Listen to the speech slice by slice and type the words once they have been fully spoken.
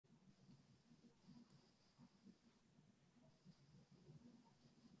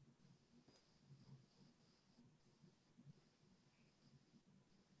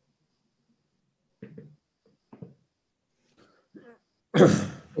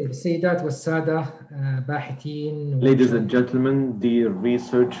السيدات والسادة باحثين. Ladies and gentlemen, dear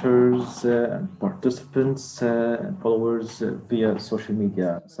researchers and participants and followers via social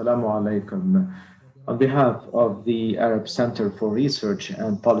media. Assalamu alaikum. On behalf of the Arab Center for Research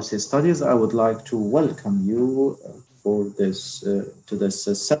and Policy Studies, I would like to welcome you for this to this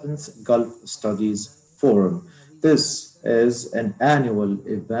seventh Gulf Studies Forum. This is an annual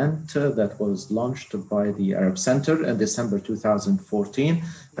event that was launched by the Arab Center in December 2014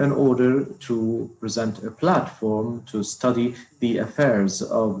 in order to present a platform to study the affairs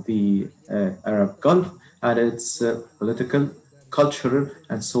of the Arab Gulf and its political, cultural,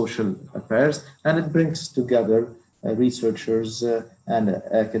 and social affairs, and it brings together researchers and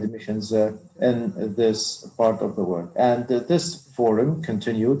academicians in this part of the world. And this forum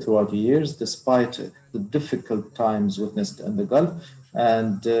continued throughout the years despite the difficult times witnessed in the Gulf,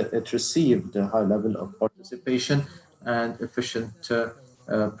 and it received a high level of participation and efficient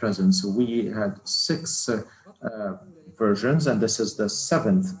presence. We had six versions, and this is the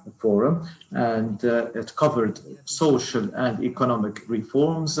seventh forum, and it covered social and economic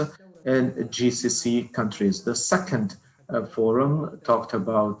reforms in GCC countries. The second forum talked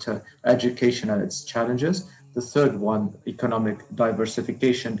about education and its challenges. The third one, economic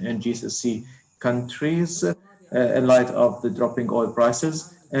diversification in GCC countries in light of the dropping oil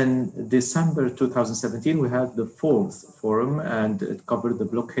prices. In December 2017, we had the fourth forum, and it covered the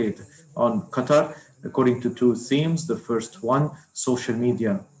blockade on Qatar according to two themes. The first one, social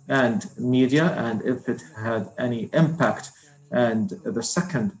media, and if it had any impact. And the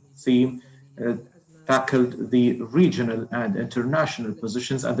second theme tackled the regional and international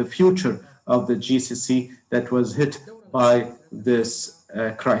positions and the future of the GCC that was hit by this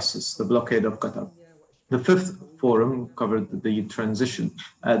crisis, the blockade of Qatar. The fifth forum covered the transition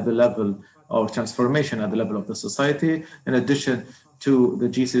at the level of transformation at the level of the society, in addition to the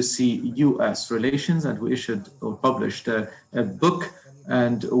GCC-US relations, and we issued or published a book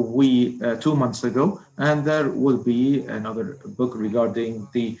and 2 months ago, and there will be another book regarding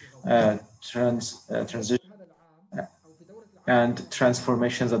the transition and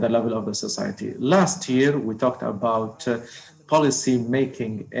transformations at the level of the society. Last year, we talked about policy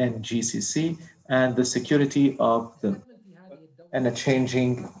making in GCC and the security of them in a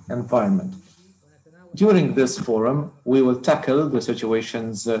changing environment. During this forum, we will tackle the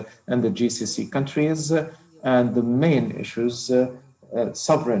situations in the GCC countries and the main issues,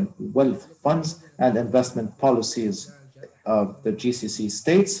 sovereign wealth funds and investment policies of the GCC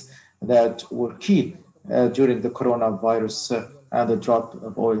states that were key during the coronavirus and the drop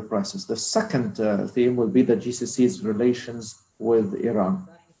of oil prices. The second theme will be the GCC's relations with Iran.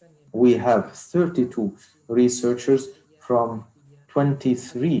 We have 32 researchers from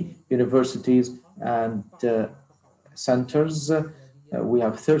 23 universities and centers. We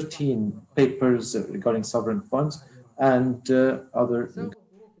have 13 papers regarding sovereign funds and the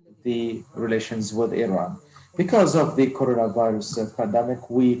relations with Iran. Because of the coronavirus pandemic,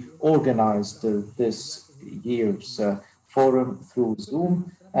 we organized this year's forum through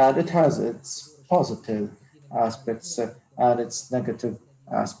Zoom, and it has its positive aspects and its negative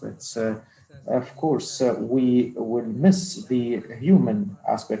aspects. Of course, we will miss the human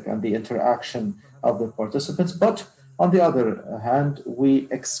aspect and the interaction of the participants, but on the other hand, we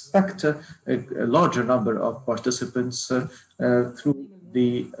expect a larger number of participants through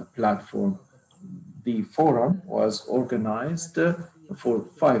the platform. The forum was organized for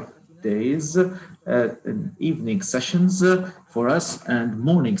 5 days, in evening sessions for us and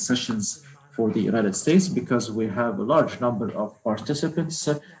morning sessions for the United States, because we have a large number of participants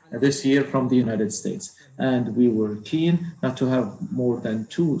this year from the United States. And we were keen not to have more than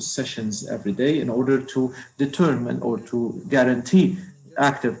 2 sessions every day in order to determine or to guarantee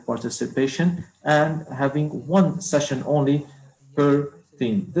active participation and having 1 session only per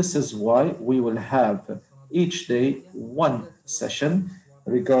theme. This is why we will have each day 1 session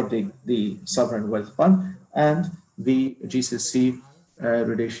regarding the sovereign wealth fund and the GCC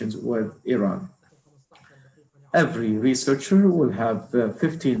relations with Iran. Every researcher will have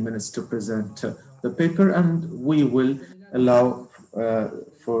 15 minutes to present the paper, and we will allow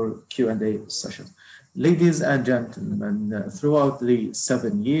for Q&A sessions. Ladies and gentlemen, throughout the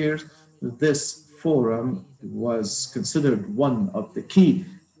 7 years, this forum was considered one of the key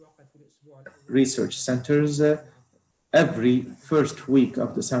research centers. Every first week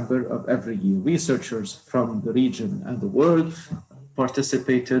of December of every year, researchers from the region and the world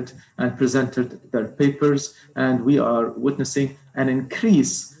participated and presented their papers, and we are witnessing an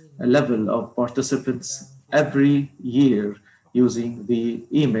increased level of participants every year using the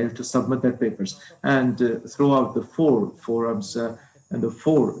email to submit their papers. And throughout the 4 forums and the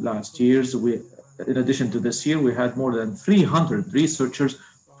 4 last years, in addition to this year, we had more than 300 researchers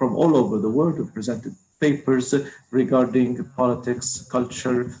from all over the world who presented papers regarding politics,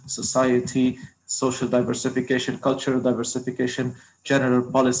 culture, society, social diversification, cultural diversification, general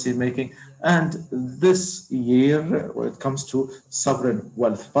policy making. And this year, when it comes to sovereign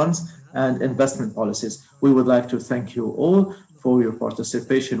wealth funds and investment policies, we would like to thank you all for your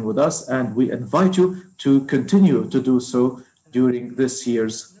participation with us, and we invite you to continue to do so during this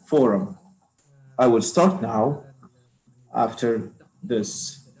year's forum. I will start now after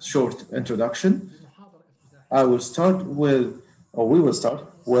this short introduction. We will start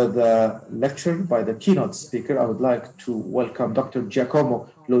with a lecture by the keynote speaker. I would like to welcome Dr. Giacomo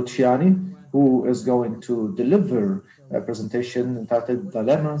Luciani, who is going to deliver a presentation entitled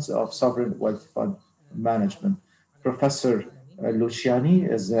Dilemmas of Sovereign Wealth Fund Management. Professor Luciani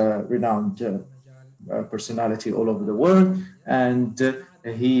is a renowned personality all over the world, and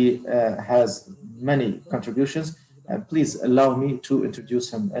he has many contributions. Please allow me to introduce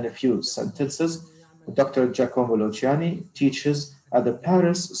him in a few sentences. Dr. Giacomo Luciani teaches at the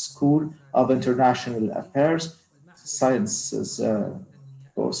Paris School of International Affairs, Sciences,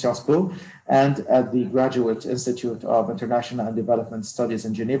 Sciences Po, and at the Graduate Institute of International and Development Studies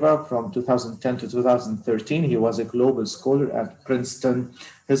in Geneva from 2010 to 2013. He was a global scholar at Princeton.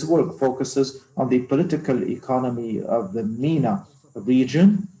 His work focuses on the political economy of the MENA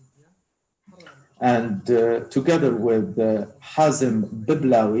region. And together with Hazem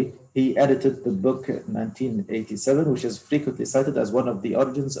Biblawi, he edited the book in 1987, which is frequently cited as one of the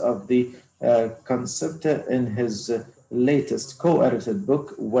origins of the concept in his latest co-edited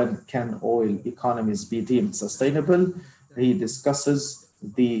book, When Can Oil Economies Be Deemed Sustainable? He discusses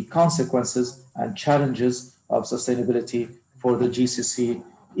the consequences and challenges of sustainability for the GCC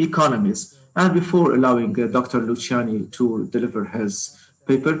economies. And before allowing Dr. Luciani to deliver his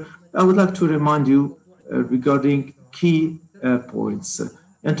paper, I would like to remind you regarding key points.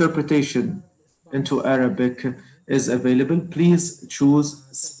 Interpretation into Arabic is available. Please choose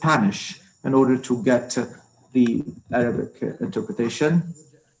Spanish in order to get the Arabic interpretation.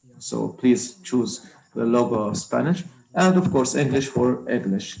 So please choose the logo of Spanish, and of course English for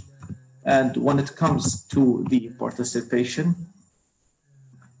English. And when it comes to the participation,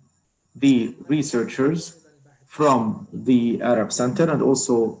 the researchers from the Arab Center and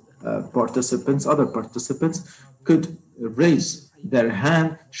also other participants could raise their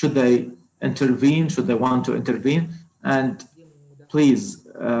hand should they intervene, should they want to intervene. And please,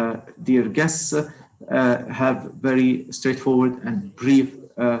 dear guests, have very straightforward and brief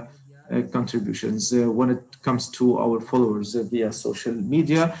contributions. When it comes to our followers via social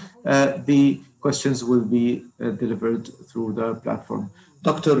media, the questions will be delivered through the platform.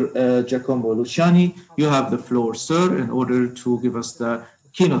 Dr. Giacomo Luciani, you have the floor, sir, in order to give us the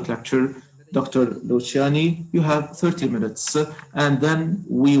keynote lecture. Dr. Luciani, you have 30 minutes, and then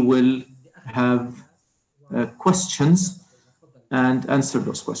we will have questions and answer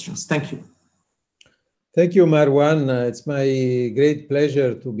those questions. Thank you. Thank you, Marwan. It's my great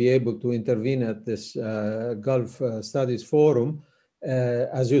pleasure to be able to intervene at this Gulf Studies Forum.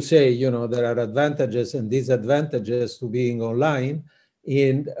 As you say, there are advantages and disadvantages to being online.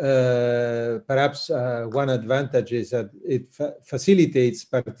 And perhaps one advantage is that it facilitates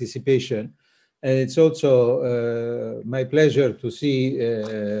participation. And it's also my pleasure to see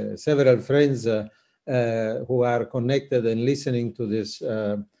several friends who are connected and listening to this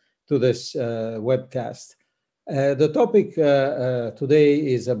webcast. The topic today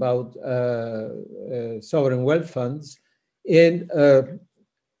is about sovereign wealth funds. And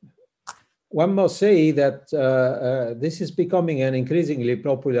one must say that this is becoming an increasingly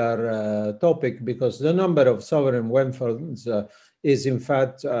popular topic because the number of sovereign wealth funds is in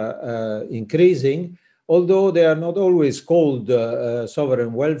fact increasing, although they are not always called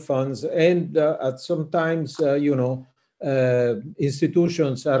sovereign wealth funds. And at sometimes,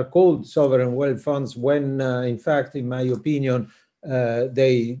 institutions are called sovereign wealth funds when, in fact, in my opinion,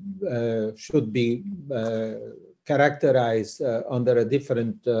 they should be characterized under a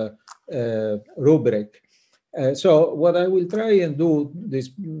different rubric. So what I will try and do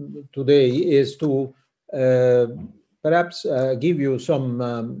today is to perhaps give you some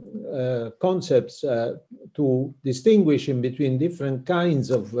concepts to distinguish in between different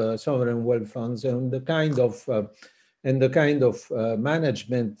kinds of sovereign wealth funds and the kind of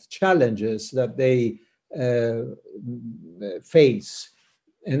management challenges that they face,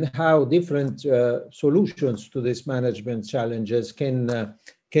 and how different solutions to these management challenges can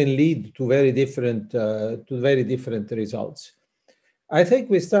lead to very different results. I think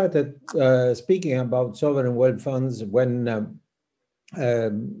we started speaking about sovereign wealth funds when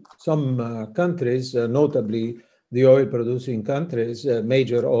some countries, notably the oil-producing countries,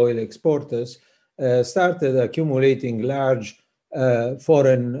 major oil exporters, started accumulating large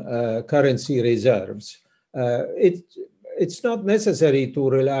foreign currency reserves. It's not necessary to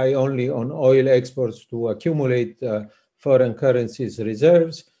rely only on oil exports to accumulate foreign currencies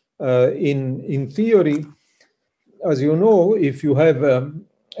reserves. In theory, as you know, if you have a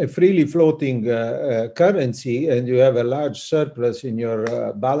freely floating currency and you have a large surplus in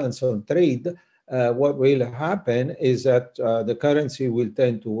your balance on trade, what will happen is that the currency will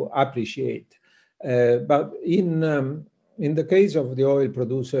tend to appreciate. But in the case of the oil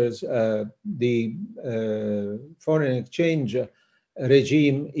producers, the foreign exchange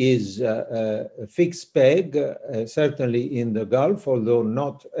regime is a fixed peg, certainly in the Gulf, although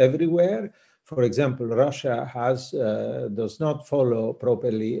not everywhere. For example, Russia does not follow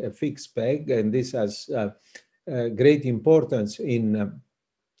properly a fixed peg, and this has great importance in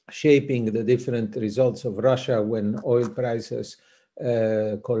shaping the different results of Russia when oil prices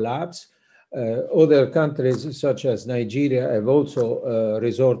collapse. Other countries, such as Nigeria, have also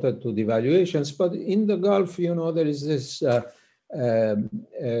resorted to devaluations. But in the Gulf, you know, there is this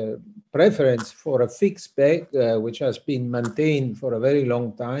preference for a fixed peg, which has been maintained for a very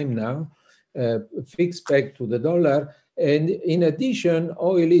long time now, fixed peg to the dollar. And in addition,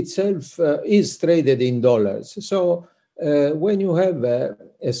 oil itself is traded in dollars. So when you have a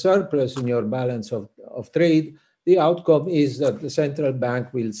surplus in your balance of trade, the outcome is that the central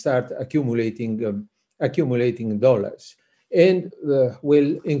bank will start accumulating dollars and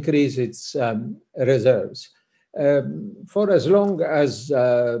will increase its reserves. For as long as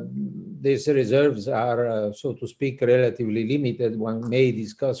these reserves are, so to speak, relatively limited, one may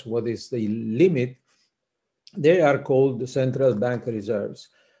discuss what is the limit. They are called central bank reserves.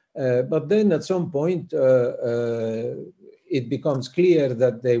 But then at some point, it becomes clear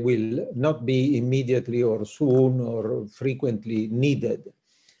that they will not be immediately or soon or frequently needed.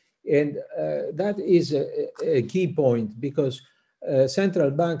 And that is a key point, because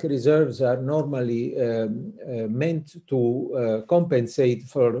central bank reserves are normally meant to compensate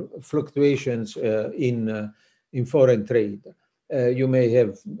for fluctuations in foreign trade. You may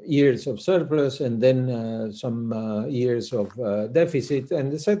have years of surplus and then some years of deficit,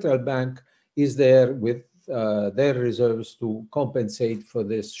 and the central bank is there with their reserves to compensate for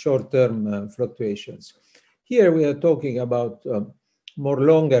this short-term fluctuations. Here we are talking about more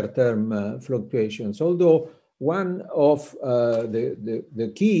longer-term fluctuations, although one of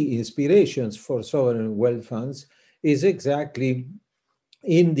the key inspirations for sovereign wealth funds is exactly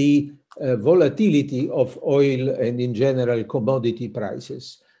in the volatility of oil and in general commodity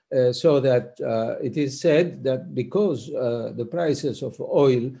prices. So that it is said that because the prices of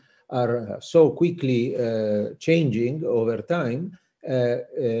oil are so quickly changing over time,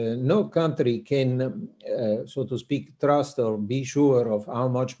 no country can, so to speak, trust or be sure of how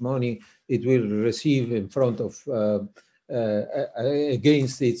much money it will receive in front of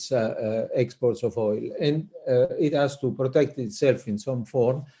against its exports of oil. And it has to protect itself in some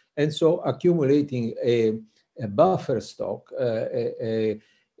form. And so accumulating a buffer stock, a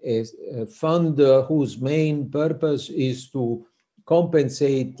fund whose main purpose is to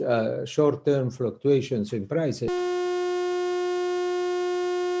compensate short-term fluctuations in prices.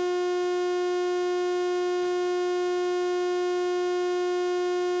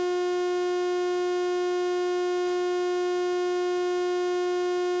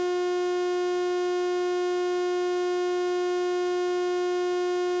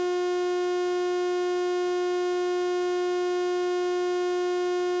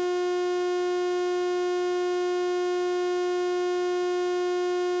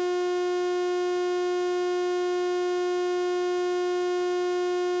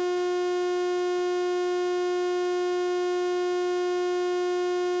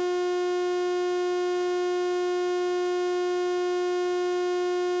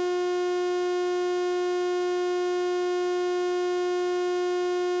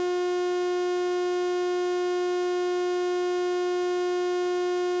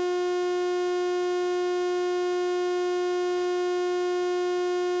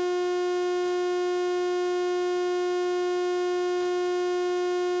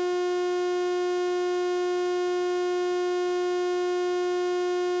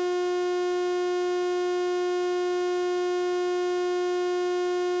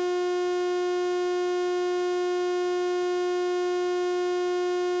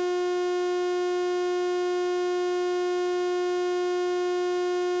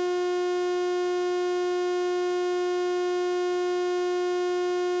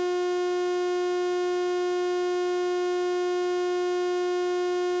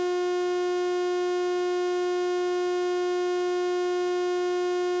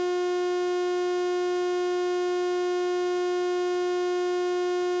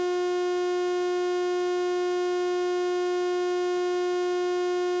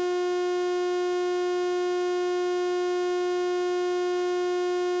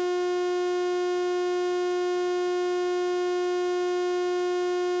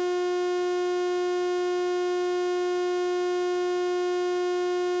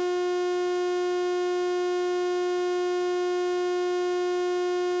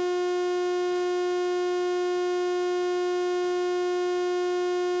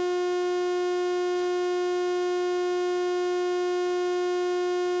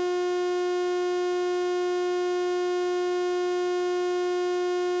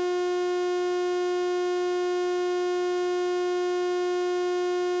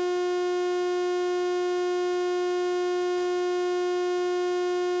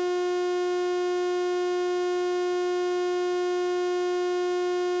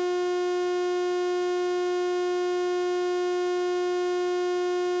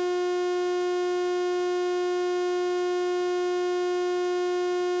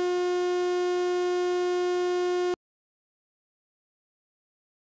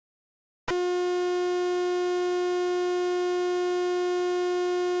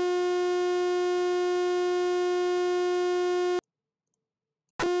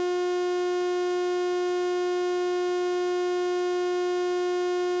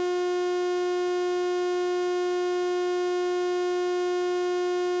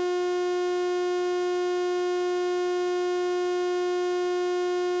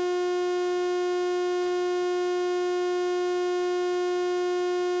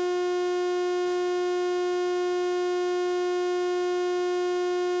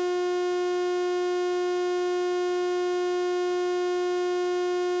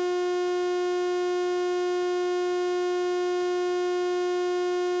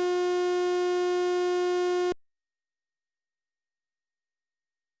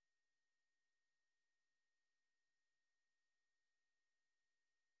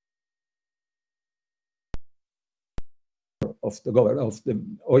 of the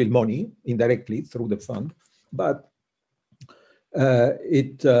oil money indirectly through the fund, but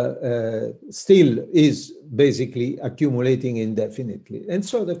it still is basically accumulating indefinitely. And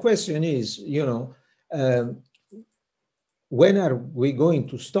so the question is, when are we going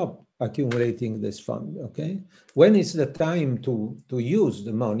to stop accumulating this fund, okay? When is the time to use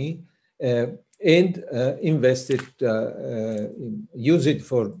the money and invest it, use it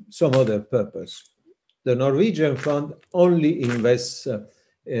for some other purpose? The Norwegian fund only invests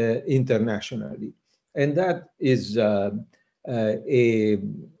internationally. And that is an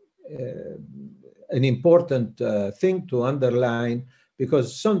important thing to underline,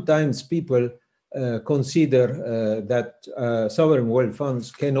 because sometimes people consider that sovereign wealth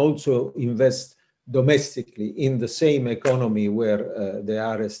funds can also invest domestically in the same economy where they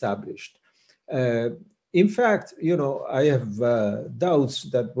are established. In fact, I have doubts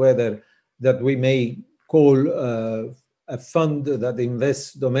that whether that we may call a fund that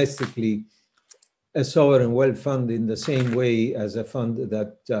invests domestically a sovereign wealth fund in the same way as a fund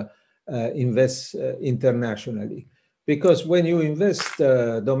that invests internationally. Because when you invest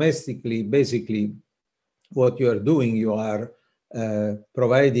domestically, basically what you are doing, you are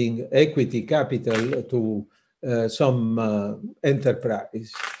providing equity capital to some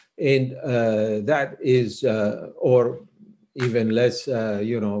enterprise. And that is, or even less,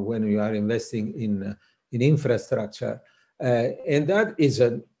 when you are investing in infrastructure. And that is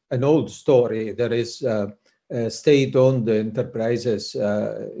an old story. There is state-owned enterprises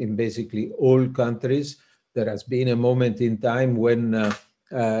in basically all countries. There has been a moment in time when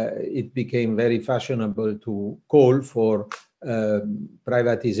it became very fashionable to call for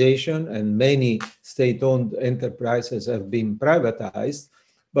privatization, and many state-owned enterprises have been privatized.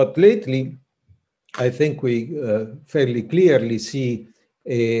 But lately, I think we fairly clearly see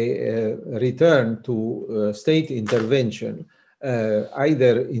a return to state intervention,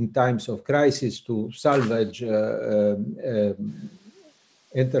 either in times of crisis to salvage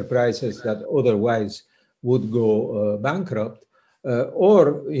enterprises that otherwise would go bankrupt,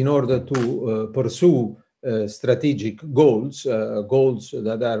 or in order to pursue strategic goals, goals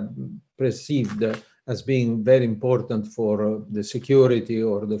that are perceived as being very important for the security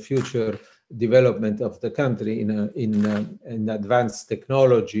or the future development of the country in advanced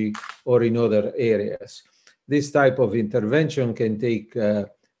technology or in other areas. This type of intervention can take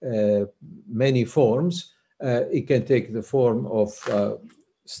many forms. It can take the form of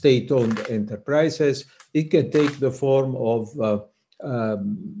state-owned enterprises. It can take the form of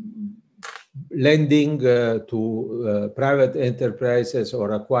lending to private enterprises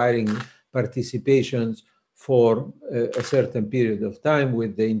or acquiring participations for a certain period of time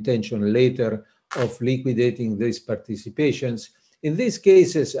with the intention later of liquidating these participations. In these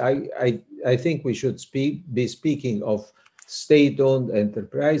cases, I think we should be speaking of state-owned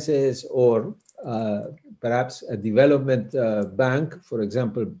enterprises, or perhaps a development bank. For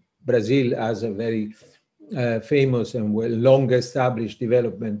example, Brazil has a very famous and long-established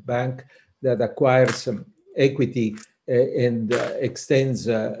development bank that acquires equity and extends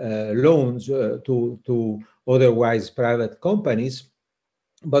loans to otherwise private companies,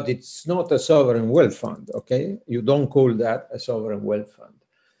 but it's not a sovereign wealth fund, okay? You don't call that a sovereign wealth fund.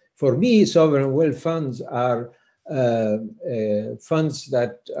 For me, sovereign wealth funds are funds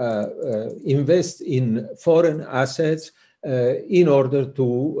that invest in foreign assets in order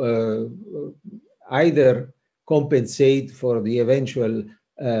to either compensate for the eventual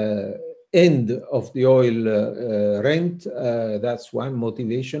end of the oil rent, that's one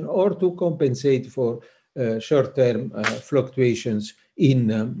motivation, or to compensate for short-term fluctuations in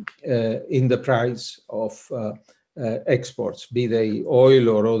the price of exports, be they oil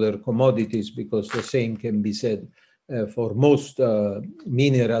or other commodities, because the same can be said for most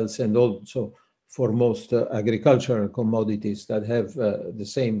minerals and also for most agricultural commodities that have the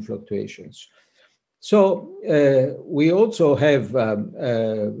same fluctuations. So we also have,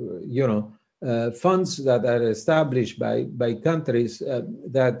 funds that are established by countries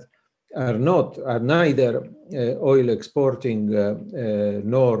that are neither oil exporting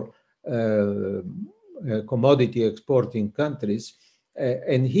nor commodity exporting countries.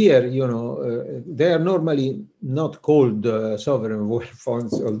 And here, they are normally not called sovereign wealth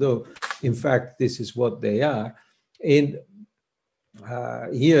funds, although in fact this is what they are. And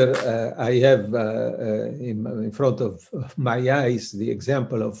here I have in front of my eyes the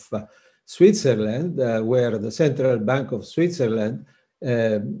example of Switzerland, where the Central Bank of Switzerland,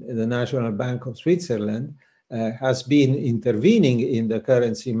 the National Bank of Switzerland, has been intervening in the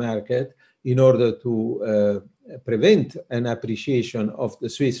currency market in order to prevent an appreciation of the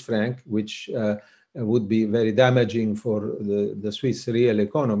Swiss franc, which would be very damaging for the Swiss real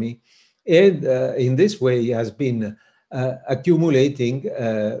economy. And in this way has been accumulating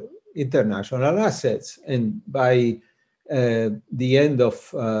international assets. And by the end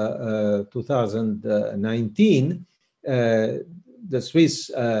of 2019, the Swiss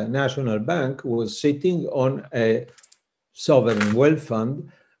National Bank was sitting on a sovereign wealth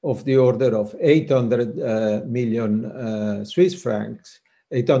fund of the order of 800 million Swiss francs,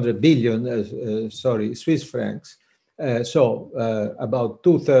 800 billion, Swiss francs. So about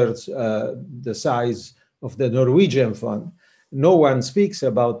 2/3 the size of the Norwegian fund. No one speaks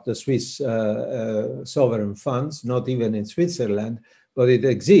about the Swiss sovereign funds, not even in Switzerland, but it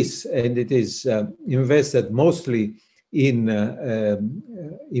exists, and it is invested mostly in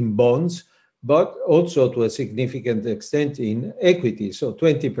bonds, but also to a significant extent in equity. So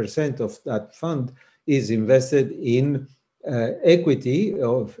 20% of that fund is invested in equity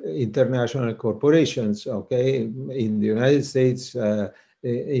of international corporations, okay, in the United States,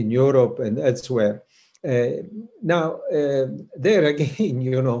 in Europe, and elsewhere. Now, there again,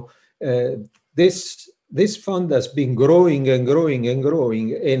 you know, this fund has been growing and growing and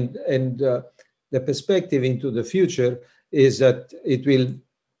growing, and the perspective into the future is that it will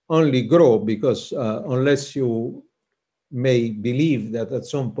only grow, because unless you may believe that at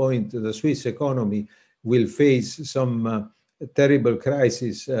some point the Swiss economy will face some terrible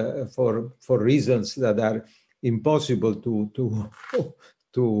crisis for reasons that are impossible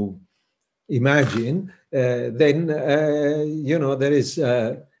to imagine, then you know, there is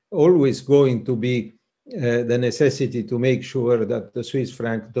always going to be the necessity to make sure that the Swiss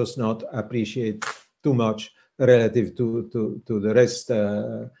franc does not appreciate too much relative to the rest,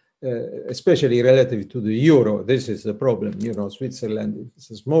 especially relative to the euro. This is the problem. You know, Switzerland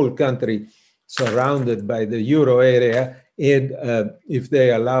is a small country surrounded by the euro area, and if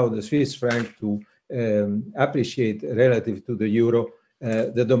they allow the Swiss franc to appreciate relative to the euro,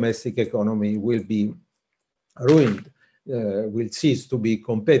 the domestic economy will be ruined, will cease to be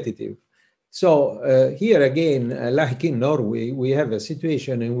competitive. So here again, like in Norway, we have a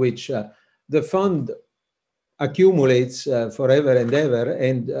situation in which the fund accumulates forever and ever,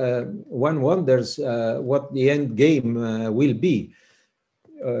 and one wonders what the end game will be.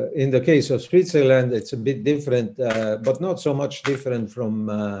 In the case of Switzerland, it's a bit different, but not so much different from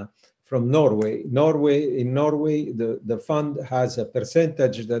Norway. In Norway, the fund has a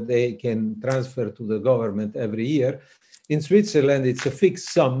percentage that they can transfer to the government every year. In Switzerland, it's a fixed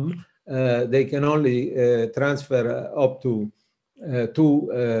sum. They can only transfer up to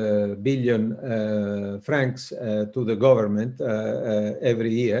 2 billion francs to the government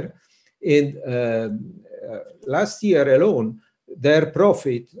every year. And last year alone, their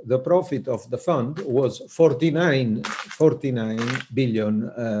profit, the profit of the fund, was 49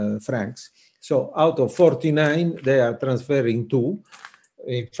 billion francs. So out of 49, they are transferring 2.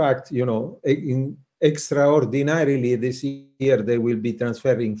 In fact, you know, extraordinarily this year, they will be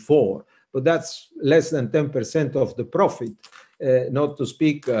transferring 4. But that's less than 10% of the profit, not to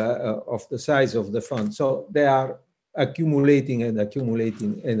speak of the size of the fund. So they are accumulating and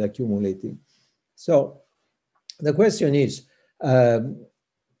accumulating and accumulating. So the question is,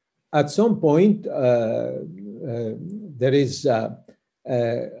 at some point, there is a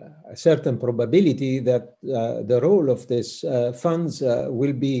certain probability that the role of these funds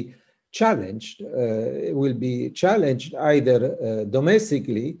will be challenged. It will be challenged either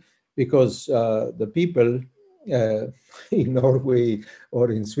domestically, because the people in Norway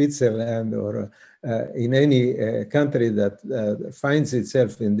or in Switzerland or in any country that finds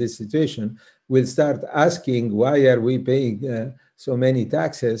itself in this situation will start asking, why are we paying so many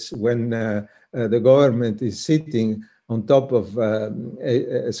taxes when the government is sitting on top of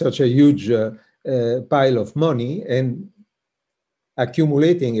such a huge pile of money and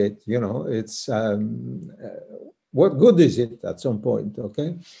accumulating it? You know, it's what good is it at some point?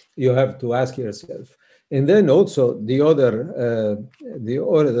 Okay, you have to ask yourself. And then also the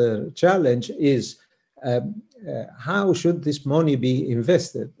other challenge is how should this money be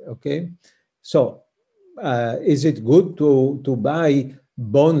invested? Okay, so is it good to buy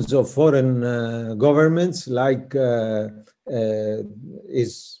bonds of foreign governments, like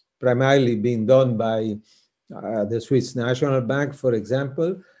is primarily being done by the Swiss National Bank, for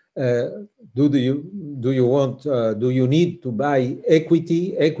example? Do you need to buy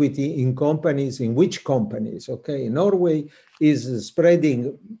equity in companies? In which companies? Okay, Norway is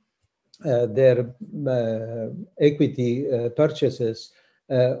spreading their equity purchases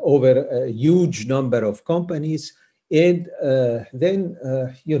over a huge number of companies, and then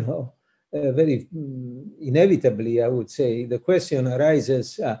you know, very inevitably, I would say, the question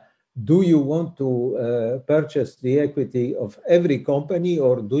arises: do you want to purchase the equity of every company,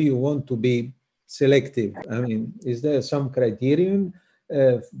 or do you want to be selective? I mean, is there some criterion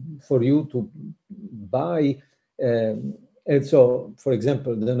for you to buy? And so, for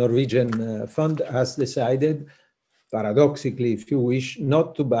example, the Norwegian fund has decided, paradoxically, if you wish,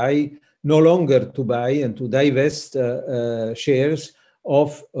 not to buy, no longer to buy and to divest shares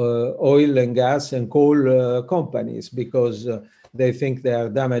of oil and gas and coal companies, because they think they are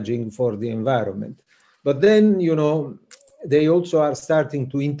damaging for the environment. But then, you know, they also are starting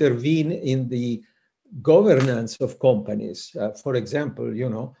to intervene in the governance of companies. For example, you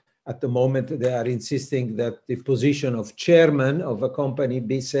know, at the moment they are insisting that the position of chairman of a company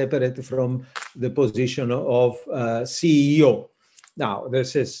be separate from the position of CEO. Now,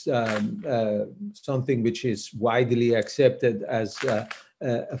 this is something which is widely accepted as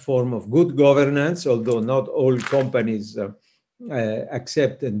a form of good governance, although not all companies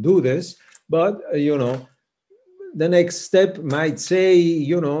accept and do this. But, you know, the next step might say,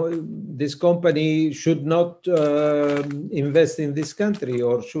 you know, this company should not invest in this country,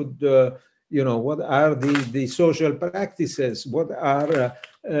 or should, you know, what are the social practices? What are,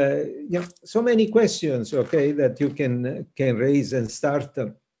 you know, so many questions, okay, that you can raise and start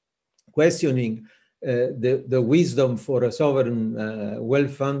questioning the wisdom for a sovereign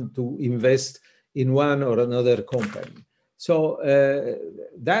wealth fund to invest in one or another company. So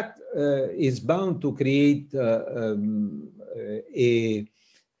that is bound to create a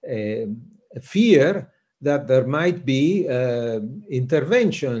fear that there might be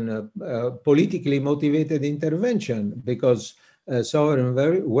intervention, politically motivated intervention, because sovereign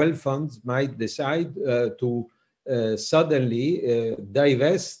wealth funds might decide to suddenly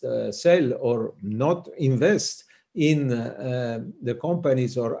divest, sell, or not invest in the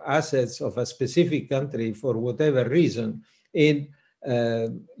companies or assets of a specific country for whatever reason. And,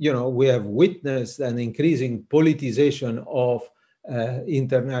 you know, we have witnessed an increasing politicization of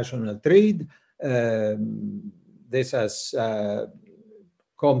international trade. This has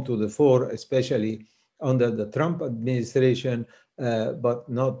come to the fore, especially under the Trump administration, but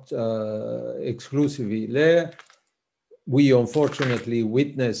not exclusively there. We unfortunately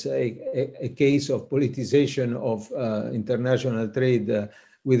witness a case of politicization of international trade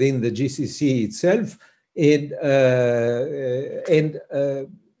within the GCC itself. And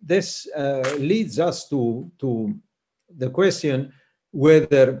this leads us to the question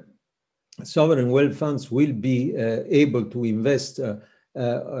whether sovereign wealth funds will be able to invest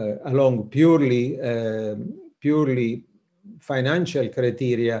along purely financial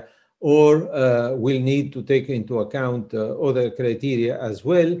criteria, or will need to take into account other criteria as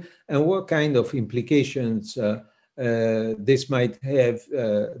well, and what kind of implications this might have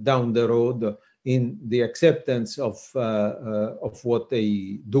down the road in the acceptance of what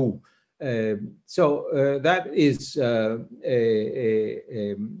they do. So that is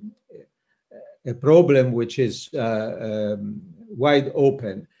a problem which is wide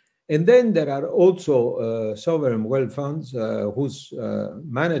open. And then there are also sovereign wealth funds whose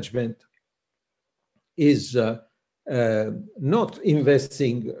management is not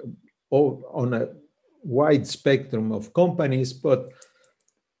investing on a wide spectrum of companies, but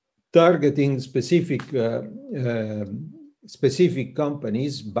targeting specific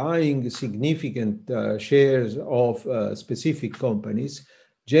companies, buying significant shares of specific companies.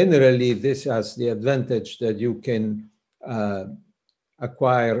 Generally, this has the advantage that you can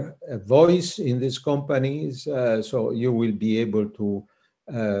acquire a voice in these companies, so you will be able to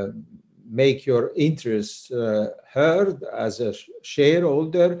make your interests heard as a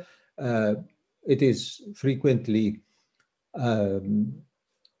shareholder. It is frequently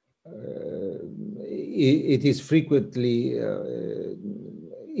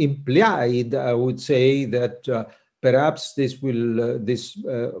implied, I would say, that perhaps this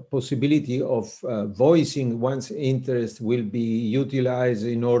possibility of voicing one's interest will be utilized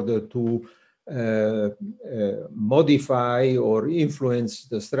in order to modify or influence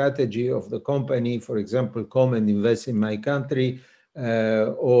the strategy of the company. For example, come and invest in my country,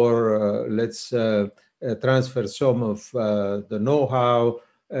 or let's transfer some of the know-how,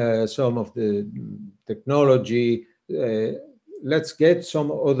 some of the technology. Let's get some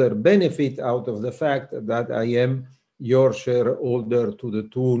other benefit out of the fact that I am your shareholder to the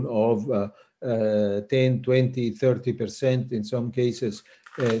tune of 10, 20, 30% in some cases.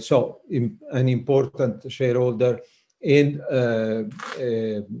 So an important shareholder. And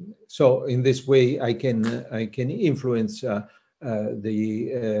so in this way, I can influence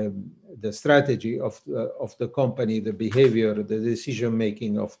the strategy of the company, the behavior, the decision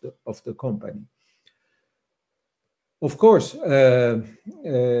making of the company. Of course,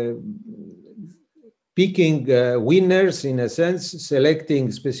 picking winners, in a sense,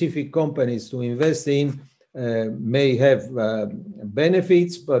 selecting specific companies to invest in may have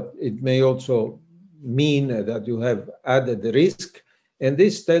benefits, but it may also mean that you have added risk. And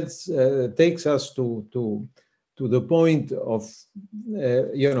this takes us to the point of,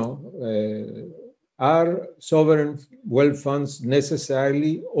 are sovereign wealth funds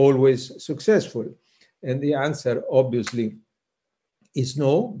necessarily always successful? And the answer, obviously, is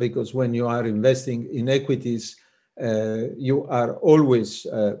no, because when you are investing in equities, you are always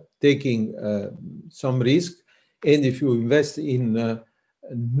taking some risk. And if you invest in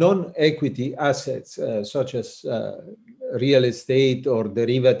non-equity assets, such as real estate or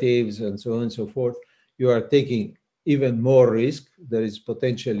derivatives and so on and so forth, you are taking even more risk. There is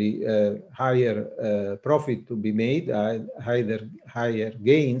potentially higher profit to be made, higher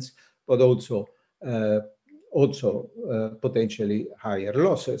gains, but also potentially higher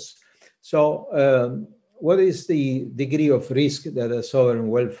losses. So what is the degree of risk that a sovereign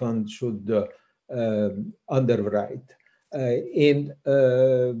wealth fund should underwrite? And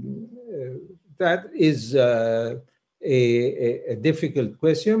that is a difficult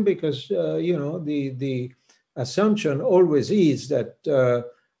question, because the assumption always is that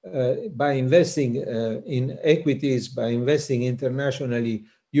by investing in equities, by investing internationally,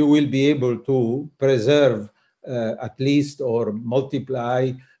 you will be able to preserve at least or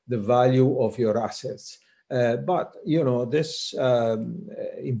multiply the value of your assets. But this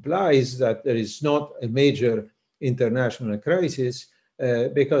implies that there is not a major international crisis,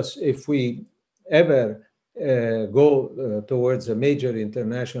 because if we ever go towards a major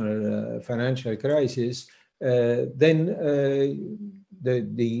international financial crisis, then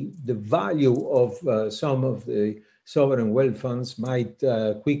the value of some of the sovereign wealth funds might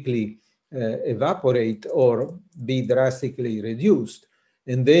quickly evaporate or be drastically reduced.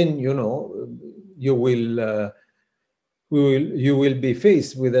 And then, you will be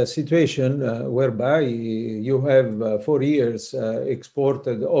faced with a situation whereby you have 4 years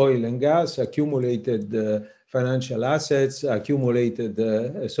exported oil and gas, accumulated financial assets, accumulated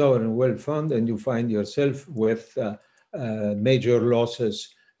a sovereign wealth fund, and you find yourself with major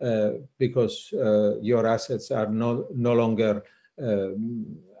losses because your assets are no longer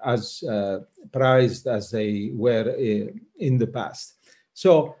as prized as they were in the past.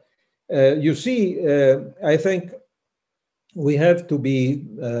 So you see, I think we have to be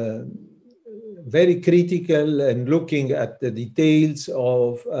very critical and looking at the details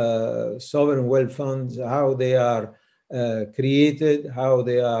of sovereign wealth funds, how they are created, how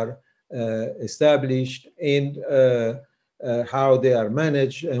they are established, and how they are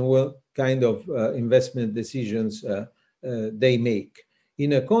managed, and what kind of investment decisions they make.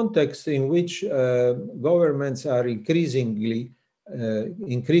 In a context in which governments are increasingly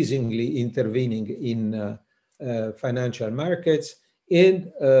intervening in financial markets,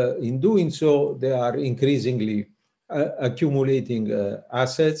 and in doing so, they are increasingly accumulating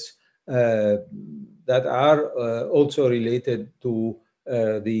assets that are also related to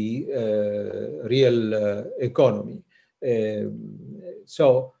the real economy.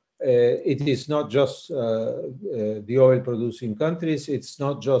 So it is not just the oil-producing countries, it's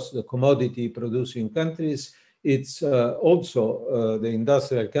not just the commodity-producing countries, it's also the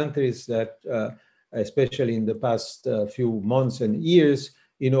industrial countries that, especially in the past few months and years,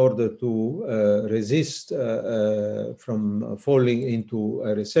 in order to resist from falling into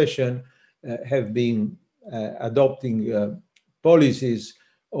a recession, have been adopting policies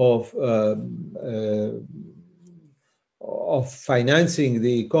of financing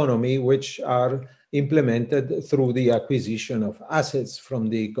the economy, which are implemented through the acquisition of assets from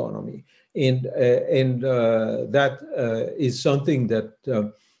the economy. And that is something that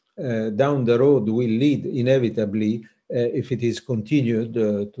down the road will lead inevitably, if it is continued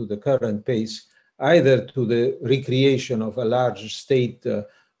to the current pace, either to the recreation of a large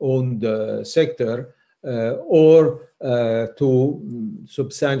state-owned sector or to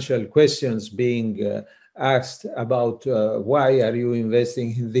substantial questions being asked about why are you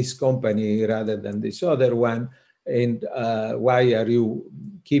investing in this company rather than this other one, and why are you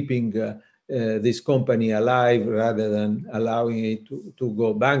keeping this company alive rather than allowing it to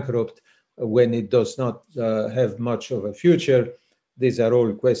go bankrupt when it does not have much of a future. These are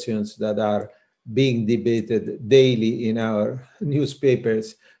all questions that are being debated daily in our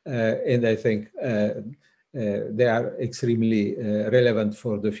newspapers, and I think they are extremely relevant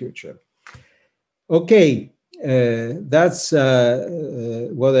for the future. Okay, that's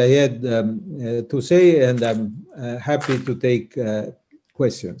what I had to say, and I'm happy to take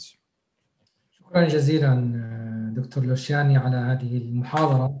questions. شكرا جزيلا دكتور لوشياني على هذه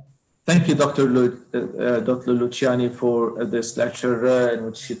المحاضرة. Thank you, Dr. Luciani, for this lecture in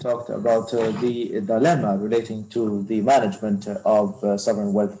which she talked about the dilemma relating to the management of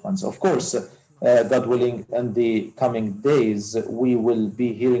sovereign wealth funds. Of course, God willing, in the coming days, we will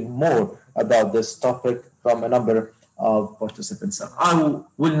be hearing more about this topic from a number of participants. I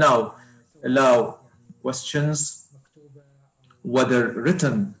will now allow questions, whether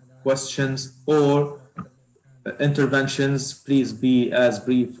written questions or interventions. Please be as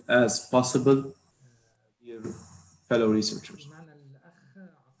brief as possible, dear fellow researchers.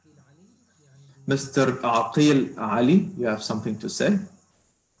 Mr. Aqil Ali, you have something to say?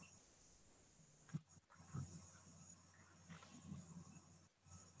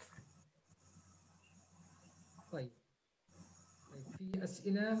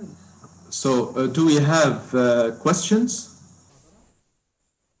 So, do we have questions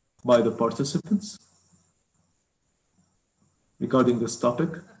by the participants regarding this topic?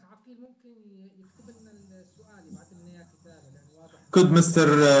 Could Mr.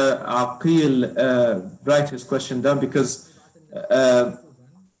 Aqil write his question down, because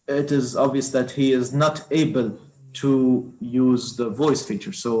it is obvious that he is not able to use the voice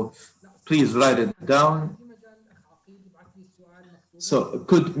feature. So please write it down. So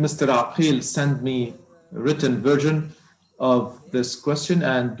could Mr. Aqil send me a written version of this question,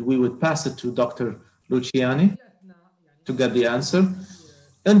 and we would pass it to Dr. Luciani to get the answer.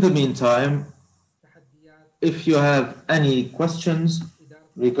 In the meantime, if you have any questions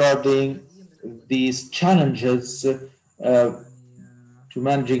regarding these challenges to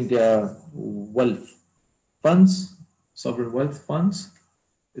managing wealth funds, sovereign wealth funds,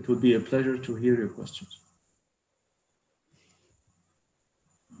 it would be a pleasure to hear your questions.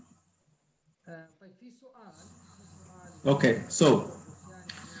 Okay, so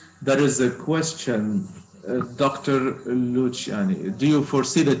there is a question, Dr. Luciani. Do you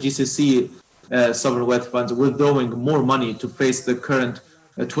foresee that GCC sovereign wealth funds withdrawing more money to face the current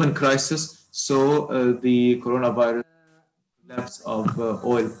twin crisis, so the coronavirus collapse of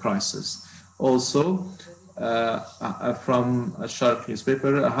oil prices? Also, from a Sharq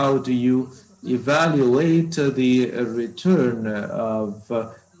newspaper, how do you evaluate the return of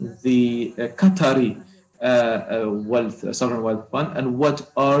the Qatari sovereign wealth fund, and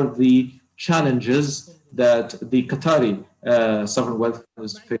what are the challenges that the Qatari sovereign wealth fund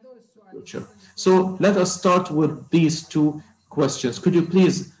is facing in the future? So let us start with these two questions. Could you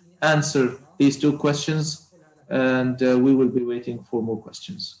please answer these two questions, and we will be waiting for more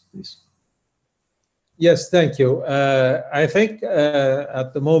questions, please. Yes, thank you. I think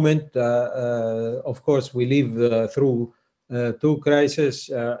at the moment, of course, we live through two crises,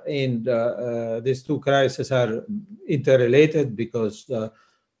 and these two crises are interrelated, because the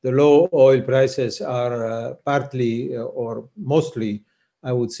low oil prices are partly or mostly,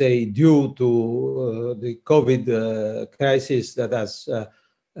 I would say, due to the COVID crisis that has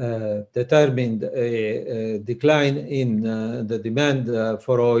determined a decline in the demand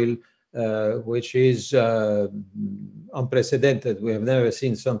for oil, which is unprecedented. We have never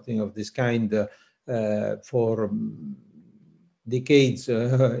seen something of this kind for decades,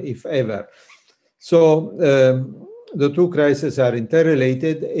 if ever. So the two crises are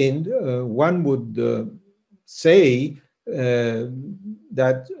interrelated, and one would say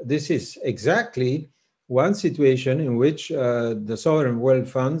that this is exactly one situation in which the sovereign wealth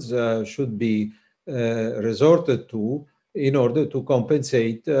funds should be resorted to in order to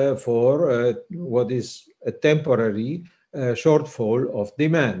compensate for what is a temporary shortfall of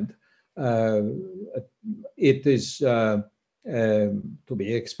demand. It is to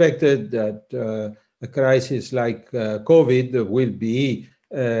be expected that a crisis like COVID will be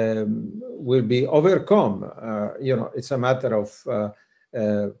overcome. It's a matter of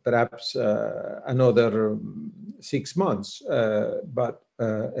perhaps another 6 months, but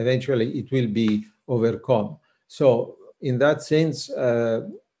eventually it will be overcome. So in that sense,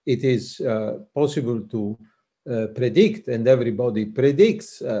 it is possible to predict, and everybody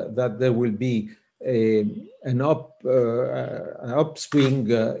predicts, that there will be an upswing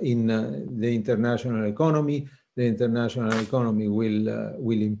in the international economy. The international economy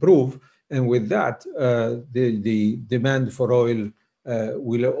will improve, and with that, the demand for oil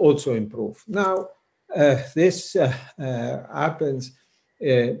will also improve. Now, this happens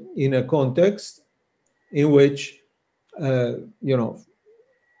in a context in which,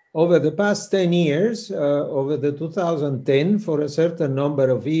 over the past 10 years, over the 2010, for a certain number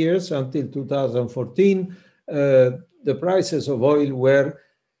of years until 2014, the prices of oil were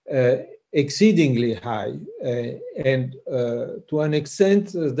exceedingly high, and to an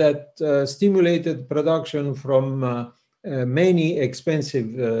extent that stimulated production from many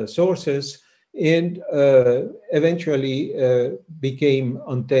expensive sources, and eventually became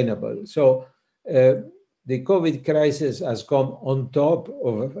untenable. So the COVID crisis has come on top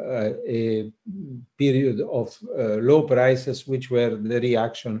of a period of low prices, which were the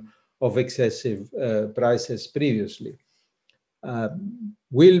reaction of excessive prices previously.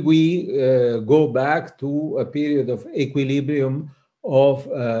 Will we go back to a period of equilibrium of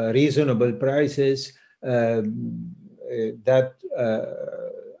reasonable prices that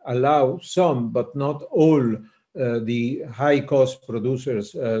allow some, but not all, the high-cost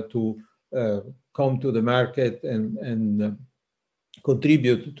producers to come to the market and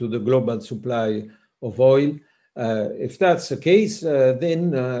contribute to the global supply of oil? If that's the case,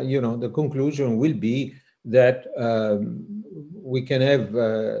 then the conclusion will be that we can have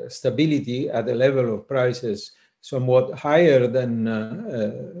stability at a level of prices somewhat higher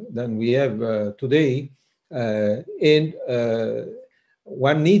than we have today, and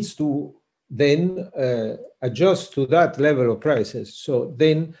one needs to then adjust to that level of prices. So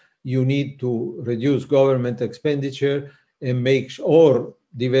then you need to reduce government expenditure and or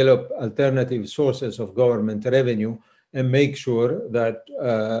develop alternative sources of government revenue and make sure that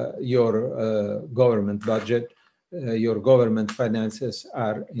your government budget, your government finances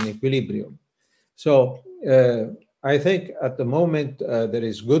are in equilibrium. So I think at the moment there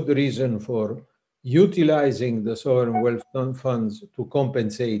is good reason for utilizing the sovereign wealth funds to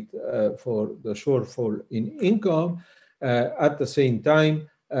compensate for the shortfall in income. At the same time,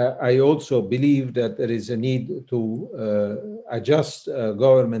 I also believe that there is a need to adjust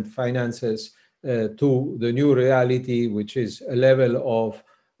government finances to the new reality, which is a level of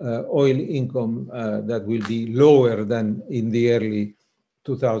oil income that will be lower than in the early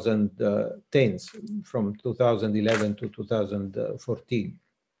 2010s, from 2011 to 2014.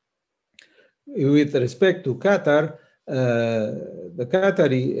 With respect to Qatar, the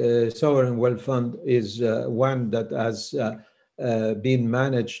Qatari Sovereign Wealth Fund is one that has been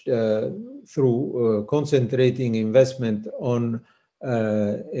managed through concentrating investment on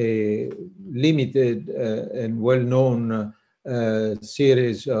a limited and well-known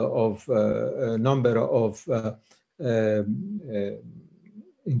series of a number of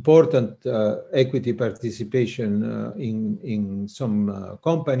important equity participation in some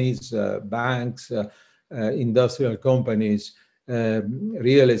companies, banks, industrial companies,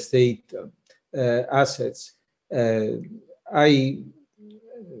 real estate assets.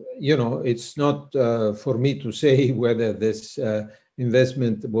 It's not for me to say whether this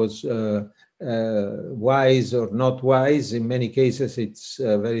investment was wise or not wise. In many cases, it's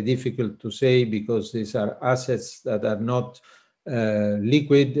very difficult to say because these are assets that are not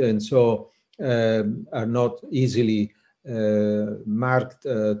liquid and so are not easily marked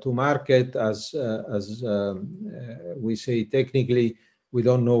to market. As we say technically, we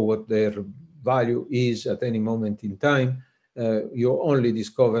don't know what their value is at any moment in time. You only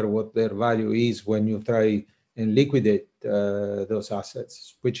discover what their value is when you try and liquidate those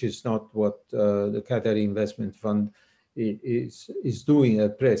assets, which is not what the Qatari Investment Fund is doing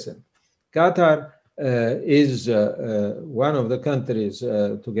at present. Qatar is one of the countries,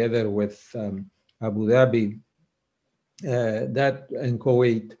 together with Abu Dhabi and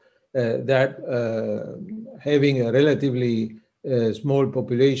Kuwait, that having a relatively small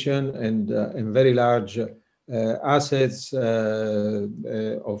population and very large assets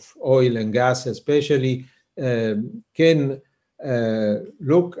of oil and gas especially, can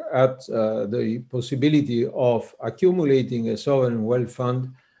look at the possibility of accumulating a sovereign wealth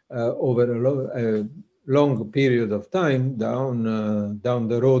fund over a long period of time down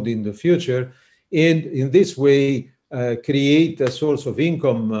the road in the future, and in this way create a source of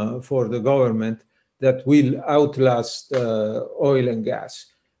income for the government that will outlast oil and gas.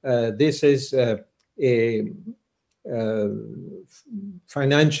 This is a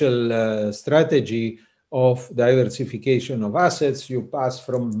financial strategy of diversification of assets. You pass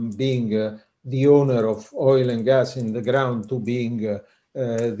from being the owner of oil and gas in the ground to being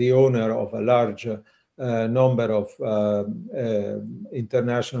the owner of a large number of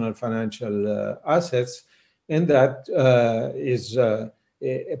international financial assets, and that is a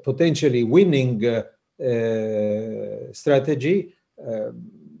potentially winning strategy,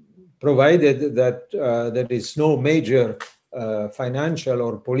 provided that there is no major financial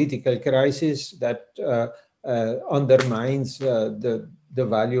or political crisis that undermines the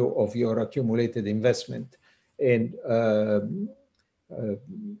value of your accumulated investment. And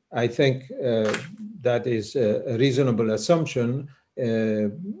I think that is a reasonable assumption,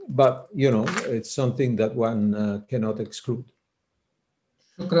 But, you know, it's something that one cannot exclude.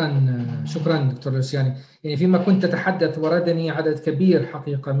 شكرا دكتور لوسياني. يعني فيما كنت تتحدث وردني عدد كبير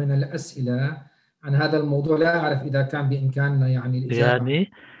حقيقة من الأسئلة عن هذا الموضوع. لا أعرف إذا كان بإمكاننا يعني الإجابة.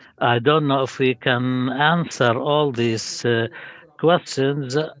 I don't know if we can answer all these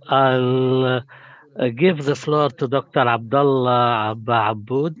questions. I'll give the floor to Dr. Abdullah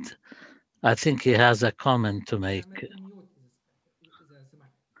Aboud. I think he has a comment to make.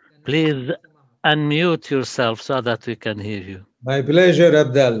 Please unmute yourself so that we can hear you. My pleasure,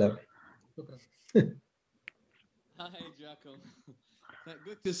 Abdullah. Hi, Jaco.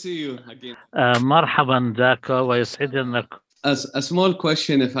 Good to see you again. مرحبا جاكو ويسعدنا. A small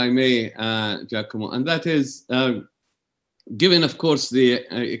question, if I may, Giacomo, and that is, given, of course, the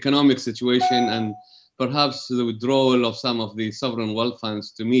economic situation and perhaps the withdrawal of some of the sovereign wealth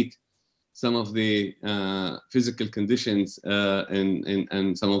funds to meet some of the physical conditions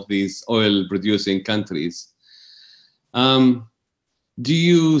in some of these oil-producing countries, do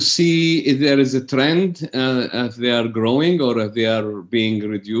you see if there is a trend, if they are growing or if they are being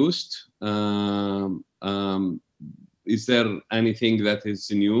reduced? Is there anything that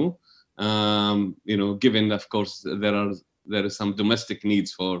is new? You know, given, of course, there is some domestic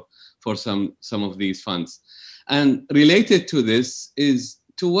needs for some of these funds. And related to this is,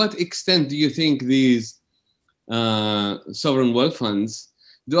 to what extent do you think these sovereign wealth funds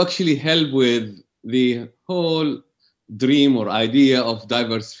do actually help with the whole dream or idea of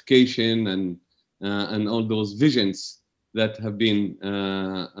diversification and all those visions that have been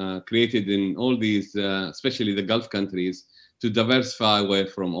created in all these, especially the Gulf countries, to diversify away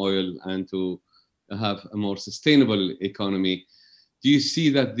from oil and to have a more sustainable economy? Do you see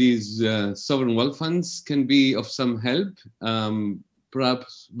that these sovereign wealth funds can be of some help,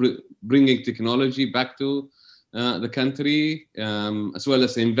 perhaps bringing technology back to the country, as well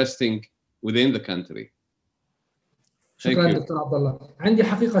as investing within the country? شكرا دكتور عبد الله. عندي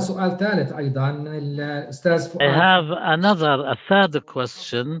حقيقة سؤال ثالث أيضا من الأستاذ فؤاد. I have a third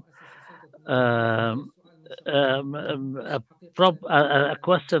question, a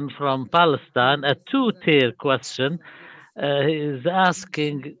question from Palestine, a two-tier question. He is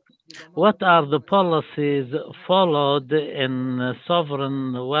asking, what are the policies followed in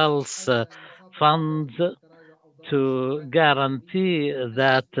sovereign wealth funds to guarantee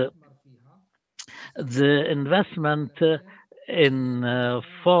that the investment in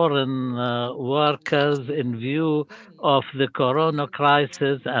foreign workers in view of the corona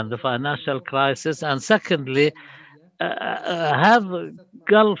crisis and the financial crisis? And secondly, have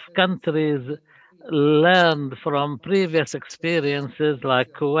Gulf countries learned from previous experiences,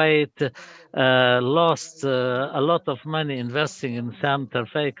 like Kuwait lost a lot of money investing in Sam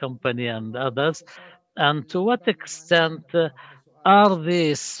Tarfay Company and others? And to what extent are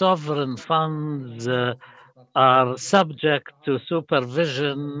these sovereign funds are subject to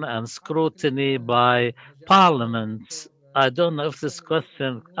supervision and scrutiny by parliaments? I don't know if this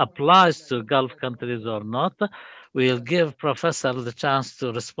question applies to Gulf countries or not. We'll give Professor the chance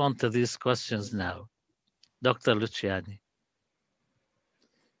to respond to these questions now. Dr. Luciani.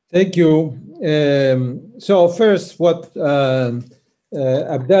 Thank you. So first, what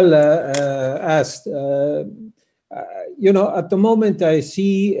Abdullah asked, you know, at the moment I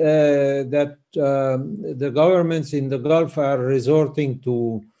see that the governments in the Gulf are resorting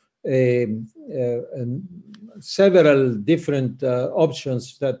to several different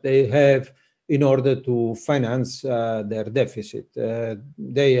options that they have in order to finance their deficit.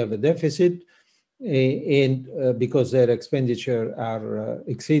 They have a deficit, and because their expenditure are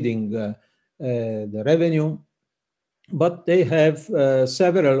exceeding the revenue, but they have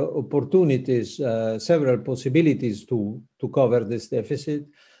several opportunities, several possibilities to cover this deficit,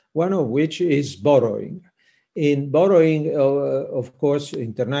 one of which is borrowing. In borrowing, of course,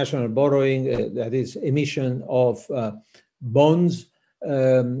 international borrowing, that is emission of bonds,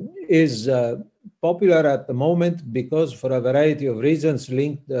 is popular at the moment because, for a variety of reasons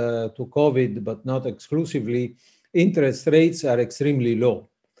linked to COVID, but not exclusively, interest rates are extremely low.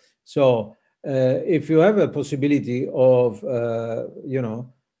 So if you have a possibility of, you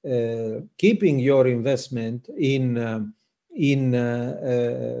know, keeping your investment in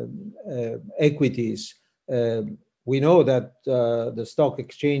equities, we know that the stock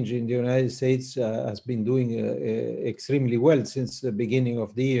exchange in the United States has been doing extremely well since the beginning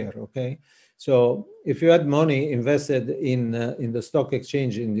of the year, okay? So if you had money invested in the stock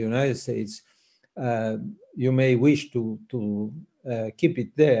exchange in the United States, you may wish to keep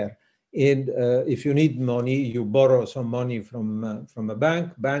it there. And if you need money, you borrow some money from a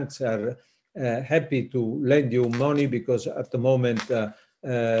bank. Banks are happy to lend you money because at the moment the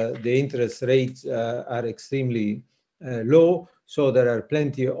interest rates are extremely low. So there are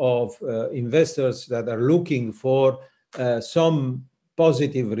plenty of investors that are looking for some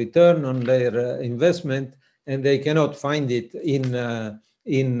positive return on their investment, and they cannot find it in the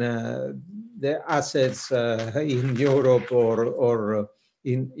assets in Europe or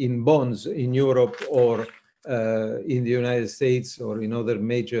in bonds in Europe or in the United States or in other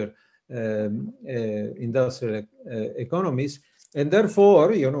major industrial economies. And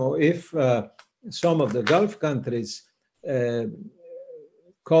therefore, you know, if some of the Gulf countries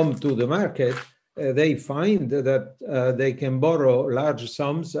come to the market, they find that they can borrow large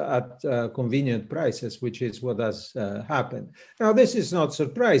sums at convenient prices, which is what has happened. Now, this is not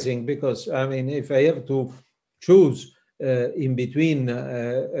surprising because, I mean, if I have to choose in between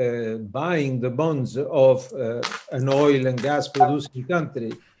buying the bonds of an oil and gas producing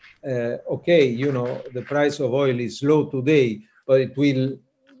country, okay, you know, the price of oil is low today, but it will,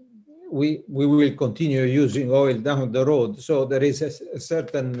 we will continue using oil down the road. So there is a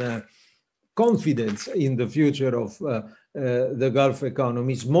certain confidence in the future of the Gulf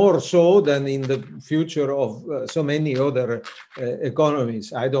economies, more so than in the future of so many other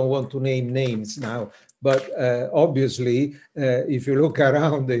economies. I don't want to name names now, but obviously, if you look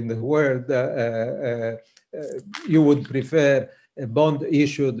around in the world, you would prefer a bond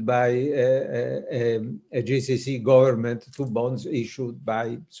issued by a GCC government to bonds issued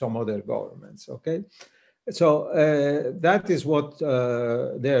by some other governments, okay? So that is what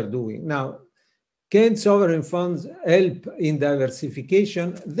they're doing. Now, can sovereign funds help in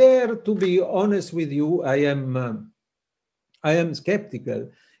diversification? There, to be honest with you, I am skeptical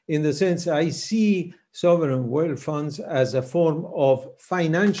in the sense I see sovereign wealth funds as a form of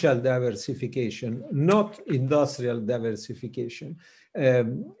financial diversification, not industrial diversification.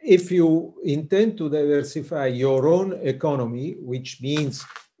 If you intend to diversify your own economy, which means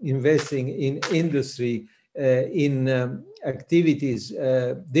investing in industry, in activities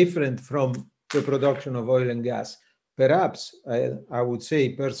different from the production of oil and gas, perhaps I would say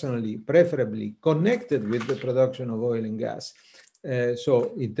personally, preferably connected with the production of oil and gas.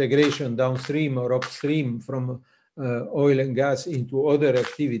 So integration downstream or upstream from oil and gas into other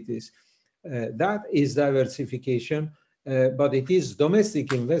activities. That is diversification, but it is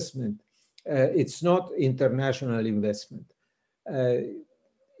domestic investment. It's not international investment.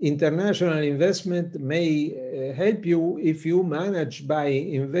 International investment may help you if you manage by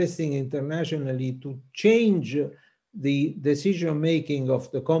investing internationally to change the decision-making of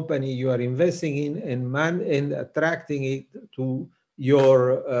the company you are investing in and attracting it to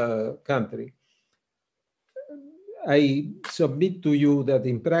your country. I submit to you that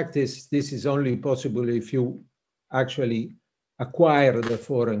in practice, this is only possible if you actually acquire the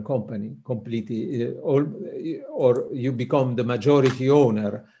foreign company completely, or you become the majority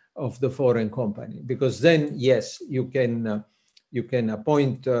owner of the foreign company, because then, yes, you can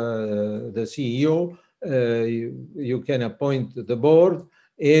appoint the CEO, you can appoint the board,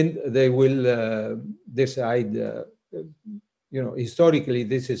 and they will decide. You know, historically,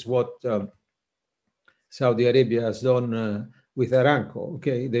 this is what Saudi Arabia has done with Aramco.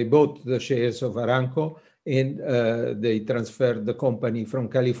 Okay, they bought the shares of Aramco and they transferred the company from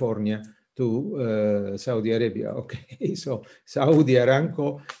California to Saudi Arabia. Okay, so Saudi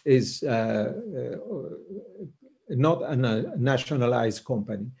Aramco is not a nationalized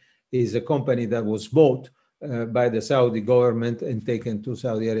company. It's a company that was bought by the Saudi government and taken to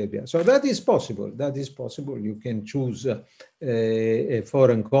Saudi Arabia. So that is possible. That is possible. You can choose a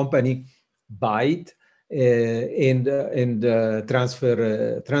foreign company, buy it, and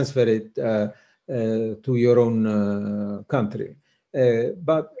transfer it to your own country.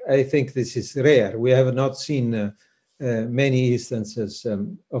 But I think this is rare. We have not seen many instances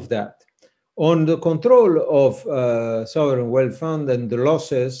of that. On the control of sovereign wealth fund and the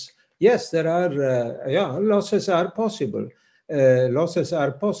losses, yes, there are, losses are possible. Losses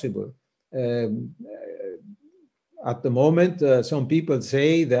are possible. At the moment, some people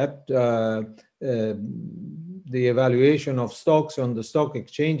say that the evaluation of stocks on the stock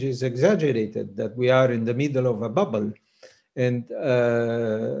exchange is exaggerated, that we are in the middle of a bubble. And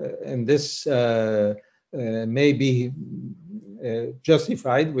this may be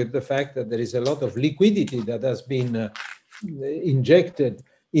justified with the fact that there is a lot of liquidity that has been injected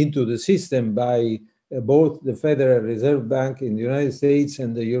into the system by both the Federal Reserve Bank in the United States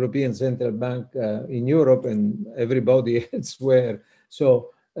and the European Central Bank in Europe and everybody elsewhere.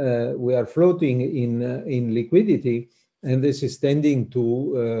 So we are floating in liquidity, and this is tending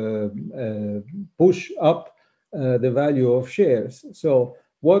to push up the value of shares. So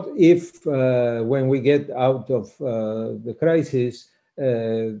what if when we get out of the crisis,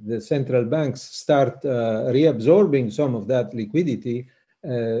 the central banks start reabsorbing some of that liquidity?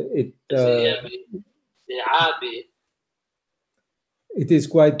 It is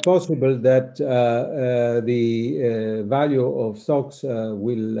quite possible that the value of stocks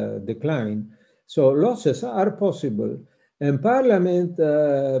will decline. So losses are possible, and Parliament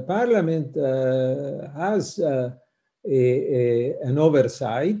has an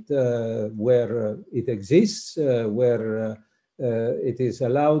oversight where it exists, where it is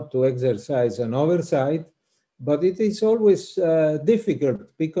allowed to exercise an oversight, but it is always difficult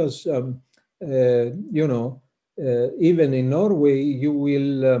because you know, even in Norway, you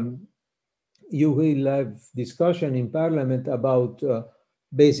will have discussion in Parliament about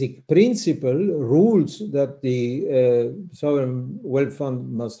basic principle rules that the sovereign wealth fund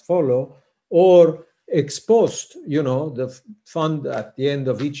must follow, or ex post, you know, the fund at the end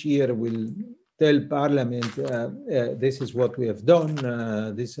of each year will tell Parliament, this is what we have done,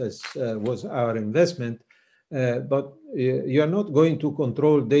 this was our investment, but you are not going to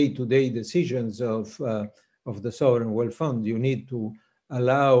control day-to-day decisions of the sovereign wealth fund. You need to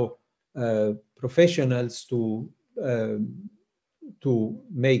allow professionals to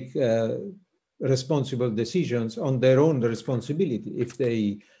make responsible decisions on their own responsibility. If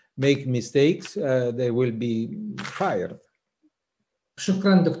they make mistakes, they will be fired.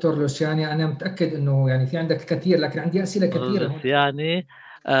 شكرا دكتور لوسياني. أنا متأكد إنه يعني في عندك كثير، لكن عندي أسئلة كثيرة. Luciani,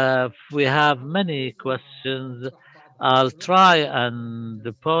 we have many questions. I'll try and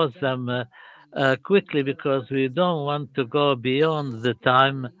pose them quickly because we don't want to go beyond the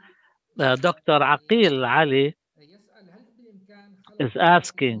time. Dr. Aqil Ali is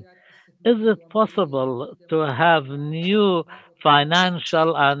asking, is it possible to have new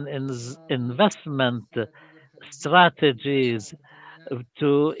financial and investment strategies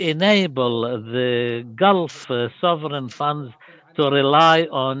to enable the Gulf sovereign funds to rely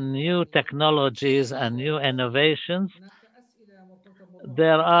on new technologies and new innovations?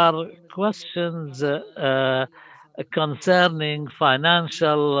 There are questions concerning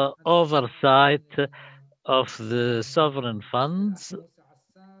financial oversight of the sovereign funds.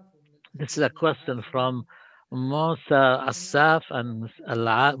 This is a question from Musa Assaf and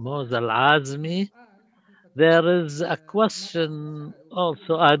Musa Al-Azmi. There is a question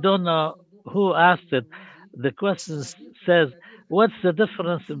also, I don't know who asked it. The question says, what's the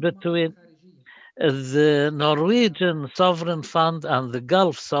difference between the Norwegian sovereign fund and the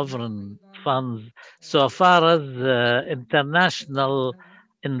Gulf sovereign funds so far as international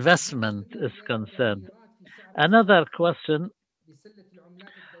investment is concerned? Another question,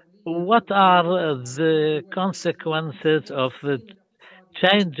 what are the consequences of the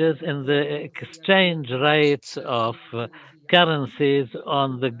changes in the exchange rates of currencies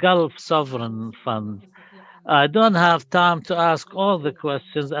on the Gulf sovereign funds? I don't have time to ask all the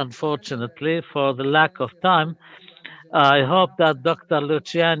questions, unfortunately, for the lack of time. I hope that Dr.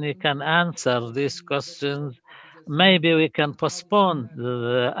 Luciani can answer these questions. Maybe we can postpone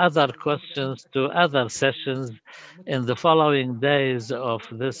the other questions to other sessions in the following days of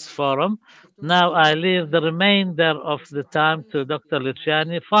this forum. Now I leave the remainder of the time to Dr.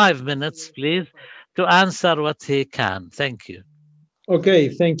 Luciani. 5 minutes, please, to answer what he can. Thank you. Okay,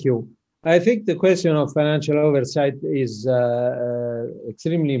 thank you. I think the question of financial oversight is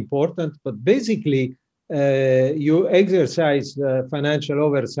extremely important, but basically you exercise financial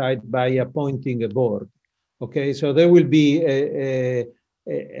oversight by appointing a board. Okay, so there will be a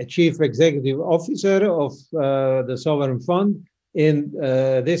chief executive officer of the sovereign fund, and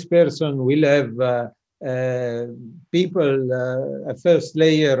this person will have people, a first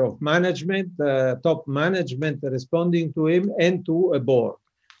layer of management, top management responding to him, and to a board.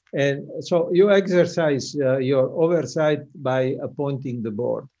 And so you exercise your oversight by appointing the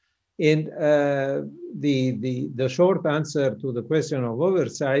board. And the short answer to the question of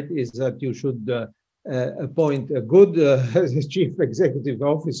oversight is that you should appoint a good chief executive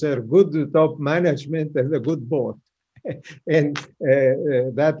officer, good top management, and a good board. And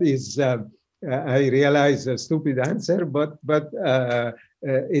that is, I realize, a stupid answer, but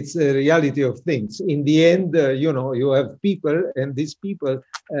it's a reality of things. In the end, you know, you have people, and these people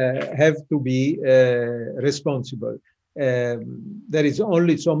have to be responsible. There is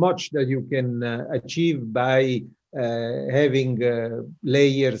only so much that you can achieve by having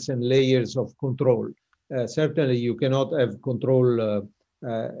layers and layers of control. Certainly, you cannot have control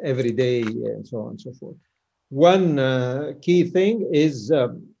every day, and so on and so forth. One key thing is,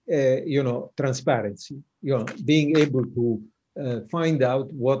 you know, transparency. You know, being able to find out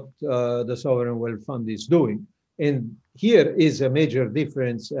what the sovereign wealth fund is doing. And here is a major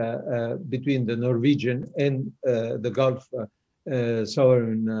difference between the Norwegian and the Gulf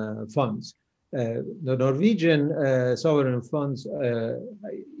sovereign funds. The Norwegian sovereign funds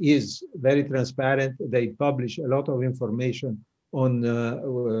is very transparent. They publish a lot of information on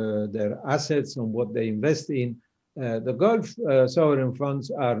their assets, on what they invest in. The Gulf sovereign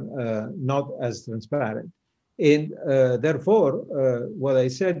funds are not as transparent. And therefore, what I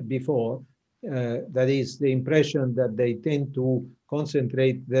said before, that is the impression that they tend to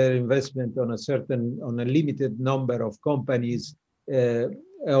concentrate their investment on a limited number of companies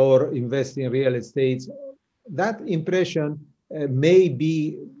or invest in real estate. That impression may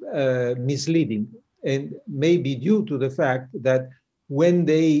be misleading and may be due to the fact that when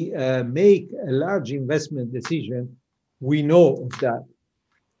they make a large investment decision, we know of that.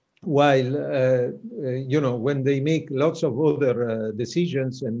 While when they make lots of other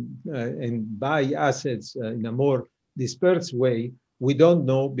decisions and buy assets in a more dispersed way, we don't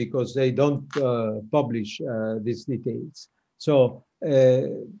know because they don't publish these details. So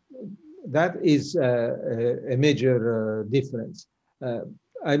that is a major difference.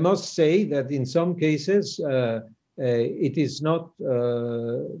 I must say that in some cases, it is not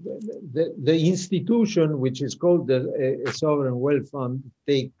the institution which is called a sovereign wealth fund,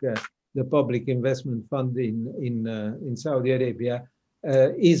 take the public investment fund in Saudi Arabia,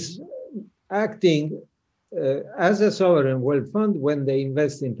 is acting as a sovereign wealth fund when they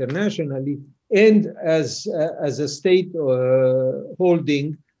invest internationally and as a state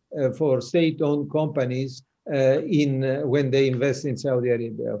holding for state-owned companies when they invest in Saudi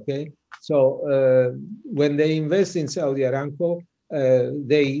Arabia. Okay. So when they invest in Saudi Aramco,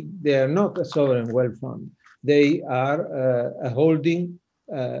 they are not a sovereign wealth fund. They are a holding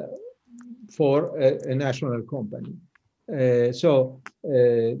for a national company. So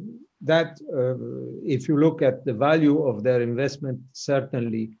that if you look at the value of their investment,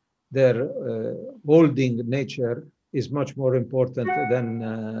 certainly their holding nature is much more important than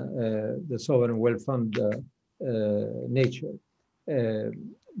the sovereign wealth fund nature.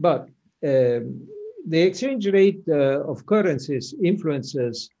 But the exchange rate of currencies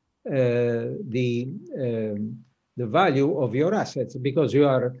influences the value of your assets because you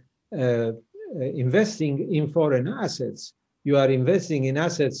are investing in foreign assets. You are investing in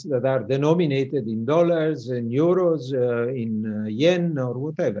assets that are denominated in dollars, in euros, in yen, or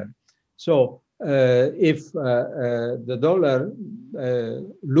whatever. So if the dollar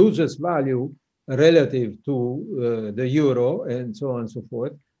loses value relative to the euro and so on and so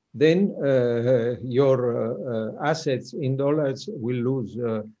forth, then your assets in dollars will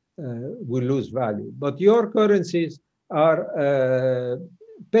lose value. But your currencies are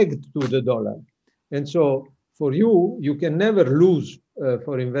pegged to the dollar. And so for you, you can never lose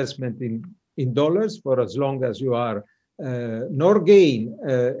for investment in dollars for as long as you are, nor gain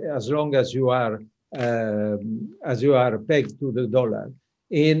as long as you are pegged to the dollar.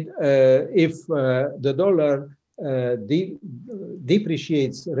 And if the dollar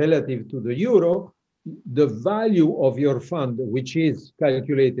depreciates relative to the euro, the value of your fund, which is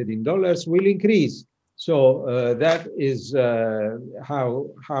calculated in dollars, will increase. So that is how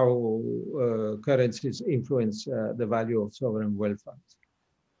currencies influence the value of sovereign wealth funds.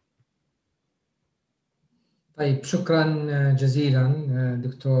 طيب شكرا جزيلا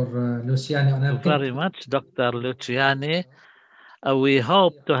دكتور لوسياني. Thank you very much, Dr. Luciani. We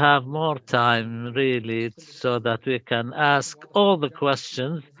hope to have more time, really, so that we can ask all the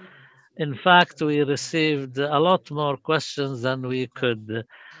questions. In fact, we received a lot more questions than we could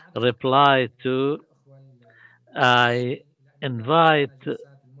reply to. I invite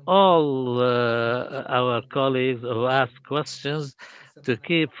all our colleagues who ask questions to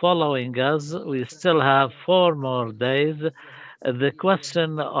keep following us. We still have 4 more days. The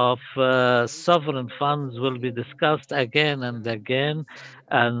question of sovereign funds will be discussed again and again,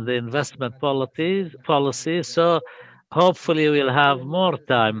 and the investment policy. So hopefully we'll have more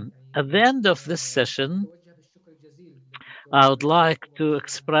time. At the end of this session, I would like to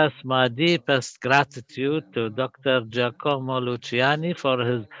express my deepest gratitude to Dr. Giacomo Luciani for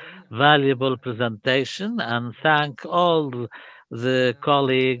his valuable presentation and thank all the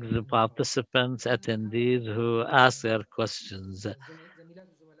colleagues, participants, attendees who asked their questions.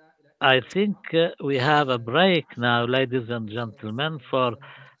 I think we have a break now, ladies and gentlemen, for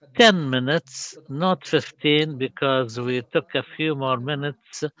 10 minutes, not 15, because we took a few more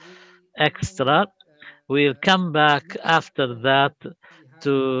minutes extra. We'll come back after that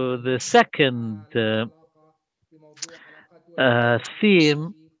to the second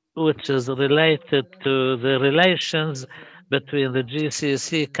theme, which is related to the relations between the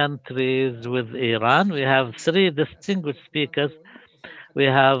GCC countries with Iran. We have three distinguished speakers. We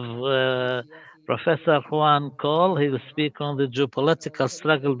have Professor Juan Cole. He will speak on the geopolitical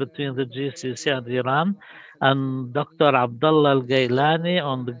struggle between the GCC and Iran, and Dr. Abdullah al-Ghailani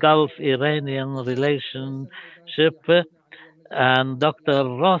on the Gulf-Iranian relationship, and Dr.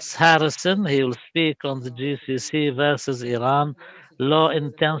 Ross Harrison. He will speak on the GCC versus Iran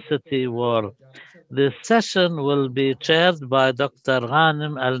low-intensity war. This session will be chaired by Dr.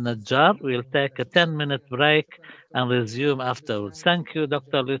 Ghanim Al-Najjar. We'll take a 10-minute break and resume afterwards. Thank you,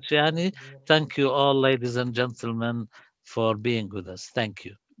 Dr. Luciani. Thank you all, ladies and gentlemen, for being with us. Thank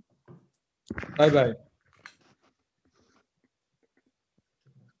you. Bye-bye.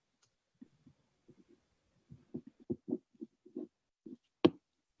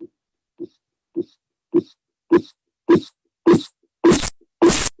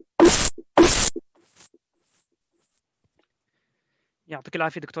 يعطيك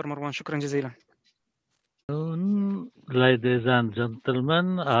العافية دكتور مروان، شكرا جزيلا. Ladies and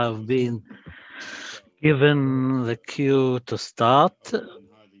gentlemen, I've been given the cue to start.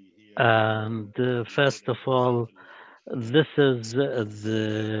 And first of all, this is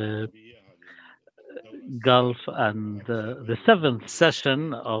the Gulf and the seventh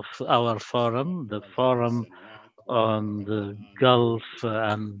session of our forum, the forum on the Gulf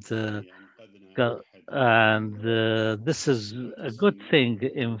and this is a good thing.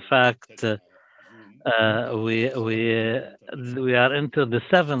 In fact, we are into the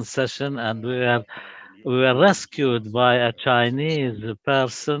seventh session, and we were rescued by a Chinese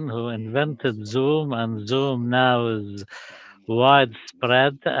person who invented Zoom, and Zoom now is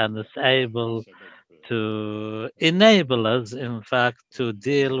widespread and is able to enable us, in fact, to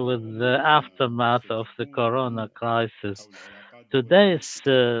deal with the aftermath of the corona crisis. This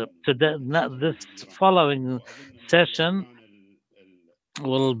following session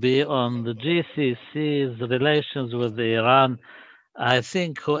will be on the GCC's relations with Iran. I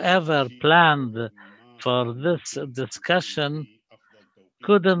think whoever planned for this discussion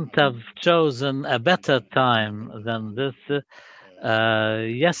couldn't have chosen a better time than this.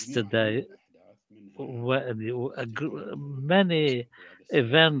 Yesterday, many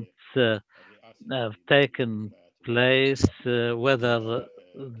events have taken place, whether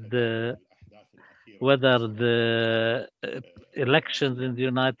the elections in the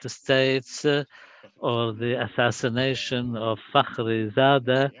United States or the assassination of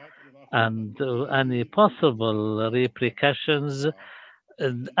Fakhrizadeh and any possible repercussions.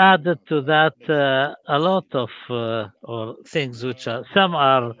 Added to that, a lot of or things which are, some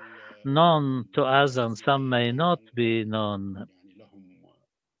are known to us and some may not be known.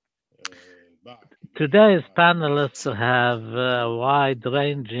 Today's panelists have a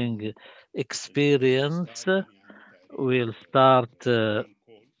wide-ranging experience. We'll start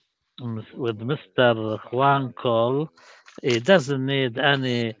with Mr. Juan Cole. He doesn't need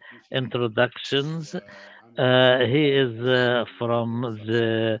any introductions. He is from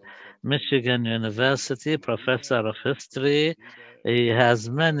the Michigan University, professor of history. He has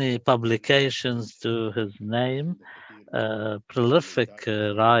many publications to his name. Prolific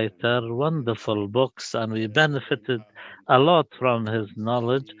writer, wonderful books, and we benefited a lot from his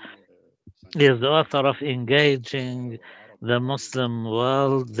knowledge. He is the author of Engaging the Muslim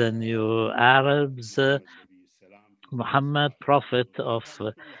World, the New Arabs, Mohammed, Prophet of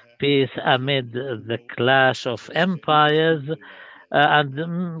Peace Amid the Clash of Empires,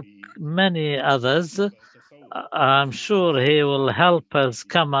 and many others. I'm sure he will help us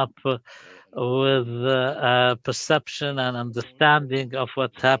come up with a perception and understanding of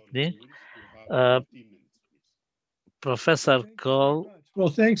what's happening. Professor Cole. Well,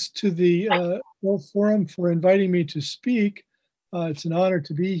 thanks to the Gulf Forum for inviting me to speak. It's an honor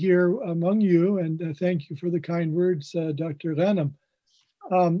to be here among you, and thank you for the kind words, Dr. Ghanim.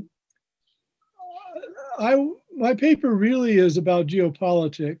 My paper really is about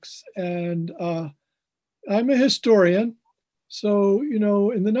geopolitics, and I'm a historian. So, you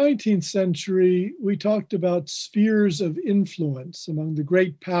know, in the 19th century, we talked about spheres of influence among the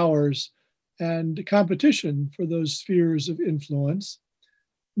great powers and competition for those spheres of influence.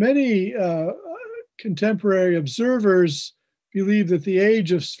 Many contemporary observers believe that the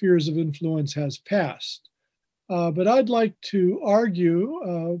age of spheres of influence has passed. But I'd like to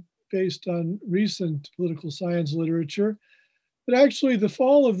argue, based on recent political science literature, that actually the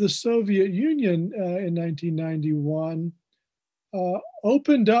fall of the Soviet Union in 1991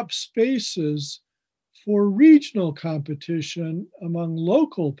 opened up spaces for regional competition among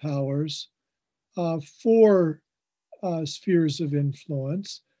local powers for spheres of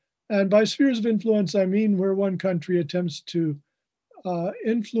influence. And by spheres of influence, I mean where one country attempts to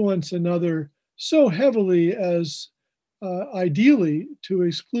influence another so heavily as ideally to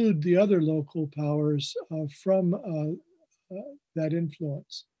exclude the other local powers from that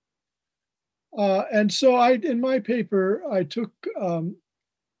influence. And so in my paper, I took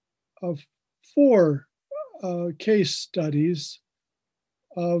 4 case studies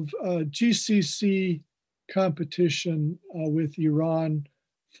of GCC competition with Iran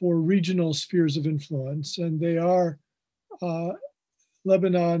for regional spheres of influence. And they are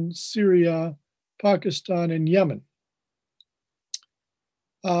Lebanon, Syria, Pakistan, and Yemen.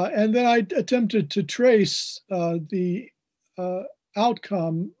 And then I attempted to trace the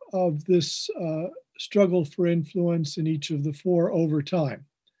outcome of this struggle for influence in each of the 4 over time.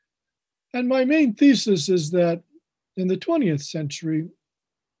 And my main thesis is that in the 20th century,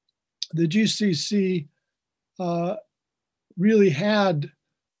 the GCC really had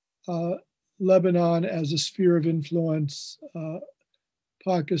Lebanon as a sphere of influence,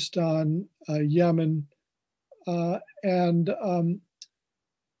 Pakistan, Yemen,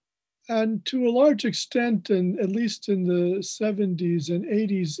 and to a large extent, and at least in the 70s and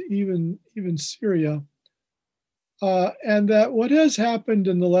 80s, even Syria. And that what has happened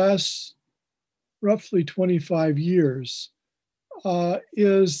in the last roughly 25 years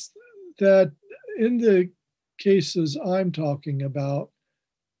is that in the cases I'm talking about,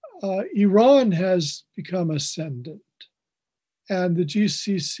 Iran has become ascendant and the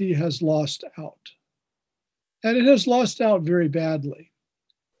GCC has lost out. And it has lost out very badly.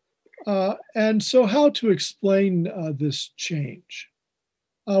 And so how to explain this change?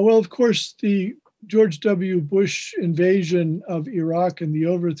 Well, of course, the George W. Bush invasion of Iraq and the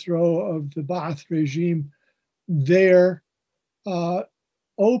overthrow of the Ba'ath regime there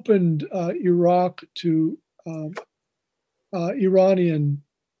opened Iraq to Iranian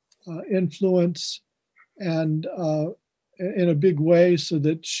influence and in a big way, so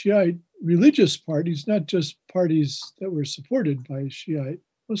that Shiite religious parties, not just parties that were supported by Shiite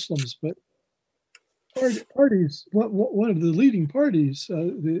Muslims, but parties, one of the leading parties,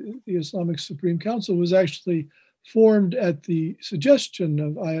 the Islamic Supreme Council, was actually formed at the suggestion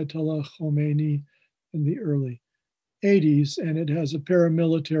of Ayatollah Khomeini in the early 80s, and it has a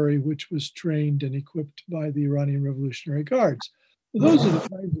paramilitary which was trained and equipped by the Iranian Revolutionary Guards. Those are the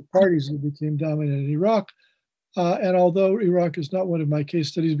kinds of parties that became dominant in Iraq. And although Iraq is not one of my case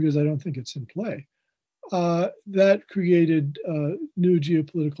studies because I don't think it's in play, that created new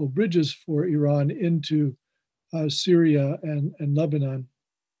geopolitical bridges for Iran into Syria and Lebanon.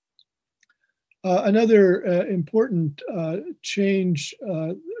 Another important change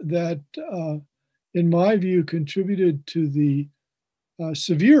that, in my view, contributed to the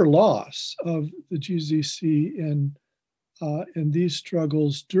severe loss of the GCC in these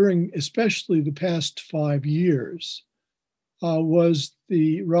struggles during especially the past 5 years was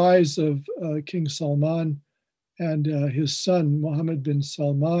the rise of King Salman and his son, Mohammed bin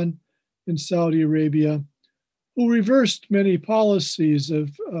Salman, in Saudi Arabia, who reversed many policies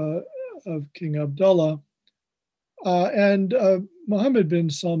of King Abdullah. And Mohammed bin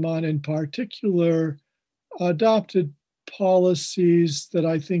Salman in particular adopted policies that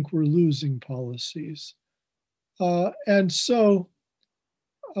I think were losing policies. And so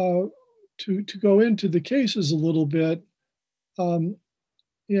to go into the cases a little bit, in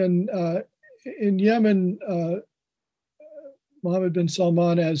Yemen, Mohammed bin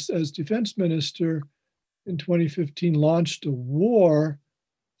Salman, as defense minister in 2015, launched a war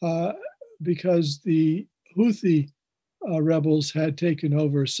because the Houthi rebels had taken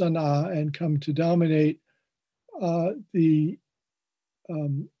over Sana'a and come to dominate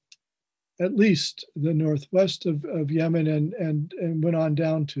at least the northwest of Yemen and went on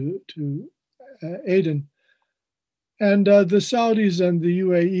down to Aden. And the Saudis and the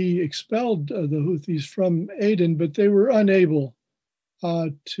UAE expelled the Houthis from Aden, but they were unable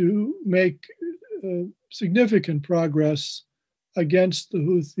to make significant progress against the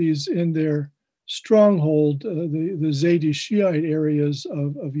Houthis in their stronghold, the Zaydi Shiite areas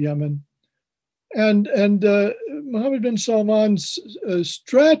of Yemen. And Mohammed bin Salman's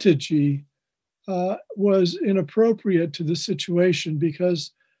strategy was inappropriate to the situation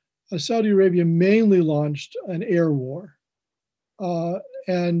because Saudi Arabia mainly launched an air war.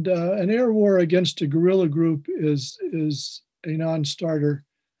 And an air war against a guerrilla group is a non-starter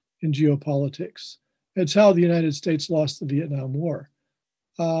in geopolitics. It's how the United States lost the Vietnam War.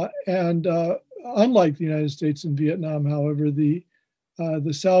 And unlike the United States in Vietnam, however, the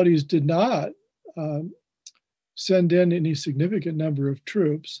Saudis did not send in any significant number of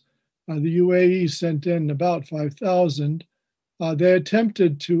troops. The UAE sent in about 5,000. They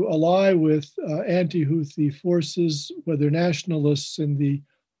attempted to ally with anti-Houthi forces, whether nationalists in the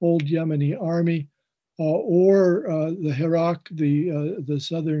old Yemeni army or the Hirak, the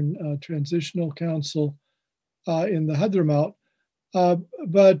Southern Transitional Council in the Hadramaut.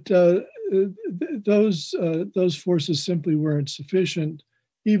 But those forces simply weren't sufficient,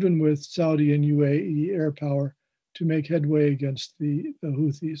 even with Saudi and UAE air power, to make headway against the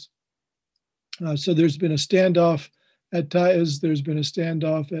Houthis. So there's been a standoff at Taiz, there's been a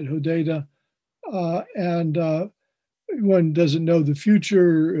standoff at Hodeidah, and one doesn't know the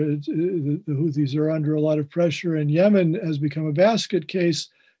future. The Houthis are under a lot of pressure, and Yemen has become a basket case.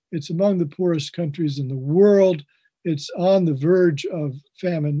 It's among the poorest countries in the world. It's on the verge of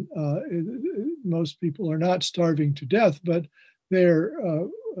famine. Most people are not starving to death, but they're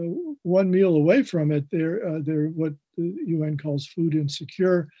one meal away from it. They're what the UN calls food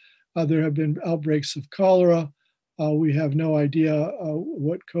insecure. There have been outbreaks of cholera. We have no idea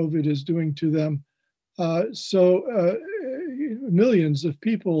what COVID is doing to them. So millions of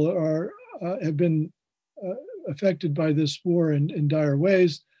people have been affected by this war in dire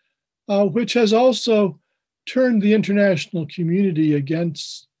ways, which has also turned the international community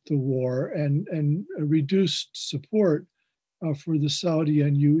against the war and reduced support for the Saudi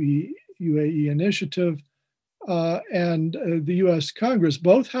and UAE initiative. And the US Congress,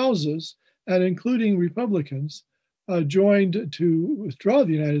 both houses, and including Republicans, joined to withdraw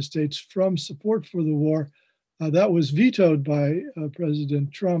the United States from support for the war. That was vetoed by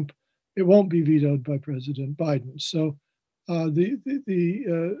President Trump. It won't be vetoed by President Biden. So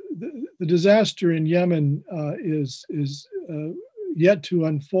the disaster in Yemen is yet to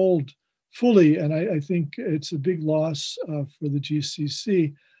unfold fully, and I think it's a big loss for the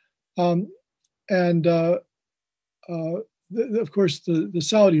GCC. Of course, the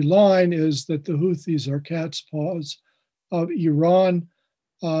Saudi line is that the Houthis are cat's paws of Iran.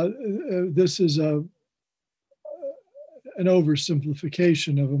 This is an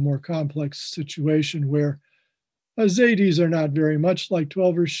oversimplification of a more complex situation where Zaydis are not very much like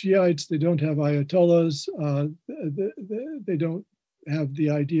Twelver Shiites. They don't have ayatollahs. They don't have the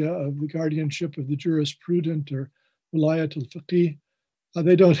idea of the guardianship of the jurisprudent or wilayat al-faqih.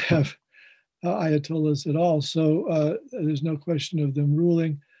 They don't have ayatollahs at all, so there's no question of them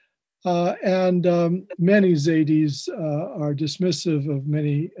ruling. And many Zaydis are dismissive of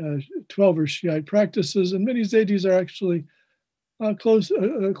many Twelver Shiite practices, and many Zaydis are actually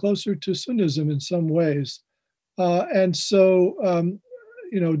closer to Sunnism in some ways. And so,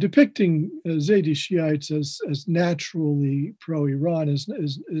 depicting Zaydi Shiites as naturally pro-Iran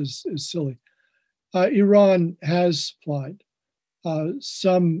is silly. Iran has supplied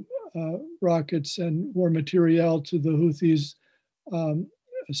some rockets and war material to the Houthis,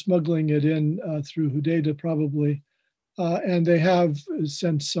 smuggling it in through Hodeidah probably. And they have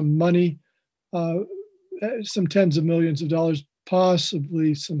sent some money, some tens of millions of dollars,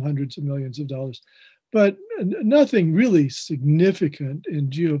 possibly some hundreds of millions of dollars, but nothing really significant in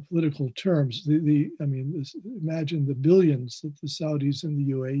geopolitical terms. Imagine the billions that the Saudis and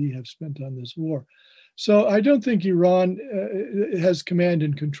the UAE have spent on this war. So I don't think Iran has command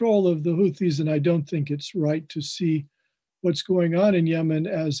and control of the Houthis, and I don't think it's right to see what's going on in Yemen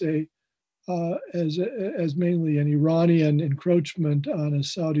as mainly an Iranian encroachment on a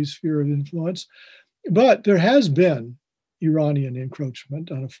Saudi sphere of influence. But there has been Iranian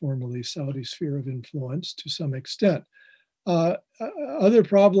encroachment on a formerly Saudi sphere of influence to some extent. Other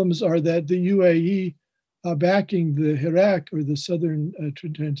problems are that the UAE backing the Hirak, or the Southern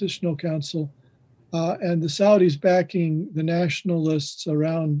Transitional Council, and the Saudis backing the nationalists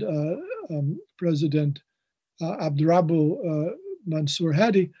around President Abdurrahman Mansour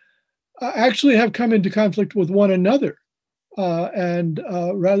Hadi actually have come into conflict with one another. And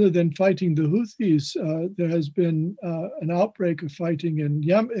rather than fighting the Houthis, there has been an outbreak of fighting in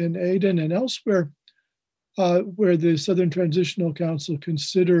Aden and elsewhere, where the Southern Transitional Council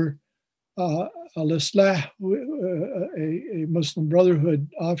consider al-Islah, a Muslim Brotherhood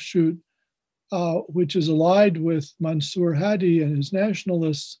offshoot, which is allied with Mansour Hadi and his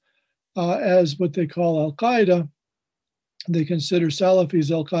nationalists, as what they call al-Qaeda. They consider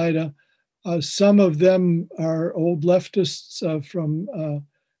Salafis al-Qaeda. Some of them are old leftists from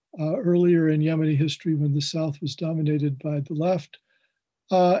earlier in Yemeni history when the South was dominated by the left.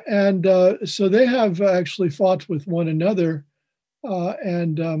 So they have actually fought with one another.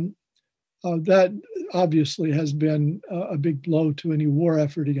 That obviously has been a big blow to any war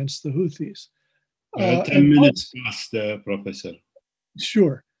effort against the Houthis. 10 minutes past, Professor.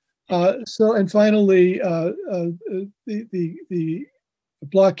 Sure. And finally, the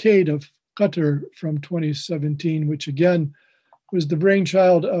blockade of Qatar from 2017, which again was the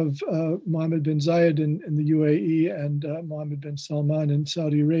brainchild of Mohammed bin Zayed in the UAE and Mohammed bin Salman in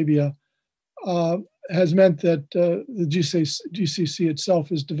Saudi Arabia, has meant that the GCC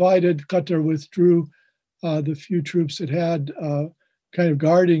itself is divided. Qatar withdrew the few troops it had kind of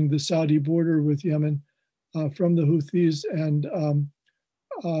guarding the Saudi border with Yemen from the Houthis, and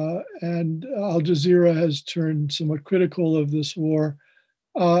Al Jazeera has turned somewhat critical of this war.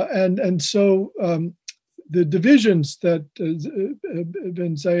 And so the divisions that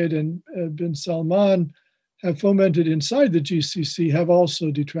bin Zayed and bin Salman have fomented inside the GCC have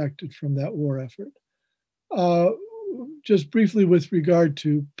also detracted from that war effort. Just briefly with regard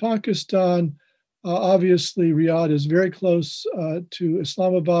to Pakistan, obviously Riyadh is very close to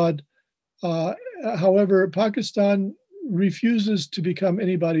Islamabad. However, Pakistan refuses to become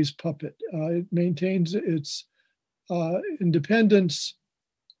anybody's puppet. It maintains its independence,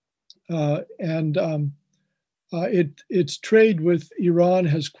 and its trade with Iran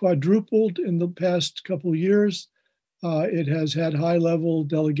has quadrupled in the past couple years. It has had high-level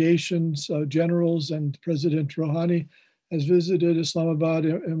delegations, generals, and President Rouhani has visited Islamabad.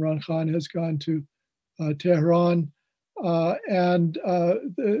 Imran Khan has gone to Tehran.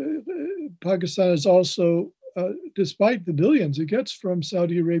 Pakistan has also, despite the billions it gets from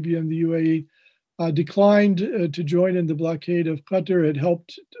Saudi Arabia and the UAE, declined to join in the blockade of Qatar. It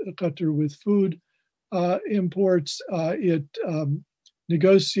helped Qatar with food imports. It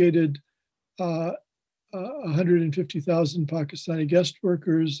negotiated 150,000 Pakistani guest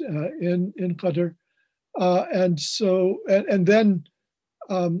workers in Qatar. And then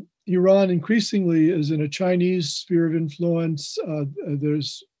Iran increasingly is in a Chinese sphere of influence.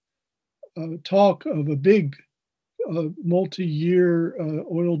 There's talk of a big multi-year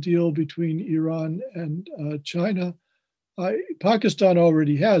oil deal between Iran and China. Pakistan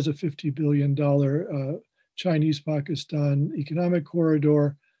already has a $50 billion Chinese-Pakistan economic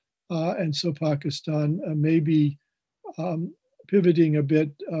corridor. And so Pakistan may be pivoting a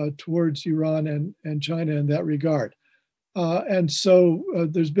bit towards Iran and China in that regard. And so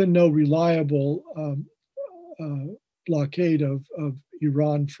there's been no reliable blockade of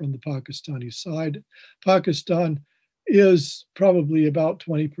Iran from the Pakistani side. Pakistan is probably about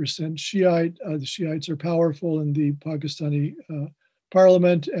 20% Shiite. The Shiites are powerful in the Pakistani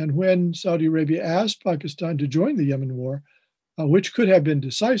parliament. And when Saudi Arabia asked Pakistan to join the Yemen war, which could have been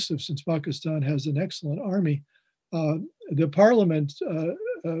decisive since Pakistan has an excellent army, the parliament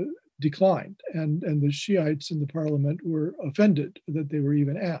declined, and the Shiites in the parliament were offended that they were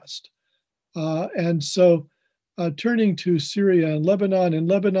even asked. And so turning to Syria and Lebanon, in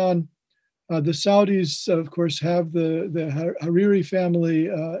Lebanon, the Saudis, of course, have the Hariri family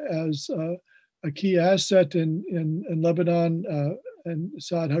as a key asset in Lebanon, and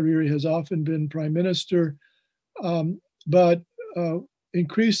Saad Hariri has often been prime minister. But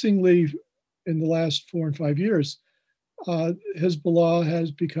increasingly in the last 4 and 5 years, Hezbollah has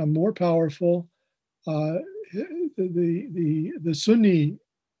become more powerful. The Sunni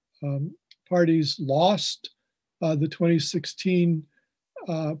parties lost the 2016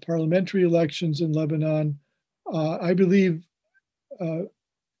 parliamentary elections in Lebanon. I believe that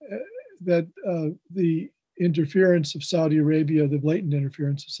the interference of Saudi Arabia, the blatant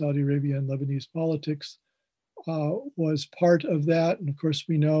interference of Saudi Arabia in Lebanese politics, was part of that. And of course,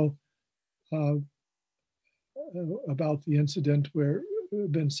 we know about the incident where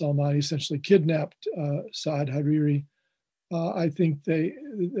bin Salman essentially kidnapped Saad Hariri. I think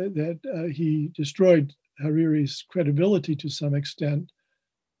that he destroyed Hariri's credibility to some extent.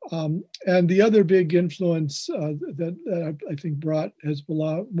 And the other big influence that I think brought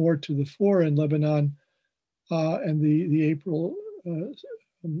Hezbollah more to the fore in Lebanon, and the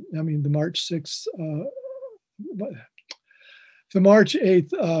March 6th, the March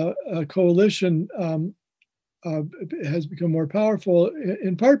 8th coalition has become more powerful,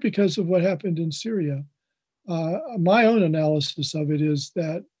 in part because of what happened in Syria. My own analysis of it is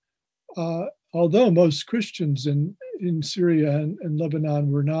that although most Christians in Syria and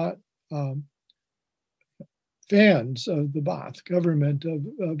Lebanon were not fans of the Ba'ath government of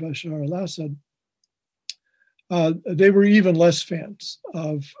Bashar al-Assad, they were even less fans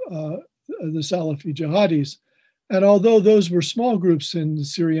of the Salafi jihadis. And although those were small groups in the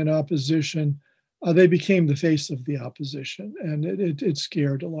Syrian opposition, they became the face of the opposition, and it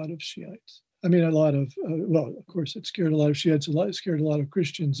scared a lot of Shiites. I mean, of course, it scared a lot of Shiites, it scared a lot of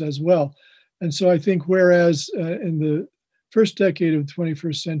Christians as well. And so I think whereas in the first decade of the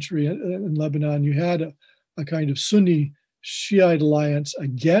 21st century in Lebanon, you had a kind of Sunni Shiite alliance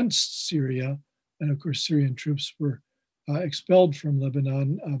against Syria, and of course, Syrian troops were expelled from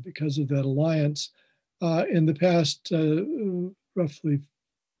Lebanon because of that alliance. In the past roughly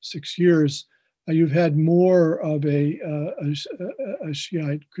 6 years, you've had more of a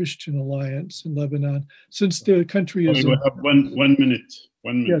Shiite Christian alliance in Lebanon since the country is. We have one minute.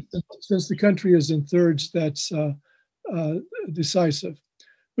 1 minute. Yeah, since the country is in thirds, that's decisive.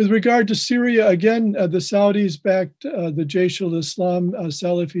 With regard to Syria, again, the Saudis backed the Jaish al-Islam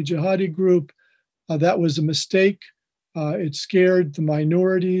Salafi Jihadi group. That was a mistake. It scared the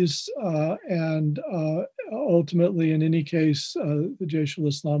minorities, and ultimately, in any case, the Jaish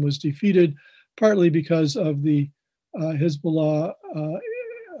al-Islam was defeated, partly because of the Hezbollah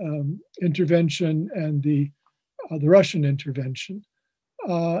intervention and the Russian intervention.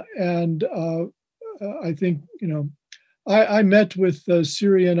 And I think, I met with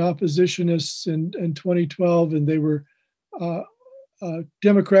Syrian oppositionists in 2012, and they were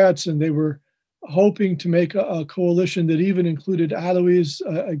Democrats, and they were hoping to make a coalition that even included Alawis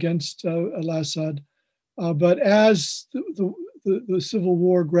against al-Assad. But as the civil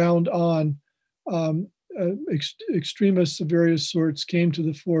war ground on, extremists of various sorts came to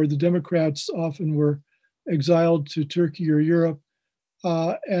the fore. The Democrats often were exiled to Turkey or Europe.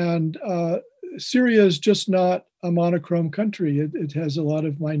 And Syria is just not a monochrome country. It has a lot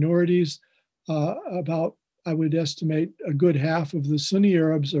of minorities. About, I would estimate, a good half of the Sunni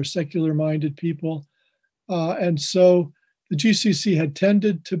Arabs are secular-minded people. And so the GCC had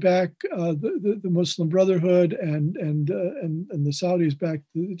tended to back the Muslim Brotherhood, and the Saudis backed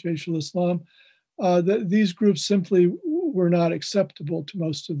the Jaish al-Islam. These groups simply were not acceptable to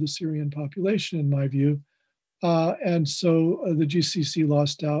most of the Syrian population, in my view. And so the GCC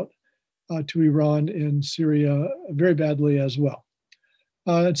lost out to Iran in Syria very badly as well.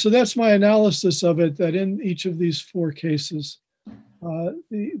 And so that's my analysis of it, that in each of these four cases,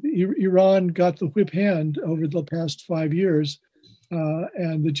 Iran got the whip hand over the past 5 years,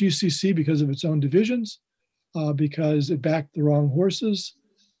 and the GCC, because of its own divisions, because it backed the wrong horses,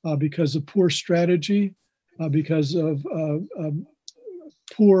 because of poor strategy, because of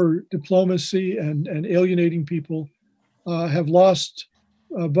poor diplomacy and alienating people, have lost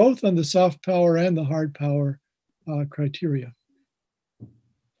both on the soft power and the hard power criteria.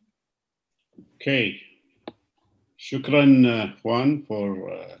 Okay. شكرا Juan for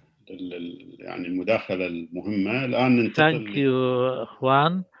يعني المداخلة المهمة. الآن ننتقل. Thank you,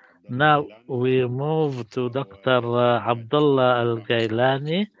 Juan. Now we move to Dr. Abdullah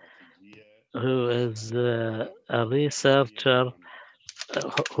al-Ghailani, who is a researcher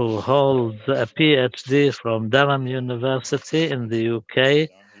who holds a PhD from Durham University in the UK,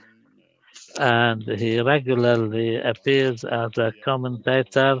 and he regularly appears as a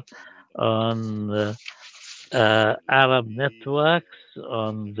commentator on Arab networks,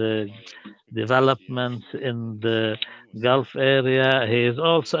 on the developments in the Gulf area. He is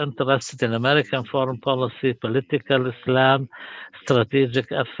also interested in American foreign policy, political Islam,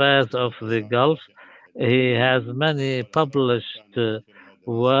 strategic affairs of the Gulf. He has many published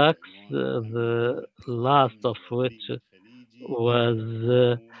works, the last of which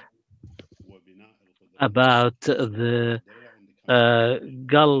was about the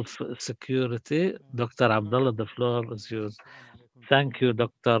Gulf security. Dr. Abdullah, the floor is yours. Thank you,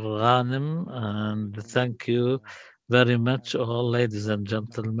 Dr. Ghanim, and thank you very much, all ladies and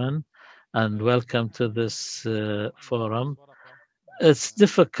gentlemen, and welcome to this forum. It's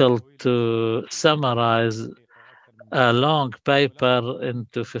difficult to summarize a long paper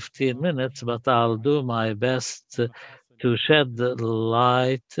into 15 minutes, but I'll do my best to shed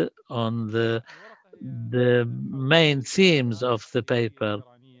light on the main themes of the paper.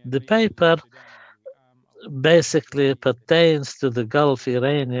 The paper basically pertains to the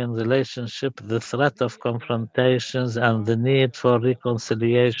Gulf-Iranian relationship, the threat of confrontations, and the need for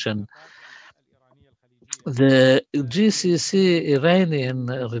reconciliation. The GCC-Iranian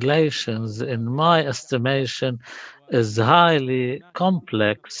relations, in my estimation, is highly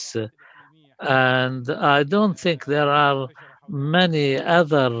complex, and I don't think there are many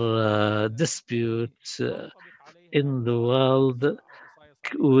other disputes in the world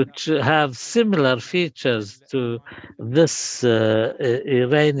which have similar features to this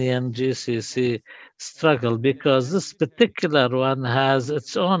Iranian GCC struggle, because this particular one has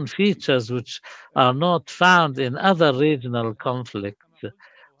its own features which are not found in other regional conflicts.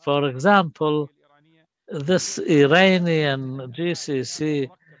 For example, this Iranian GCC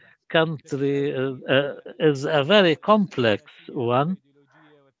country is a very complex one.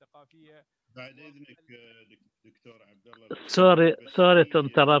 Sorry to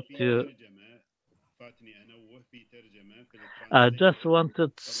interrupt you. I just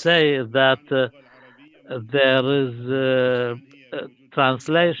wanted to say that there is a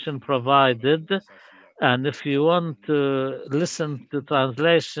translation provided And if you want to listen to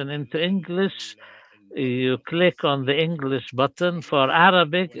translation into English, you click on the English button. For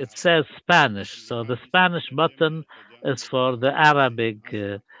Arabic, it says Spanish. So the Spanish button is for the Arabic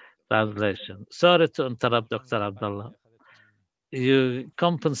translation. Sorry to interrupt, Dr. Abdullah. You So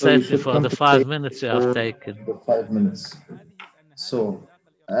compensate me should for the compensate 5 minutes you have for taken. the 5 minutes. So,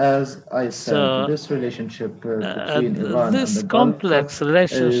 as I said, So this relationship between Iran and this the Gulf complex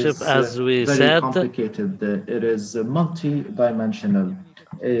relationship, is as we very said, complicated. It is multi-dimensional.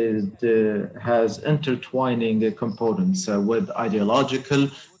 It has intertwining components with ideological,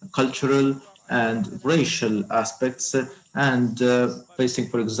 cultural, and racial aspects, and facing,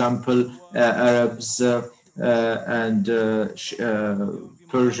 for example, Arabs and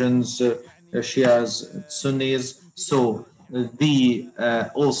Persians, Shias, Sunnis. So the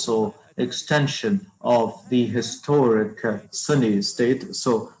also extension of the historic Sunni state.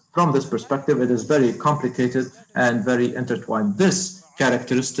 So from this perspective, it is very complicated and very intertwined. This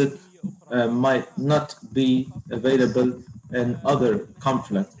characteristic might not be available in other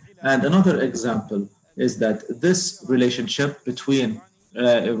conflicts. And another example is that this relationship between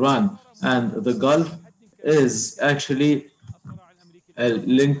Iran and the Gulf is actually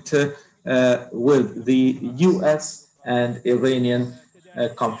linked with the US and Iranian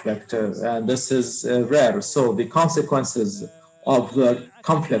conflict. And this is rare. So the consequences of the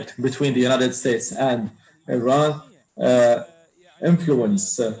conflict between the United States and Iran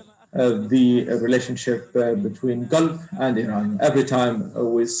influence the relationship between Gulf and Iran. Every time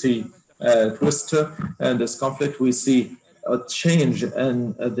we see a twist in this conflict, we see a change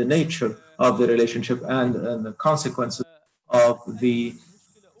in the nature of the relationship and the consequences of the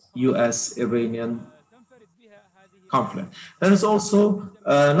US-Iranian conflict. There is also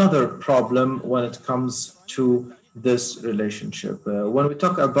another problem when it comes to this relationship. When we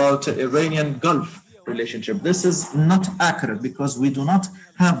talk about Iranian Gulf relationship, this is not accurate because we do not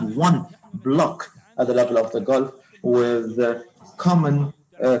have one bloc at the level of the Gulf with common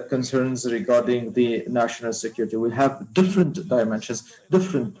concerns regarding the national security. We have different dimensions,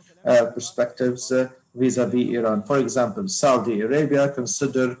 different perspectives vis-a-vis Iran. For example, Saudi Arabia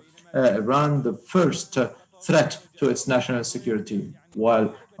consider Iran the first threat to its national security,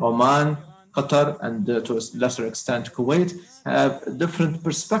 while Oman, Qatar, and to a lesser extent Kuwait have different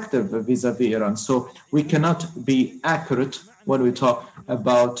perspective vis-a-vis Iran. So we cannot be accurate when we talk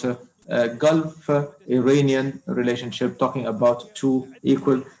about Gulf Iranian relationship, talking about two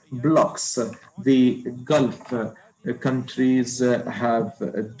equal blocks. The Gulf countries have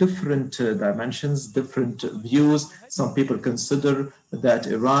different dimensions, different views. Some people consider that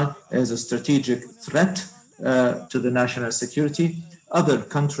Iran is a strategic threat to the national security. Other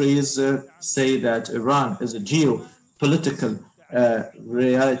countries say that Iran is a geopolitical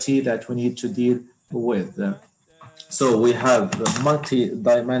reality that we need to deal with. So we have a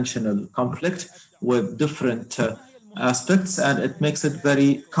multi-dimensional conflict with different aspects, and it makes it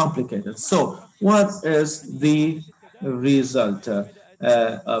very complicated. So what is the result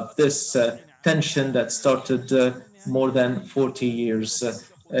of this tension that started more than 40 years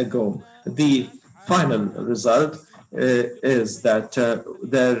ago? The final result is that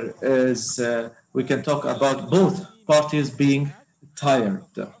there is, we can talk about both parties being tired.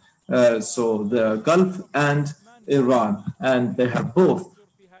 So the Gulf and Iran, and they have both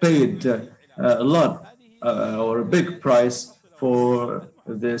paid a lot or a big price for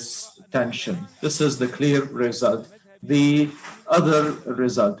this tension. This is the clear result. The other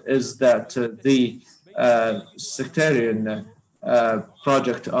result is that the sectarian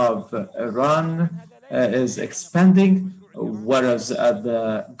project of Iran is expanding, whereas at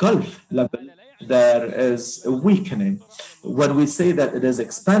the Gulf level, there is a weakening. When we say that it is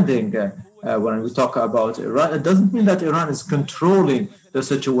expanding, when we talk about Iran, it doesn't mean that Iran is controlling the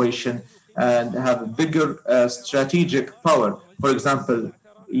situation and have a bigger strategic power. For example,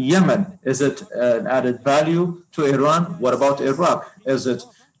 Yemen, is it an added value to Iran? What about Iraq? Is it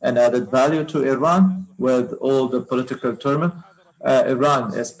an added value to Iran with all the political turmoil?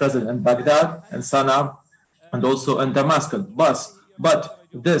 Iran is present in Baghdad and Sana'a and also in Damascus. But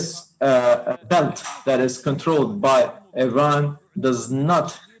this belt that is controlled by Iran does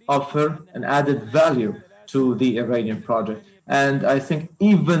not offer an added value to the Iranian project. And I think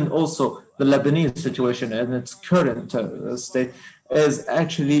even also the Lebanese situation in its current state is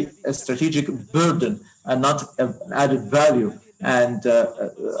actually a strategic burden and not an added value. And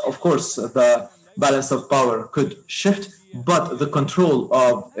of course, the balance of power could shift, but the control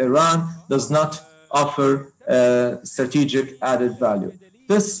of Iran does not offer strategic added value.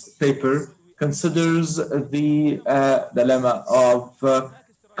 This paper considers the dilemma of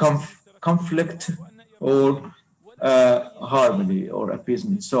conflict or harmony or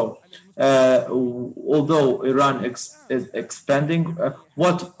appeasement. So, although Iran is expanding,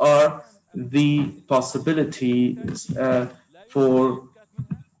 what are the possibilities for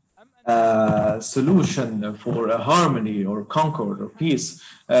solution, for a harmony or concord or peace?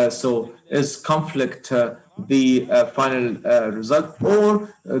 So, is conflict the final result,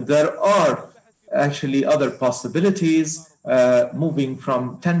 or there are actually other possibilities moving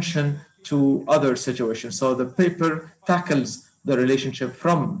from tension to other situations? So the paper tackles the relationship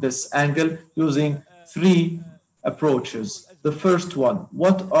from this angle using three approaches. The first one,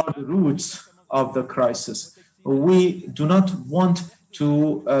 what are the roots of the crisis? We do not want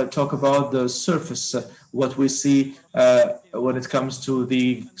to talk about the surface, what we see when it comes to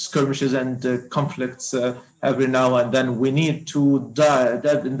the skirmishes and conflicts every now and then. We need to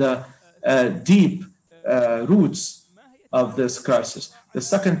dive in the deep roots of this crisis. The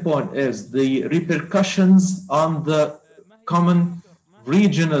second point is the repercussions on the common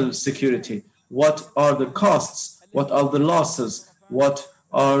regional security. What are the costs? What are the losses? What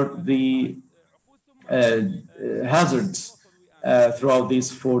are the hazards throughout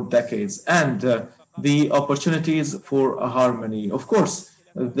these 4 decades? And the opportunities for a harmony. Of course,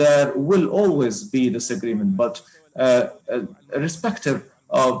 there will always be disagreement, but irrespective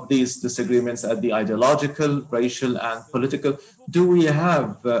of these disagreements at the ideological, racial, and political, do we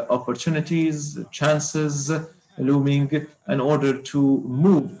have opportunities, chances looming in order to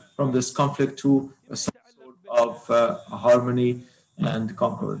move from this conflict to some sort of harmony and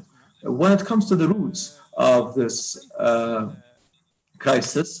concord? When it comes to the roots of this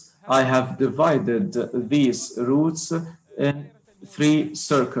crisis, I have divided these roots in 3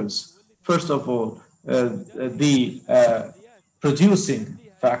 circles. First of all, the producing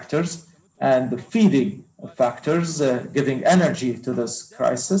factors and the feeding factors, giving energy to this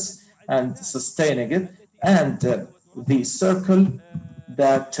crisis and sustaining it, and the circle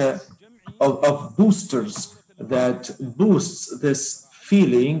that of boosters that boosts this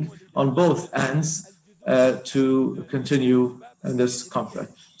feeling on both ends to continue in this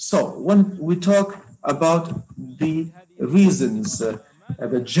conflict. So when we talk about the reasons,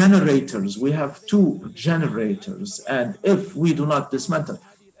 the generators, we have 2 generators, and if we do not dismantle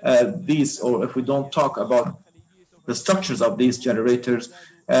these, or if we don't talk about the structures of these generators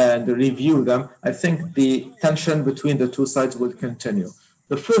and review them, I think the tension between the 2 sides will continue.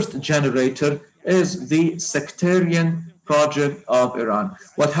 The first generator is the sectarian project of Iran.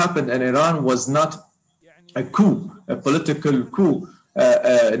 What happened in Iran was not a coup, a political coup,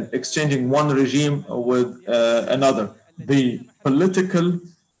 exchanging one regime with another. The political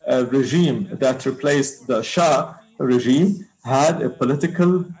regime that replaced the Shah regime had a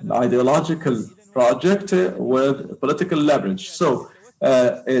political, ideological project with political leverage. So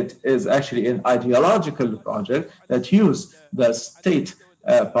it is actually an ideological project that used the state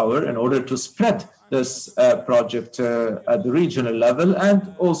power in order to spread this project at the regional level,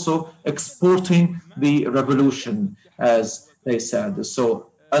 and also exporting the revolution, as they said. So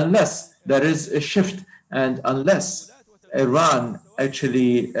unless there is a shift, and unless Iran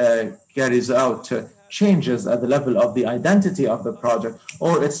actually carries out changes at the level of the identity of the project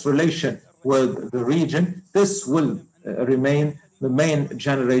or its relation with the region, this will remain the main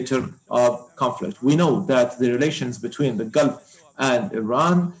generator of conflict. We know that the relations between the Gulf and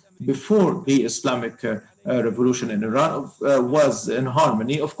Iran before the Islamic revolution in Iran was in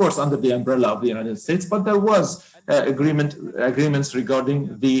harmony, of course, under the umbrella of the United States, but there was agreements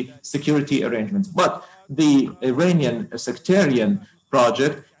regarding the security arrangements. But the Iranian sectarian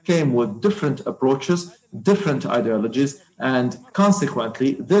project came with different approaches, different ideologies, and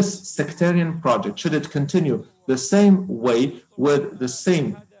consequently, this sectarian project, should it continue the same way with the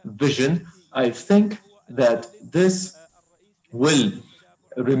same vision, I think that this will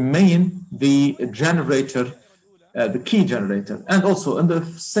remain the generator, the key generator. And also in the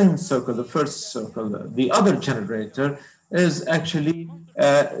same circle, the first circle, the other generator is actually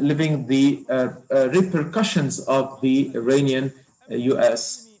living the repercussions of the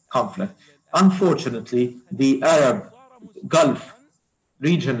Iranian-US conflict. Unfortunately, the Arab Gulf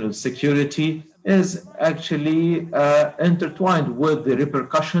regional security is actually intertwined with the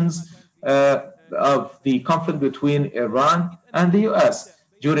repercussions of the conflict between Iran and the US.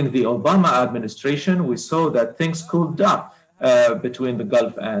 During the Obama administration, we saw that things cooled down between the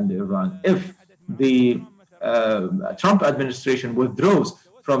Gulf and Iran. If the Trump administration withdraws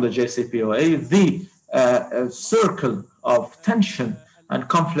from the JCPOA, the circle of tension and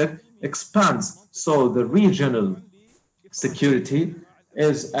conflict expands. So the regional security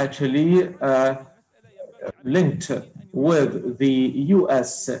is actually linked with the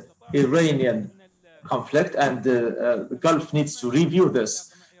US-Iranian conflict, and the Gulf needs to review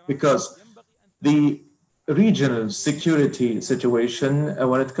this, because the regional security situation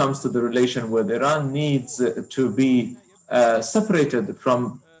when it comes to the relation with Iran needs to be separated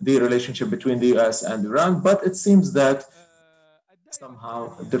from the relationship between the US and Iran, but it seems that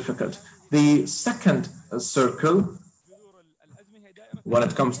somehow difficult. The second circle, when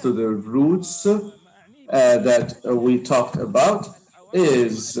it comes to the roots that we talked about,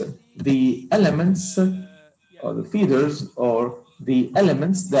 is the elements or the feeders or the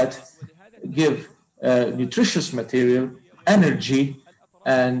elements that give nutritious material, energy,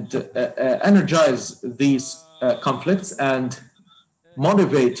 and energize these conflicts and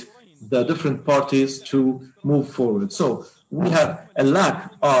motivate the different parties to move forward. So we have a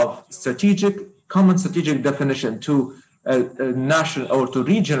lack of common strategic definition to national or to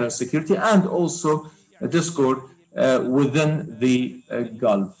regional security, and also a discord within the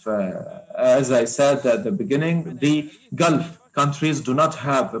Gulf. As I said at the beginning, the Gulf countries do not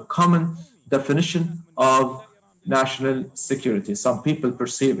have a common definition of national security. Some people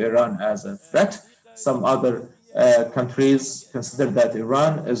perceive Iran as a threat. Some other countries consider that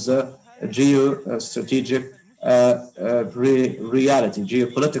Iran is a geostrategic reality,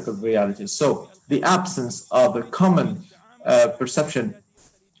 geopolitical reality. So the absence of a common perception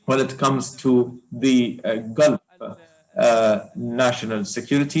when it comes to the Gulf national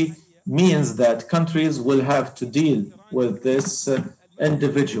security means that countries will have to deal with this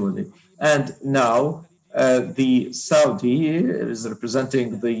individually. And now the Saudi is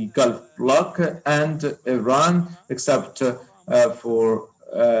representing the Gulf bloc, and Iran, except for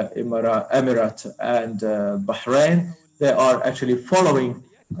Emirate and Bahrain, they are actually following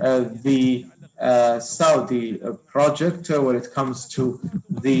the Saudi project when it comes to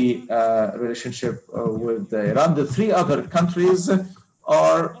the relationship with Iran. The three other countries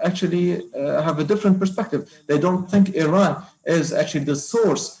are actually have a different perspective. They don't think Iran is actually the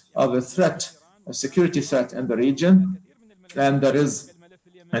source of a threat, a security threat in the region, and there is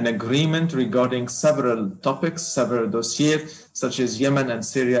an agreement regarding several topics, several dossiers, such as Yemen and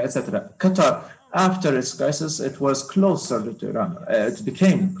Syria, etc. Qatar, after its crisis, it was closer to Iran. It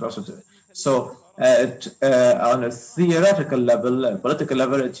became closer to it. So on a theoretical level, political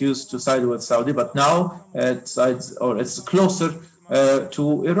level, it used to side with Saudi, but now it sides, or it's closer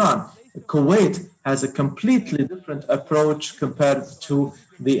to Iran. Kuwait has a completely different approach compared to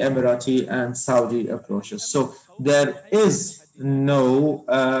the Emirati and Saudi approaches. So there is no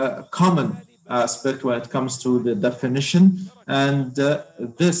common aspect when it comes to the definition, and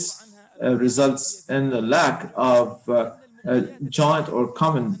this results in a lack of joint or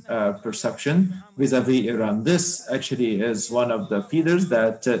common perception vis-a-vis Iran. This actually is one of the feeders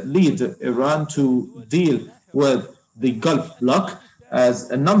that lead Iran to deal with the Gulf bloc as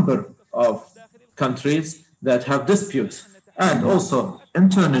a number of countries that have disputes. And also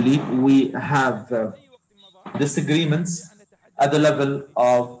internally, we have disagreements at the level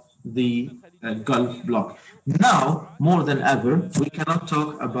of the Gulf bloc. Now, more than ever, we cannot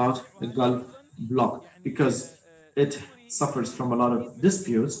talk about the Gulf bloc because it suffers from a lot of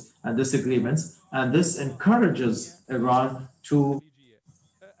disputes and disagreements, and this encourages Iran to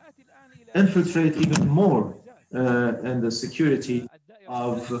infiltrate even more in the security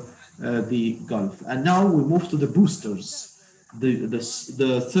of the Gulf. And now we move to the boosters.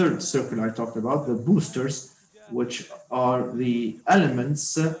 The third circle I talked about, the boosters, which are the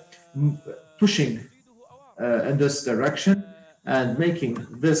elements pushing in this direction and making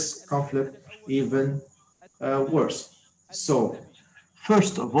this conflict even worse. So,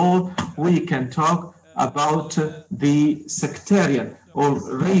 first of all, we can talk about the sectarian or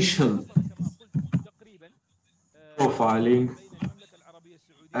racial profiling.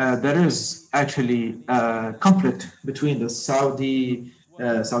 There is actually a conflict between the Saudi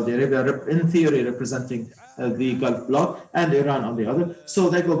Arabia, in theory representing the Gulf bloc, and Iran on the other. So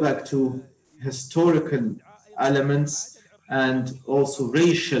they go back to historical elements and also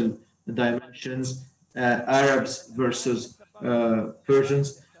racial dimensions, Arabs versus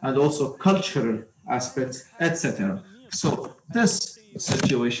Persians, and also cultural aspects, etc. So this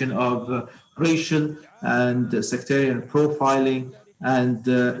situation of racial and sectarian profiling and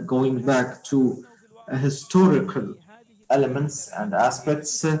going back to historical elements and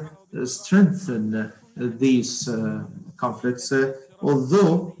aspects strengthen these conflicts,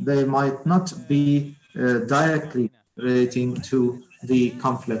 although they might not be directly relating to the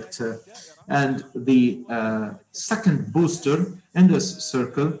conflict. And the second booster in this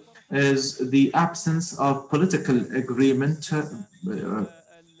circle is the absence of political agreement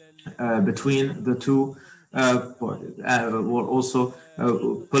between the two parties, or also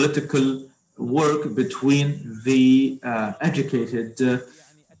political work between the educated,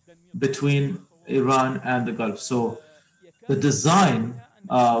 between Iran and the Gulf. So the design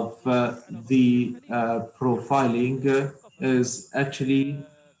of the profiling is actually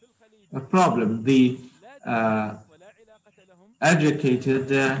a problem. The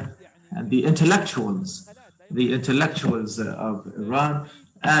educated and the intellectuals of Iran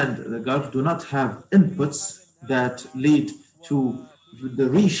and the Gulf do not have inputs that lead to the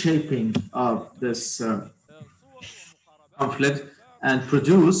reshaping of this conflict and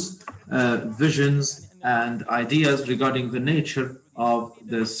produce visions and ideas regarding the nature of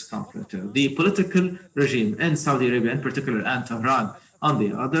this conflict. The political regime in Saudi Arabia in particular and Tehran on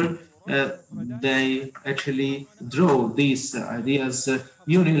the other, they actually draw these ideas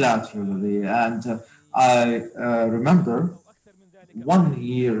unilaterally. And I remember 1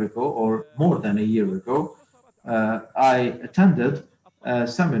 year ago or more than a year ago, I attended a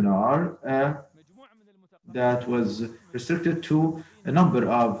seminar that was restricted to a number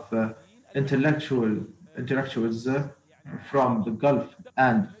of intellectuals from the Gulf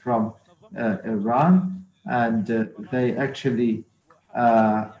and from Iran, and they actually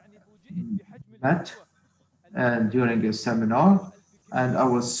met during a seminar, and I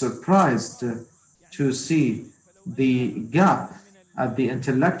was surprised to see the gap at the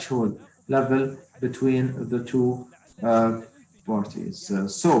intellectual level between the two parties.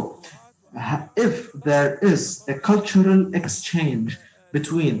 So if there is a cultural exchange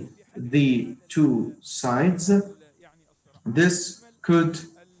between the two sides, this could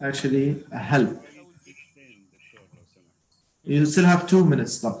actually help. You still have 2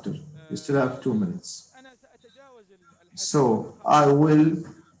 minutes, doctor. You still have 2 minutes. So I will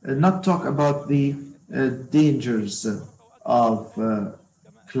not talk about the dangers of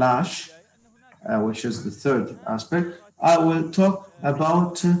clash, which is the third aspect. I will talk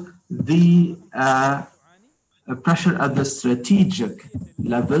about the pressure at the strategic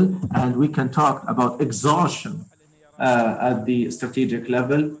level, and we can talk about exhaustion at the strategic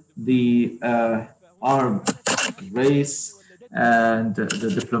level, the arms race, and the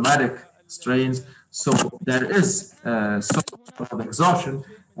diplomatic strains. So there is sort of exhaustion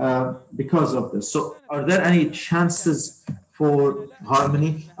because of this. So are there any chances for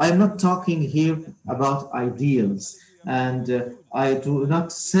harmony? I'm not talking here about ideals, and I do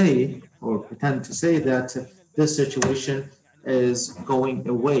not say or pretend to say that this situation is going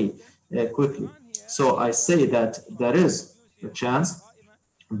away quickly. So I say that there is a chance,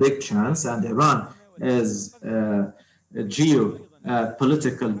 a big chance, and Iran is a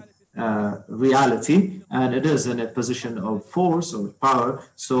geopolitical reality, and it is in a position of force or power.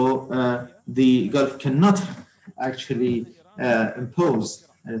 So the Gulf cannot actually impose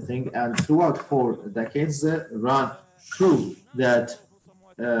anything. And throughout 4 decades, Iran proved that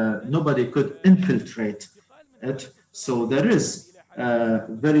nobody could infiltrate it. So there is a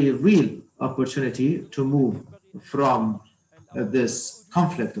very real opportunity to move from this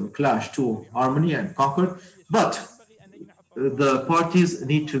conflict or clash to harmony and concord. But the parties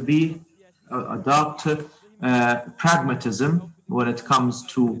need to be adopt pragmatism when it comes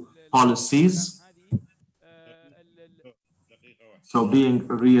to policies. So being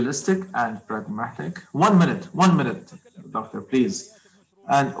realistic and pragmatic. 1 minute, doctor, please.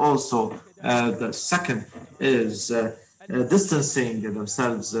 And also the second is distancing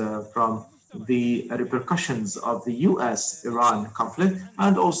themselves from the repercussions of the US-Iran conflict,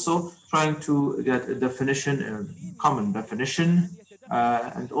 and also trying to get a definition, a common definition,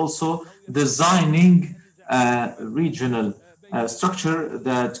 and also designing a regional structure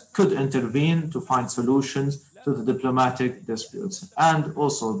that could intervene to find solutions to the diplomatic disputes. And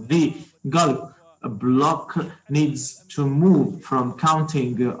also the Gulf bloc needs to move from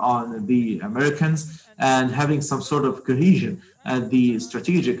counting on the Americans and having some sort of cohesion at the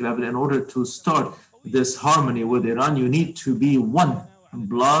strategic level. In order to start this harmony with Iran, you need to be one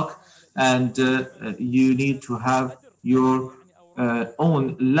bloc, and you need to have your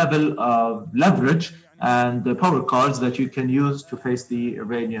own level of leverage and the power cards that you can use to face the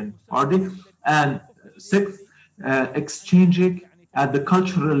Iranian party. And sixth, exchanging at the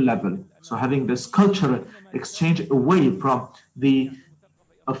cultural level. So having this cultural exchange away from the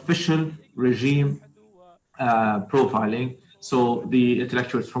official regime profiling. So the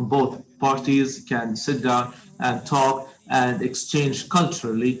intellectuals from both parties can sit down and talk and exchange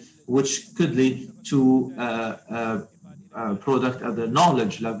culturally, which could lead to a product at the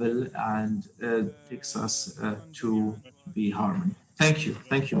knowledge level and takes us to the harmony. Thank you.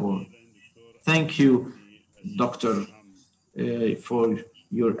 Thank you all. Thank you, Doctor, for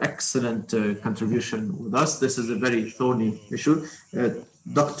your excellent contribution with us. This is a very thorny issue.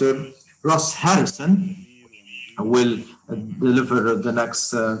 Doctor Ross Harrison will deliver the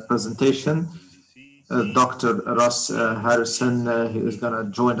next presentation. Dr. Ross Harrison he is going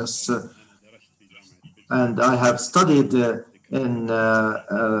to join us. And I have studied in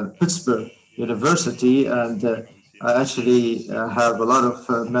Pittsburgh University, and I actually have a lot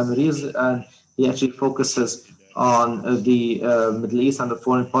of memories, and he actually focuses on the Middle East and the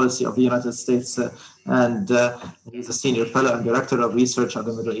foreign policy of the United States. And he's a senior fellow and director of research at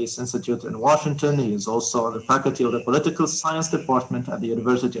the Middle East Institute in Washington. He is also on the faculty of the political science department at the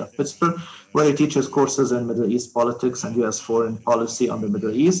University of Pittsburgh, where he teaches courses in Middle East politics and U.S. foreign policy on the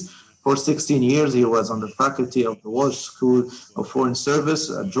Middle East. For 16 years, he was on the faculty of the Walsh School of Foreign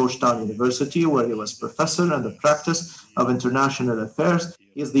Service at Georgetown University, where he was professor in the practice of international affairs.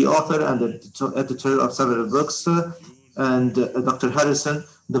 He is the author and editor of several books. Dr. Harrison,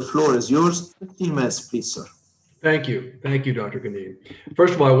 the floor is yours. 15 minutes, please, sir. Thank you. Thank you, Dr. Ghanim.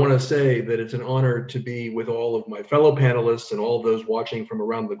 First of all, I want to say that it's an honor to be with all of my fellow panelists and all of those watching from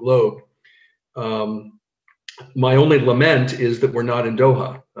around the globe. My only lament is that we're not in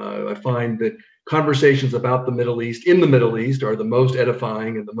Doha. I find that conversations about the Middle East in the Middle East are the most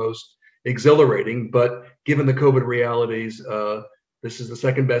edifying and the most exhilarating, but given the COVID realities, this is the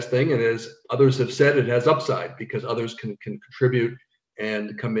second best thing, and as others have said, it has upside because others can contribute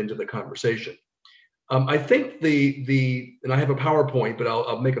and come into the conversation. I think and I have a PowerPoint, but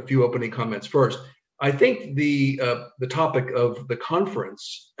I'll make a few opening comments first. I think the topic of the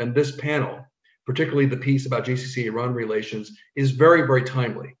conference and this panel, particularly the piece about GCC-Iran relations, is very, very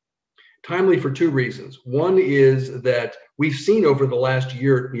timely. Timely for two reasons. One is that we've seen over the last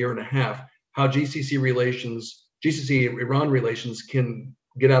year and a half how GCC-Iran relations can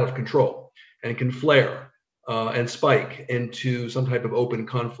get out of control and can flare and spike into some type of open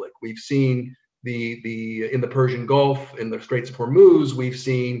conflict. We've seen in the Persian Gulf, in the Straits of Hormuz, we've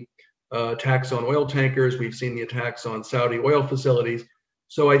seen attacks on oil tankers, we've seen the attacks on Saudi oil facilities.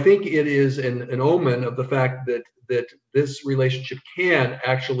 So I think it is an omen of the fact that this relationship can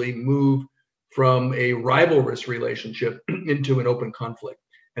actually move from a rivalrous relationship into an open conflict.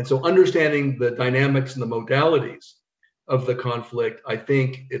 And so understanding the dynamics and the modalities of the conflict, I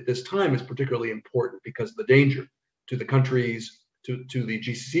think at this time is particularly important because of the danger to the countries, to the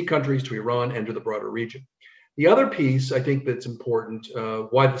GCC countries, to Iran, and to the broader region. The other piece I think that's important,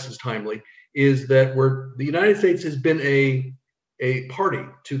 why this is timely, is that the United States has been a party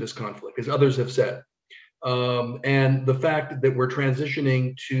to this conflict, as others have said. And the fact that we're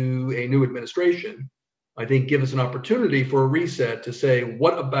transitioning to a new administration, I think, gives us an opportunity for a reset to say,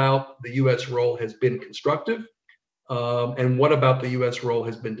 what about the U.S. role has been constructive, and what about the U.S. role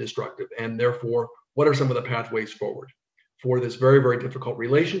has been destructive? And therefore, what are some of the pathways forward for this very, very difficult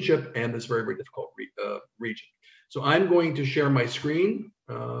relationship and this very, very difficult region? So I'm going to share my screen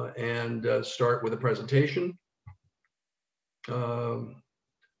and start with a presentation. Dr.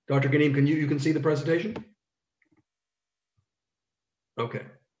 Ghanim, you can see the presentation? Okay,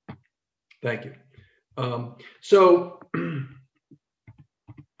 thank you.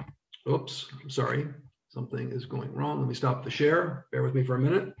 Oops, sorry, something is going wrong. Let me stop the share. Bear with me for a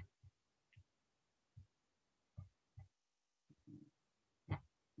minute.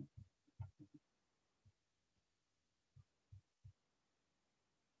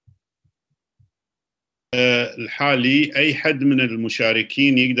 الحالي أي حد من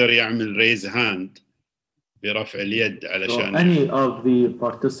المشاركين يقدر يعمل raise hand برفع اليد علشان any of the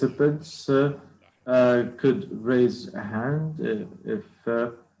participants could raise a hand if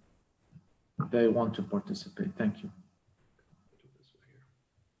they want to participate. Thank you.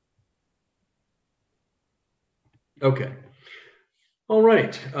 Okay. All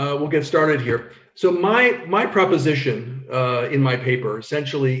right. We'll get started here. So my proposition in my paper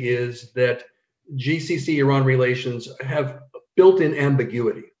essentially is that GCC-Iran relations have built-in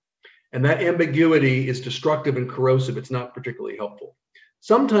ambiguity. And that ambiguity is destructive and corrosive. It's not particularly helpful.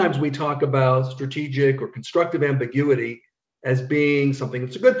 Sometimes we talk about strategic or constructive ambiguity as being something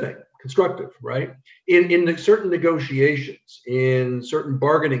that's a good thing, constructive, right? In certain negotiations, in certain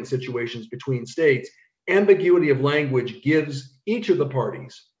bargaining situations between states, ambiguity of language gives each of the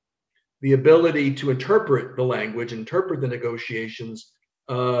parties the ability to interpret the language, interpret the negotiations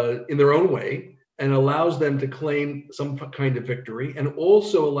in their own way, and allows them to claim some kind of victory, and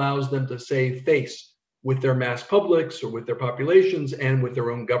also allows them to save face with their mass publics or with their populations and with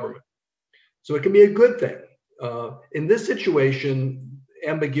their own government. So it can be a good thing. In this situation,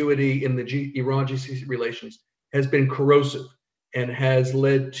 ambiguity in the Iran-GCC relations has been corrosive and has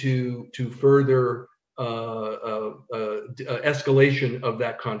led to further escalation of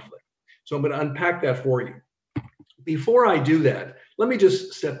that conflict. So I'm going to unpack that for you. Before I do that, let me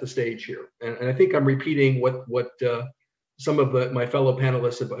just set the stage here. And I think I'm repeating what some of my fellow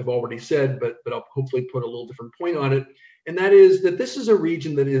panelists have already said, but I'll hopefully put a little different point on it. And that is that this is a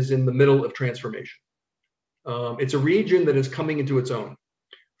region that is in the middle of transformation. It's a region that is coming into its own.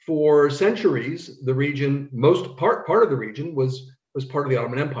 For centuries, the region, part of the region was part of the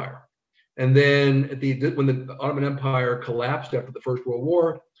Ottoman Empire. And then when the Ottoman Empire collapsed after the First World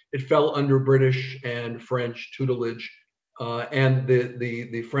War, it fell under British and French tutelage. And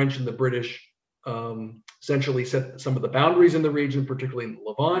the French and the British essentially set some of the boundaries in the region, particularly in the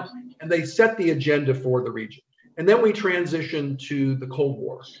Levant, and they set the agenda for the region. And then we transitioned to the Cold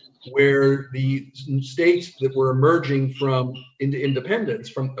War, where the states that were emerging into independence,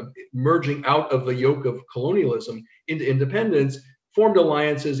 from emerging out of the yoke of colonialism into independence, formed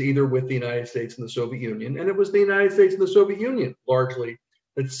alliances either with the United States and the Soviet Union. And it was the United States and the Soviet Union largely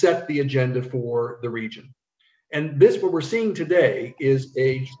that set the agenda for the region. And what we're seeing today is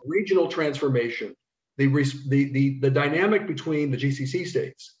a regional transformation. The dynamic between the GCC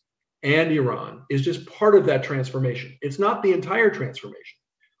states and Iran is just part of that transformation. It's not the entire transformation.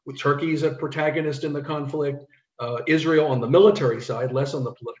 Turkey is a protagonist in the conflict, Israel on the military side, less on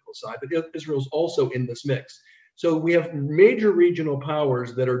the political side, but Israel's also in this mix. So we have major regional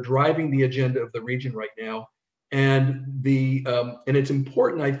powers that are driving the agenda of the region right now. And it's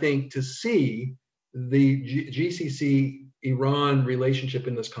important, I think, to see the GCC-Iran relationship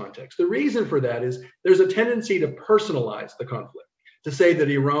in this context. The reason for that is there's a tendency to personalize the conflict, to say that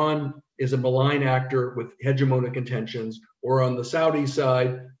Iran is a malign actor with hegemonic intentions, or on the Saudi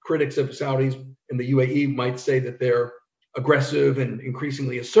side, critics of Saudis in the UAE might say that they're aggressive and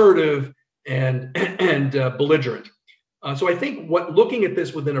increasingly assertive and belligerent. So I think looking at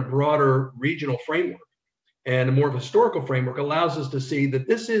this within a broader regional framework and a more of a historical framework allows us to see that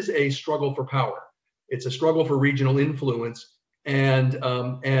this is a struggle for power. It's a struggle for regional influence. And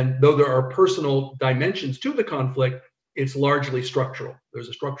though there are personal dimensions to the conflict, it's largely structural. There's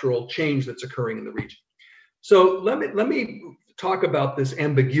a structural change that's occurring in the region. So let me talk about this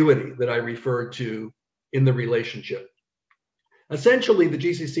ambiguity that I referred to in the relationship. Essentially, the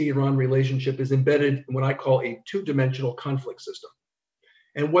GCC-Iran relationship is embedded in what I call a two-dimensional conflict system.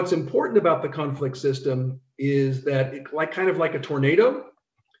 And what's important about the conflict system is that kind of like a tornado,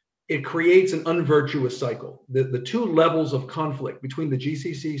 it creates an unvirtuous cycle. The two levels of conflict between the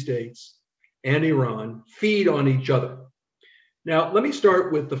GCC states and Iran feed on each other. Now, let me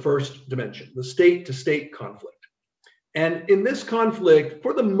start with the first dimension, the state-to-state conflict. And in this conflict,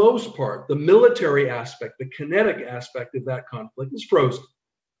 for the most part, the military aspect, the kinetic aspect of that conflict is frozen.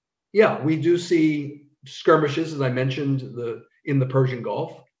 Yeah, we do see skirmishes, as I mentioned, in the Persian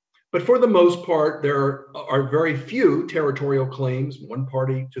Gulf. But for the most part, there are very few territorial claims, one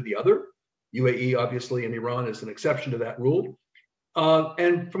party to the other. UAE, obviously, and Iran is an exception to that rule.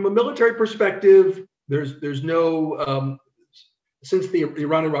 And from a military perspective, there's no, since the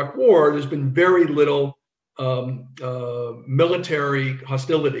Iran-Iraq war, there's been very little military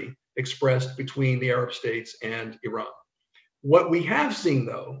hostility expressed between the Arab states and Iran. What we have seen,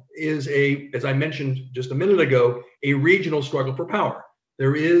 though, is as I mentioned just a minute ago, a regional struggle for power.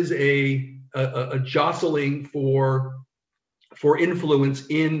 There is a jostling for influence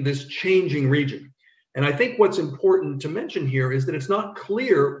in this changing region. And I think what's important to mention here is that it's not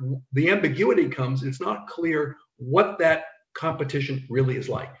clear, the ambiguity comes, it's not clear what that competition really is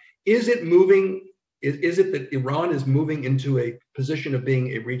like. Is it moving, is it that Iran is moving into a position of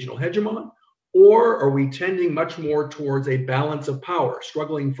being a regional hegemon? Or are we tending much more towards a balance of power,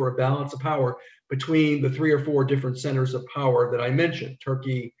 struggling for a balance of power between the 3 or 4 different centers of power that I mentioned,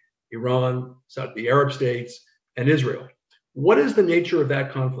 Turkey, Iran, the Arab states, and Israel? What is the nature of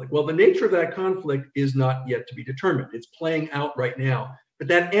that conflict? Well, the nature of that conflict is not yet to be determined. It's playing out right now. But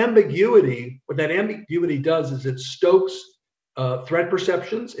that ambiguity, what that ambiguity does is it stokes threat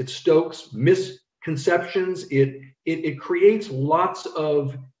perceptions, it stokes misconceptions, it creates lots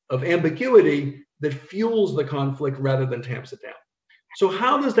of ambiguity that fuels the conflict rather than tamps it down. So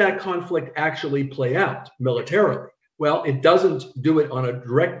how does that conflict actually play out militarily? Well, it doesn't do it on a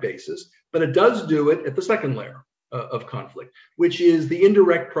direct basis, but it does do it at the second layer of conflict, which is the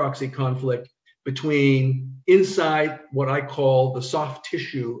indirect proxy conflict between inside what I call the soft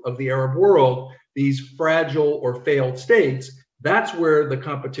tissue of the Arab world, these fragile or failed states. That's where the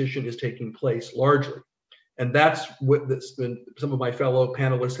competition is taking place largely. And that's what some of my fellow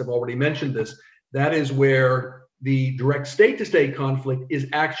panelists have already mentioned this. That is where the direct state-to-state conflict is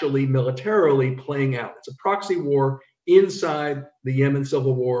actually militarily playing out. It's a proxy war inside the Yemen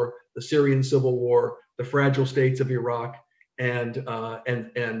civil war, the Syrian civil war, the fragile states of Iraq and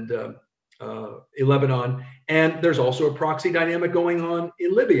in Lebanon. And there's also a proxy dynamic going on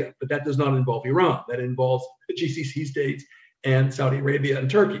in Libya, but that does not involve Iran. That involves the GCC states and Saudi Arabia and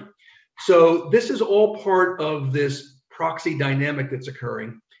Turkey. So this is all part of this proxy dynamic that's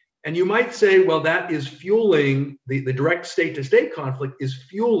occurring. And you might say, well, that is fueling the direct state-to-state conflict is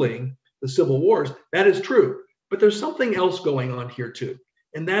fueling the civil wars. That is true. But there's something else going on here too.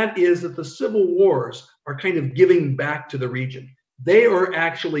 And that is that the civil wars are kind of giving back to the region. They are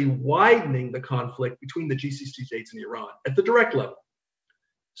actually widening the conflict between the GCC states and Iran at the direct level.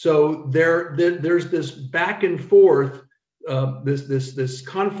 So there's this back and forth, this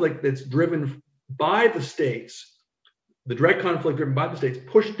conflict that's driven by the states, the direct conflict driven by the states,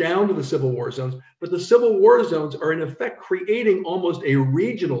 pushed down to the civil war zones. But the civil war zones are in effect creating almost a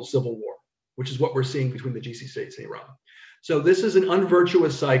regional civil war, which is what we're seeing between the GCC states and Iran. So this is an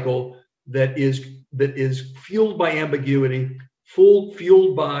unvirtuous cycle that is fueled by ambiguity,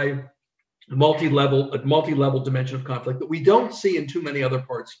 fueled by a multi-level dimension of conflict that we don't see in too many other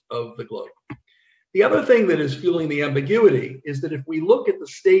parts of the globe. The other thing that is fueling the ambiguity is that if we look at the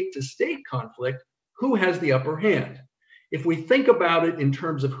state-to-state conflict, who has the upper hand? If we think about it in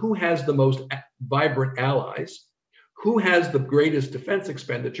terms of who has the most vibrant allies, who has the greatest defense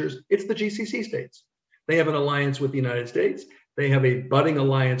expenditures, it's the GCC states. They have an alliance with the United States. They have a budding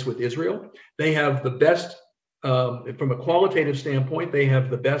alliance with Israel. They have the best, from a qualitative standpoint, they have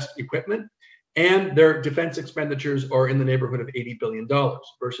the best equipment, and their defense expenditures are in the neighborhood of $80 billion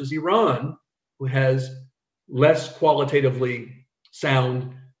versus Iran, who has less qualitatively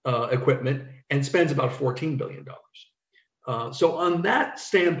sound equipment and spends about $14 billion. So on that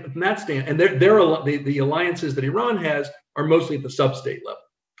stand, and the alliances that Iran has are mostly at the sub-state level,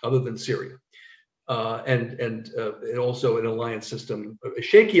 other than Syria. And also an alliance system, a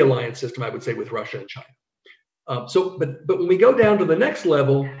shaky alliance system, I would say, with Russia and China. But when we go down to the next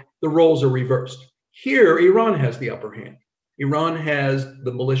level, the roles are reversed. Here, Iran has the upper hand. Iran has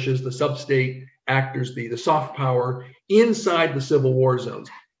the militias, the sub-state actors, the soft power inside the civil war zones.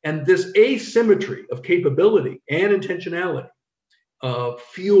 And this asymmetry of capability and intentionality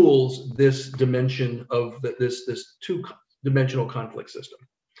fuels this dimension of this two-dimensional conflict system.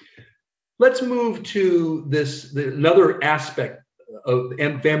 Let's move to another aspect of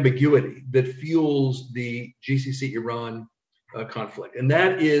ambiguity that fuels the GCC-Iran conflict, and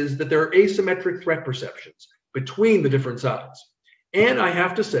that is that there are asymmetric threat perceptions between the different sides. And I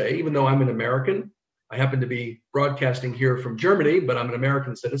have to say, even though I'm an American, I happen to be broadcasting here from Germany, but I'm an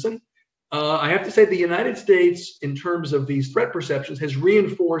American citizen. I have to say the United States, in terms of these threat perceptions, has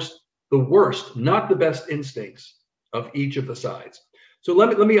reinforced the worst, not the best instincts of each of the sides. So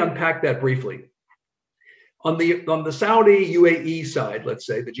let me unpack that briefly. On the Saudi UAE side, let's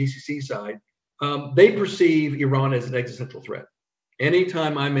say the GCC side, they perceive Iran as an existential threat.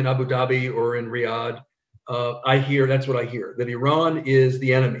 Anytime I'm in Abu Dhabi or in Riyadh, that's what I hear, that Iran is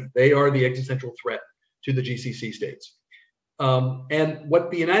the enemy. They are the existential threat to the GCC states. And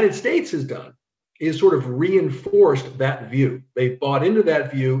what the United States has done is sort of reinforced that view. They've bought into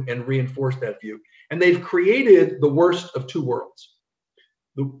that view and reinforced that view. And they've created the worst of two worlds.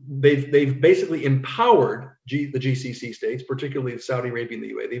 They've basically empowered the GCC states, particularly Saudi Arabia and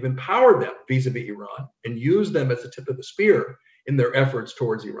the UAE. They've empowered them vis-a-vis Iran and used them as the tip of the spear in their efforts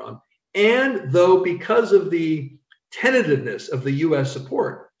towards Iran. And though because of the tentativeness of the US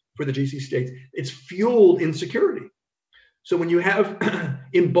support for the GCC states, it's fueled insecurity. So when you have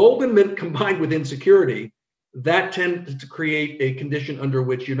emboldenment combined with insecurity, that tends to create a condition under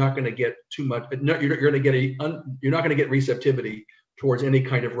which you're not going to get too much. You're not going to get receptivity towards any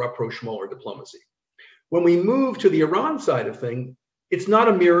kind of rapprochement or diplomacy. When we move to the Iran side of things, it's not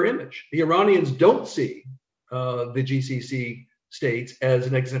a mirror image. The Iranians don't see the GCC states as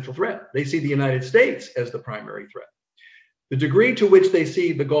an existential threat. They see the United States as the primary threat. The degree to which they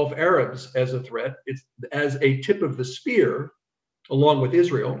see the Gulf Arabs as a threat, it's as a tip of the spear, along with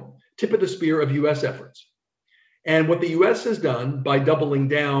Israel, tip of the spear of US efforts. And what the US has done by doubling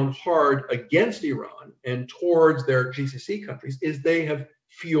down hard against Iran and towards their GCC countries is they have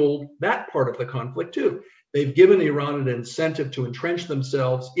fueled that part of the conflict too. They've given Iran an incentive to entrench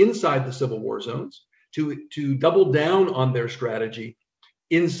themselves inside the civil war zones, to double down on their strategy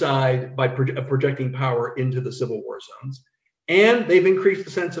inside by projecting power into the civil war zones. And they've increased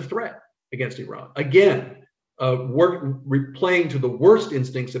the sense of threat against Iran. Again, playing to the worst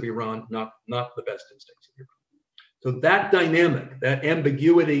instincts of Iran, not the best instincts of Iran. So that dynamic, that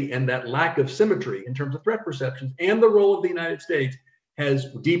ambiguity, and that lack of symmetry in terms of threat perceptions and the role of the United States has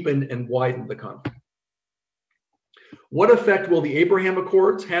deepened and widened the conflict. What effect will the Abraham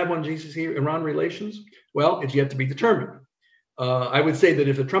Accords have on GCC-Iran relations? Well, it's yet to be determined. I would say that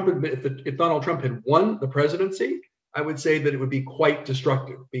if Donald Trump had won the presidency, I would say that it would be quite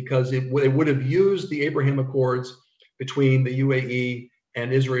destructive, because it would have used the Abraham Accords between the UAE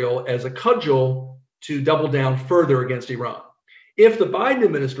and Israel as a cudgel to double down further against Iran. If the Biden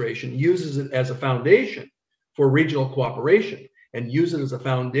administration uses it as a foundation for regional cooperation and uses it as a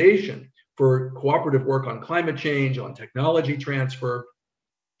foundation for cooperative work on climate change, on technology transfer,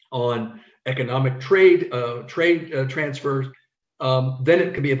 on economic trade transfers, then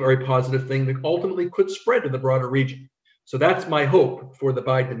it could be a very positive thing that ultimately could spread to the broader region. So that's my hope for the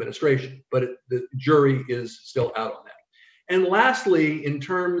Biden administration, but the jury is still out on that. And lastly, in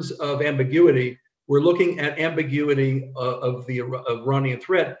terms of ambiguity, we're looking at ambiguity of the Iranian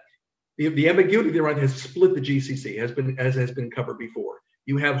threat. The ambiguity of Iran has split the GCC, as has been covered before.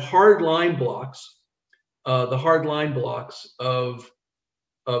 You have hard line blocks, the hard line blocks of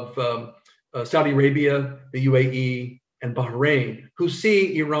Saudi Arabia, the UAE, and Bahrain, who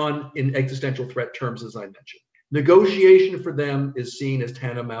see Iran in existential threat terms, as I mentioned. Negotiation for them is seen as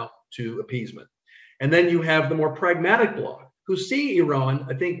tantamount to appeasement. And then you have the more pragmatic bloc, who see Iran.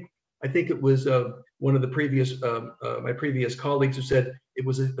 I think it was one of the previous my previous colleagues who said it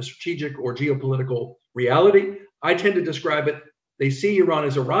was a strategic or geopolitical reality. I tend to describe it. They see Iran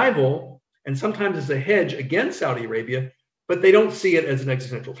as a rival and sometimes as a hedge against Saudi Arabia, but they don't see it as an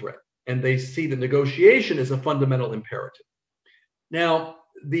existential threat. And they see the negotiation as a fundamental imperative. Now,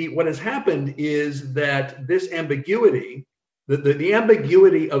 what has happened is that this ambiguity, the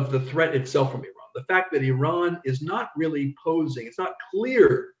ambiguity of the threat itself from Iran, the fact that Iran is not really posing, it's not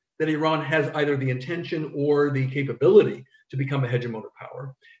clear that Iran has either the intention or the capability to become a hegemonic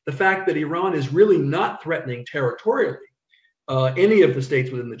power. The fact that Iran is really not threatening territorially any of the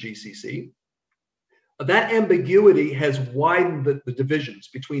states within the GCC. That ambiguity has widened the divisions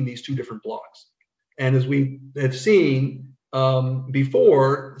between these two different blocs. And as we have seen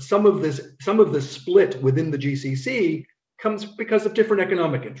before, some of the split within the GCC comes because of different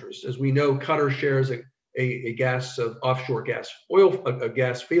economic interests. As we know, Qatar shares a offshore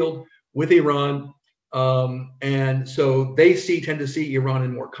gas field with Iran. And so they tend to see Iran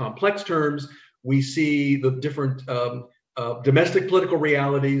in more complex terms. We see the different domestic political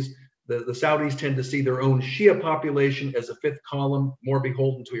realities. The Saudis tend to see their own Shia population as a fifth column, more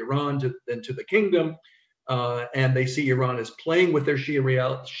beholden to Iran than to the kingdom. And they see Iran as playing with their with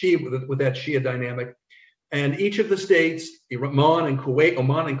that Shia dynamic. And each of the states, Oman and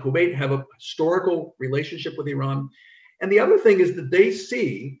Kuwait, have a historical relationship with Iran. And the other thing is that they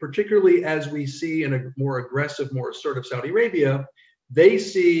see, particularly as we see in a more aggressive, more assertive Saudi Arabia, they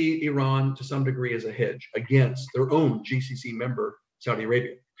see Iran to some degree as a hedge against their own GCC member, Saudi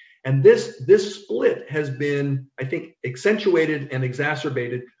Arabia. And this split has been, I think, accentuated and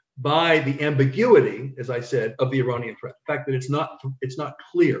exacerbated by the ambiguity, as I said, of the Iranian threat. The fact that it's not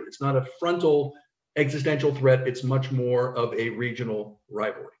clear, it's not a frontal existential threat, it's much more of a regional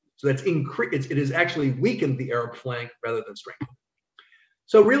rivalry. So it has actually weakened the Arab flank rather than strengthened.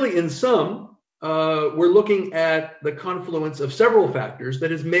 So really, in sum, we're looking at the confluence of several factors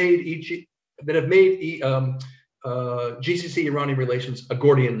that have made GCC-Iranian relations a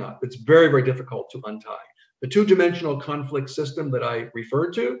Gordian knot. It's very, very difficult to untie. The two-dimensional conflict system that I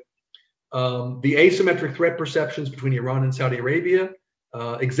referred to, the asymmetric threat perceptions between Iran and Saudi Arabia,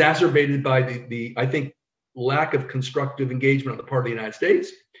 exacerbated by the I think, lack of constructive engagement on the part of the United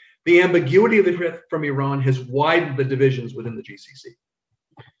States. The ambiguity of the threat from Iran has widened the divisions within the GCC.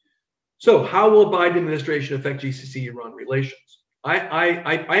 So how will the Biden administration affect GCC-Iran relations?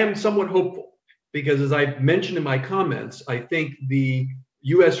 I am somewhat hopeful, because as I mentioned in my comments, I think the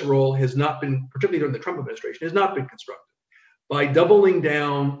US role has not been, particularly during the Trump administration, has not been constructive. By doubling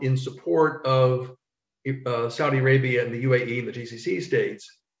down in support of Saudi Arabia and the UAE and the GCC states,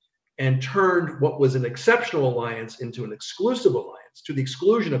 and turned what was an exceptional alliance into an exclusive alliance to the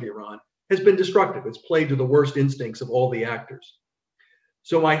exclusion of Iran, has been destructive. It's played to the worst instincts of all the actors.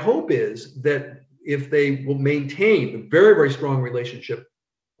 So my hope is that if they will maintain a very, very strong relationship,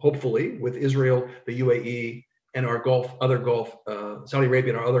 hopefully, with Israel, the UAE, and our Saudi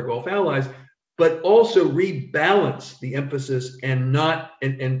Arabia and our other Gulf allies, but also rebalance the emphasis and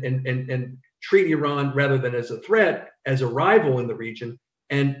treat Iran rather than as a threat, as a rival in the region,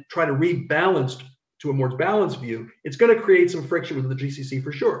 and try to rebalance to a more balanced view, it's going to create some friction within the GCC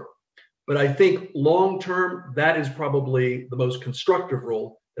for sure. But I think long-term, that is probably the most constructive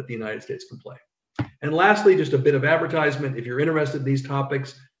role that the United States can play. And lastly, just a bit of advertisement. If you're interested in these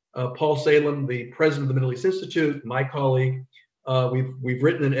topics, Paul Salem, the president of the Middle East Institute, my colleague, we've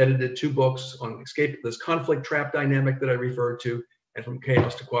written and edited 2 books on escape this conflict trap dynamic that I referred to, and from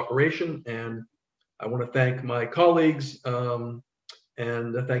chaos to cooperation. And I want to thank my colleagues, and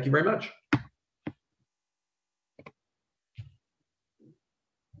thank you very much.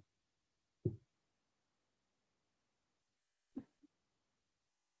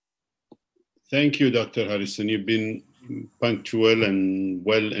 Thank you, Dr. Harrison. You've been punctual and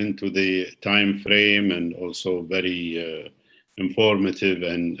well into the time frame, and also very informative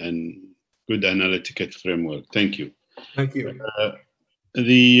and good analytical framework. Thank you. Thank you.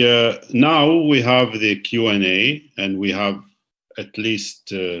 Now we have the Q&A, and we have at least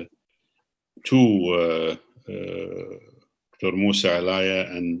two, Dr. Musa Alaya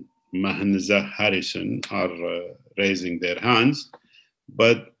and Mahnza Harrison are raising their hands,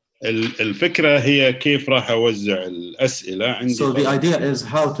 but الفكرة هي كيف راح أوزع الأسئلة عندي. So the idea is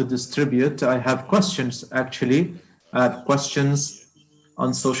how to distribute. I have questions actually. I have questions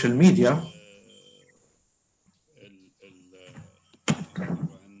on social media.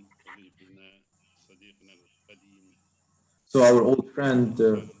 So our old friend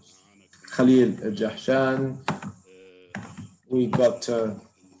Khalil Jahshan, we got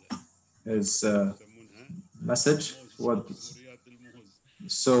his message.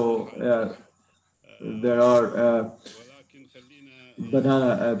 So there are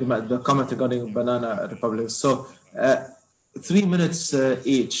the comment regarding Banana Republic. So 3 minutes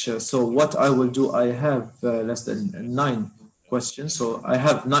each. So what I will do, I have less than 9 questions. So I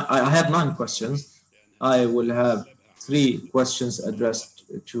have 9 questions. I will have 3 questions addressed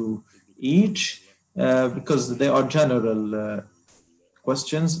to each because they are general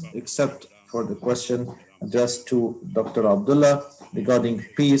questions, except for the question addressed to Dr. Abdullah regarding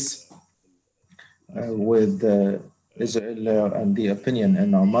peace with Israel and the opinion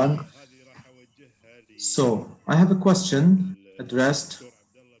in Oman. So I have a question addressed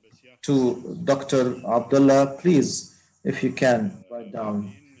to Dr. Abdullah. Please, if you can, write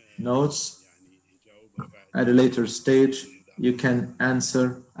down notes. At a later stage, you can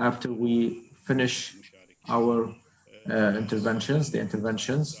answer after we finish our interventions.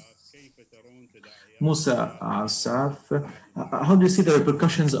 Musa Asaf, how do you see the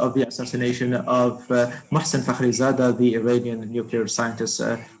repercussions of the assassination of Mohsen Fakhrizadeh, the Iranian nuclear scientist,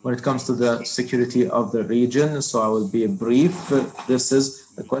 when it comes to the security of the region? So I will be brief. This is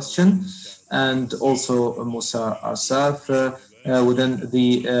the question. And also Musa Asaf, within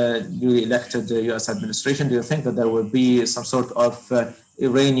the newly elected US administration, do you think that there will be some sort of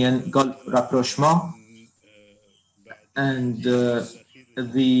Iranian Gulf rapprochement? And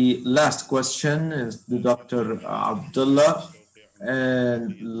the last question is to Dr. Abdullah.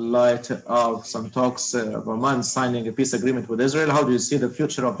 In light of some talks of Oman signing a peace agreement with Israel, how do you see the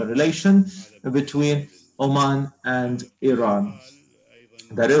future of the relation between Oman and Iran?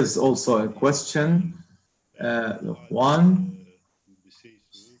 There is also a question, Juan,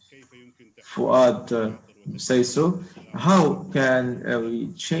 Fuad Saisu, how can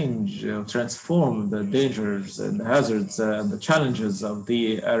we change, transform the dangers and the hazards and the challenges of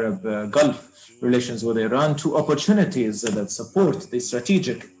the Arab Gulf relations with Iran to opportunities that support the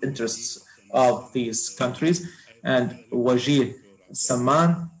strategic interests of these countries? And Wajih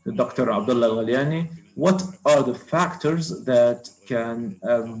Saman, Dr. Abdullah al-Ghailani, what are the factors that can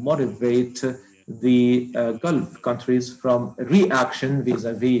motivate the Gulf countries from reaction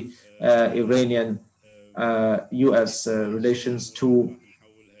vis-a-vis Iranian US relations to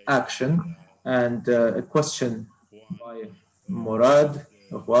action? And a question by Murad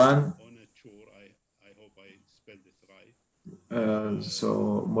Juan.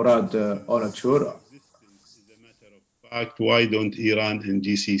 So Murad Onachur. Why don't Iran and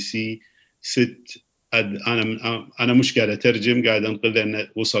GCC sit أنا مش قاعد أترجم، قاعد أنقل لأنه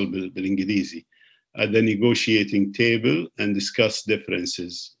وصل بالإنجليزي at the negotiating table and discuss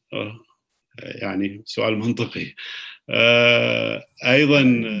differences. يعني سؤال منطقي.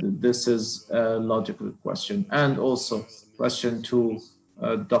 أيضا This is a logical question. And also question to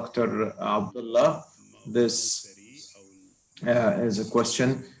Dr. Abdullah. This is a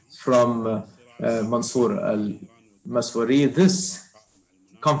question from Mansour al-Maswari. This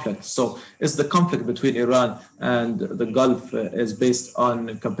conflict, so is the conflict between Iran and the Gulf is based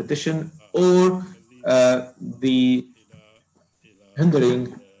on competition or the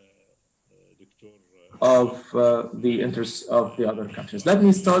hindering of the interests of the other countries? Let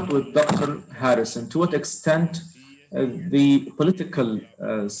me start with Dr. Harrison. To what extent the political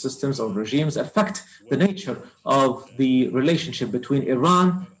systems or regimes affect the nature of the relationship between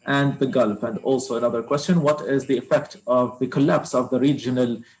Iran and the Gulf? And also another question, what is the effect of the collapse of the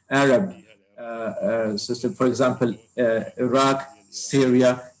regional Arab system, for example, Iraq,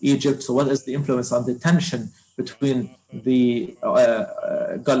 Syria, Egypt? So what is the influence on the tension between the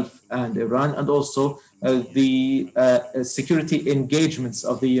Gulf and Iran, and also the security engagements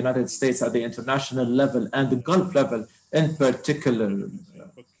of the United States at the international level and the Gulf level in particular.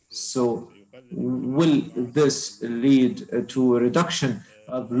 So will this lead to a reduction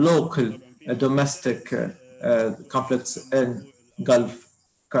of local domestic conflicts in Gulf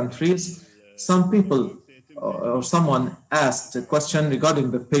countries? Some people or someone asked a question regarding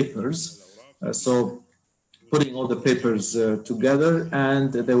the papers. So putting all the papers together, and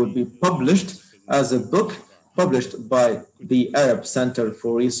they will be published as a book published by the Arab Center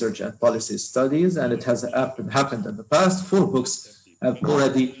for Research and Policy Studies, and it has happened in the past. 4 books have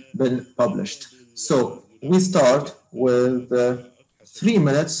already been published. So we start with 3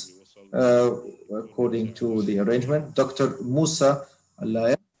 minutes according to the arrangement. Dr. Musa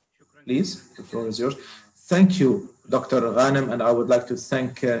Al-Laya, please, the floor is yours. Thank you, Dr. Ghanim, and I would like to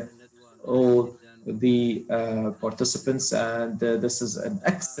thank all the participants, and this is an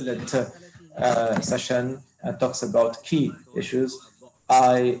excellent session and talks about key issues.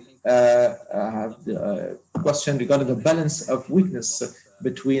 I have a question regarding the balance of weakness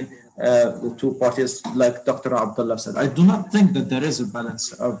between the two parties, like Dr. Abdullah said. I do not think that there is a balance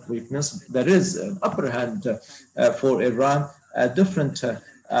of weakness. There is an upper hand for Iran at different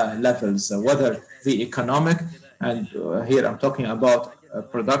levels, whether the economic, and here I'm talking about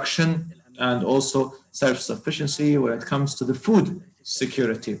production, and also self-sufficiency when it comes to the food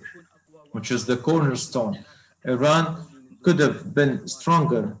security, which is the cornerstone. Iran could have been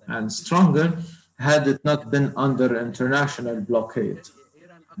stronger and stronger had it not been under international blockade.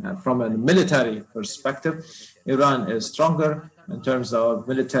 From a military perspective, Iran is stronger in terms of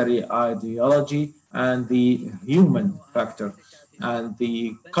military ideology and the human factor, and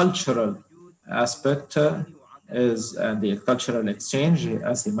the cultural aspect and the cultural exchange,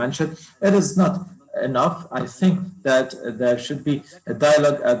 as he mentioned. It is not enough. I think that there should be a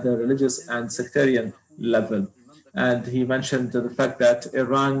dialogue at the religious and sectarian level. And he mentioned the fact that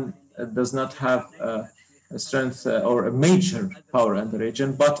Iran does not have a strength or a major power in the region,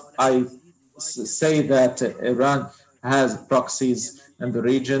 but I say that Iran has proxies in the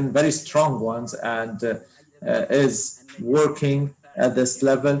region, very strong ones, and is working at this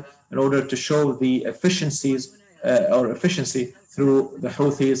level in order to show the efficiency through the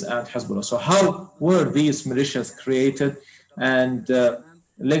Houthis and Hezbollah. So how were these militias created and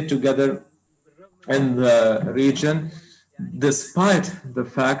linked together in the region, despite the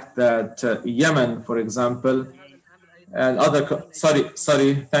fact that Yemen, for example, and other,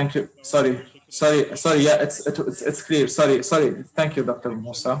 thank you, yeah, it's clear, thank you, Dr.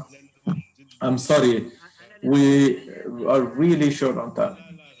 Musa. I'm sorry, we are really short on time.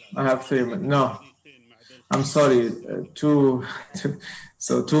 I have 3 minutes, no, I'm sorry, 2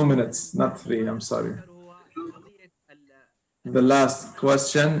 minutes, not 3, I'm sorry. The last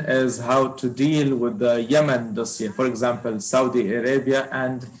question is how to deal with the Yemen dossier. For example, Saudi Arabia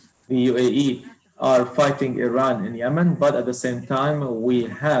and the UAE are fighting Iran in Yemen, but at the same time, we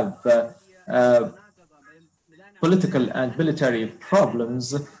have political and military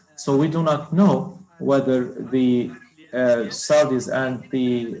problems. So we do not know whether the Saudis and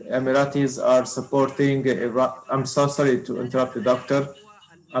the Emiratis are supporting Iran. I'm so sorry to interrupt you, doctor.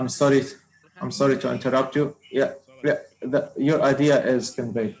 I'm sorry to interrupt you. Yeah, your idea is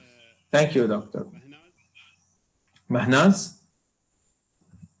conveyed. Thank you, doctor. Mahnaz?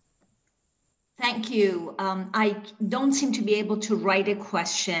 Thank you. I don't seem to be able to write a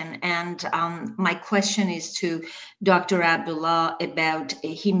question, and my question is to Dr. Abdullah about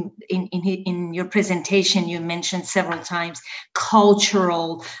him. In your presentation, you mentioned several times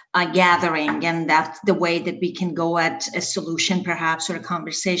cultural gathering, and that's the way that we can go at a solution, perhaps, or a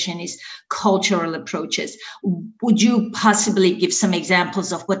conversation is cultural approaches. Would you possibly give some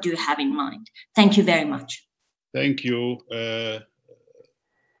examples of what do you have in mind? Thank you very much. Thank you.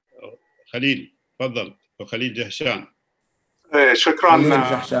 خليل تفضل خليل جهشان.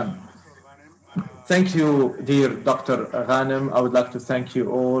 شكرا. Thank you, dear Dr. Ghanim. I would like to thank you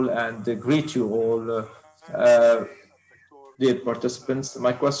all and greet you all, dear participants.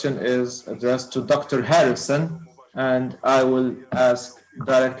 My question is addressed to Dr. Harrison, and I will ask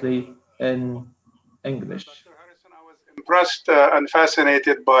directly in English. Impressed and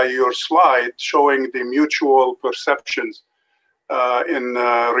fascinated by your slide showing the mutual perceptions in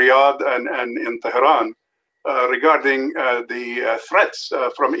Riyadh and in Tehran regarding the threats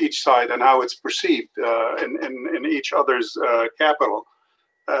from each side and how it's perceived in each other's capital.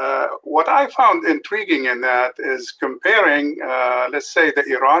 What I found intriguing in that is comparing, let's say, the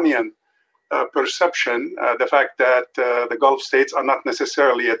Iranian perception, the fact that the Gulf states are not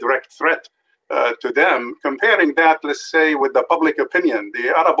necessarily a direct threat to them, comparing that, let's say, with the public opinion. The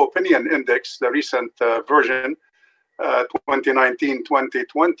Arab Opinion Index, the recent version,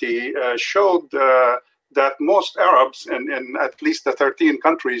 2019-2020, showed that most Arabs in at least the 13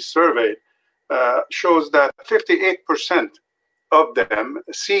 countries surveyed shows that 58% of them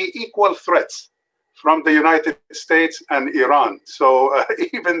see equal threats from the United States and Iran. So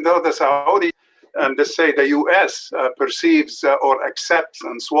even though the Saudi and let's say the US perceives or accepts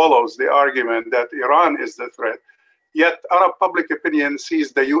and swallows the argument that Iran is the threat, yet Arab public opinion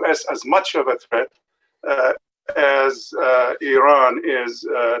sees the US as much of a threat as Iran is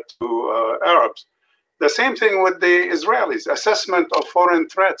to Arabs. The same thing with the Israelis. Assessment of foreign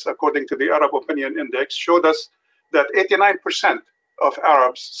threats, according to the Arab Opinion Index, showed us that 89% of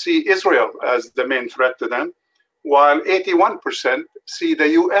Arabs see Israel as the main threat to them, while 81% see the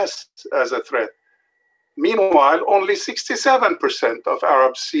US as a threat. Meanwhile, only 67% of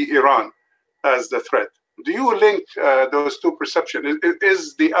Arabs see Iran as the threat. Do you link those two perceptions?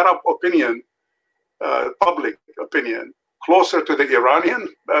 Is the Arab opinion, public opinion, closer to the Iranian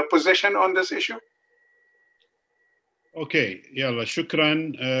position on this issue? اوكي يلا شكرا.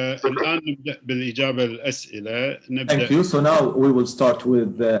 الان نبدا بالاجابه الاسئله. Thank you. So now we will start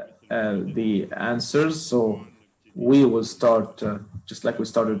with the answers. So we will start just like we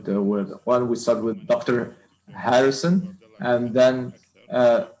started with Juan. We start with Dr. Harrison, and then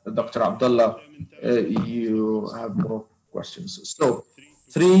Dr. Abdullah, you have more questions. So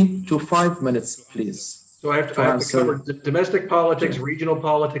 3 to 5 minutes, please. So I have to cover domestic politics, regional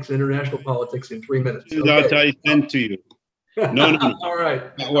politics, and international politics in 3 minutes. That I sent to you. No. All right.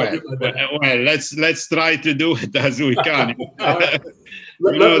 Well, let's try to do it as we can.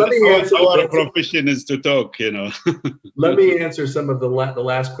 Let me answer. Our profession is to talk, you know. Let me answer some of the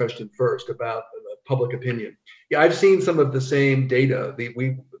last question first about public opinion. Yeah, I've seen some of the same data. The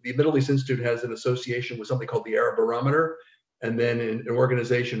Middle East Institute has an association with something called the Arab Barometer, and then an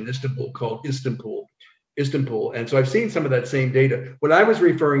organization in Istanbul called Istanbul. And so I've seen some of that same data. What I was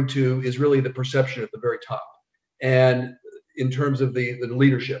referring to is really the perception at the very top. And in terms of the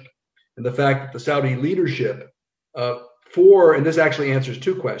leadership and the fact that the Saudi leadership and this actually answers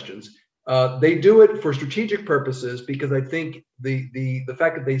two questions. They do it for strategic purposes because I think the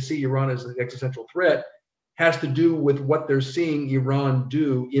fact that they see Iran as an existential threat has to do with what they're seeing Iran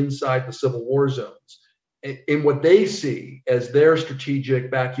do inside the civil war zones in what they see as their strategic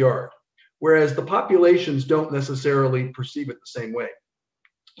backyard. Whereas the populations don't necessarily perceive it the same way.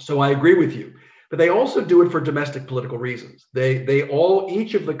 So I agree with you, but they also do it for domestic political reasons.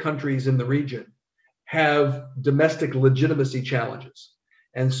 Each of the countries in the region have domestic legitimacy challenges.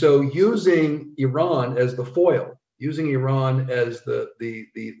 And so using Iran as the foil, using Iran as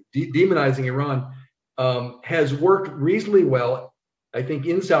demonizing Iran has worked reasonably well, I think,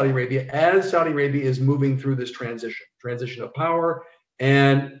 in Saudi Arabia as Saudi Arabia is moving through this transition of power.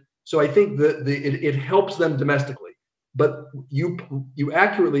 And so I think that it helps them domestically, but you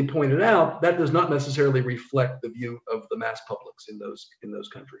accurately pointed out that does not necessarily reflect the view of the mass publics in those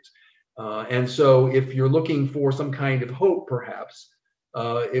countries. And so if you're looking for some kind of hope, perhaps,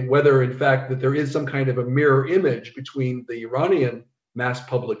 whether in fact that there is some kind of a mirror image between the Iranian mass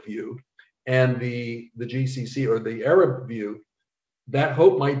public view and the GCC or the Arab view, that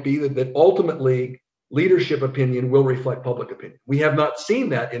hope might be that ultimately leadership opinion will reflect public opinion. We have not seen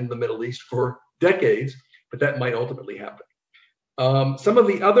that in the Middle East for decades, but that might ultimately happen. Some of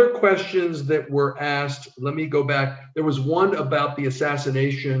the other questions that were asked, let me go back. There was one about the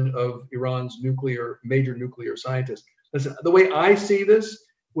assassination of Iran's major nuclear scientist. Listen, the way I see this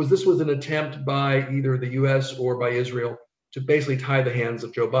was an attempt by either the US or by Israel to basically tie the hands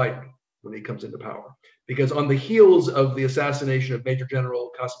of Joe Biden when he comes into power. Because on the heels of the assassination of Major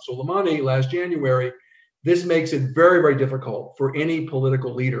General Qasem Soleimani last January, this makes it very, very difficult for any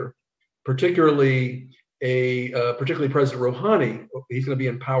political leader, particularly President Rouhani, he's going to be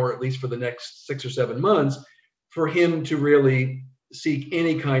in power at least for the next 6 or 7 months, for him to really seek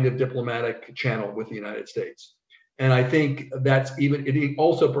any kind of diplomatic channel with the United States. And I think it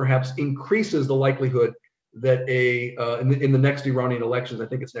also perhaps increases the likelihood that in the next Iranian elections, I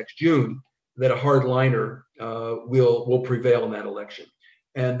think it's next June, that a hardliner will prevail in that election.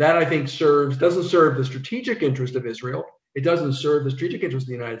 And that, I think, doesn't serve the strategic interest of Israel. It doesn't serve the strategic interest of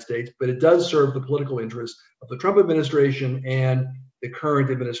the United States, but it does serve the political interest of the Trump administration and the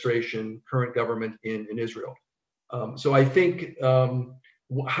current administration, current government in Israel. So I think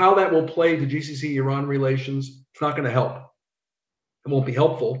how that will play to GCC-Iran relations, it's not going to help. It won't be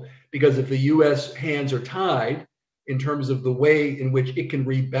helpful because if the U.S. hands are tied in terms of the way in which it can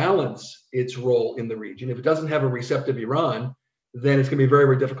rebalance its role in the region, if it doesn't have a receptive Iran, then it's going to be very,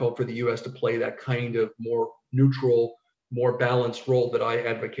 very difficult for the U.S. to play that kind of more neutral, more balanced role that I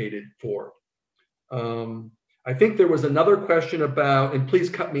advocated for. I think there was another question about, and please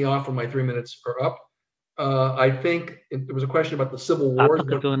cut me off when my 3 minutes are up. I think there was a question about the civil wars.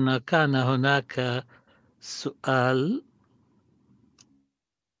 أعتقد أن كان هناك سؤال.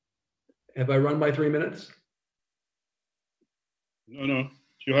 Have I run my 3 minutes? No.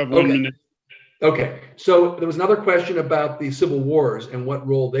 You have 1 minute. Okay, so there was another question about the civil wars and what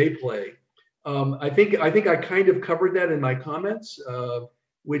role they play. I think I kind of covered that in my comments,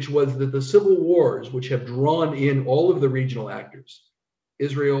 which was that the civil wars, which have drawn in all of the regional actors,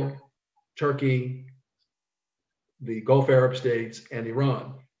 Israel, Turkey, the Gulf Arab states, and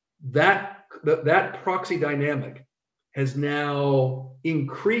Iran, that proxy dynamic has now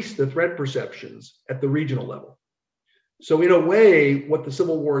increased the threat perceptions at the regional level. So in a way, what the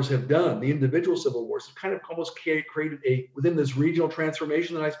civil wars have done, the individual civil wars, have kind of almost created within this regional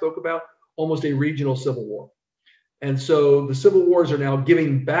transformation that I spoke about, almost a regional civil war. And so the civil wars are now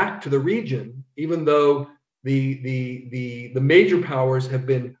giving back to the region, even though the major powers have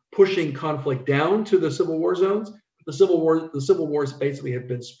been pushing conflict down to the civil war zones. The civil wars basically have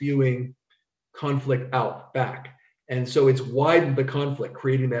been spewing conflict out back. And so it's widened the conflict,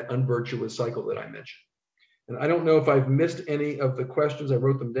 creating that unvirtuous cycle that I mentioned. And I don't know if I've missed any of the questions. I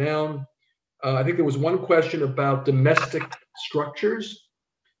wrote them down. I think there was one question about domestic structures,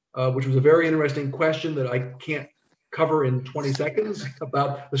 which was a very interesting question that I can't cover in 20 seconds,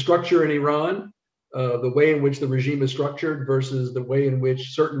 about the structure in Iran, the way in which the regime is structured versus the way in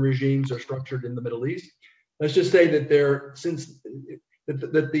which certain regimes are structured in the Middle East. Let's just say that the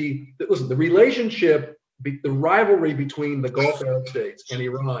relationship, the rivalry between the Gulf Arab states and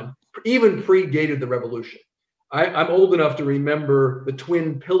Iran even predated the revolution. I'm old enough to remember the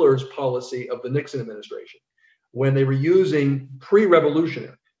twin pillars policy of the Nixon administration, when they were using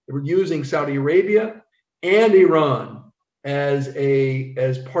pre-revolutionary, they were using Saudi Arabia and Iran as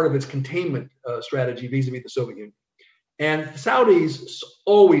part of its containment strategy vis-a-vis the Soviet Union. And the Saudis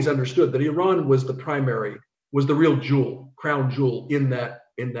always understood that Iran was the real jewel, crown jewel in that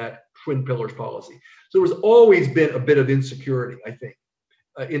twin pillars policy. So there's always been a bit of insecurity, I think,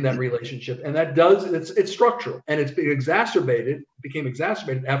 in that relationship, and it's structural, and it's became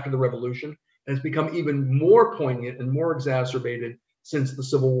exacerbated after the revolution, and it's become even more poignant and more exacerbated since the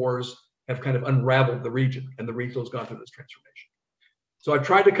civil wars have kind of unraveled the region, and the region has gone through this transformation. So I've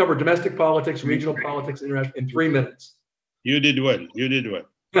tried to cover domestic politics, regional politics, international in 3 minutes. You did well.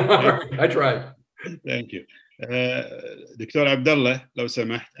 I tried. Thank you. دكتور عبد الله لو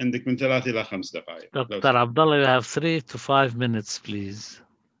سمحت عندك من 3 إلى 5 دقائق. Dr. Abdullah, you have 3 to 5 minutes, please.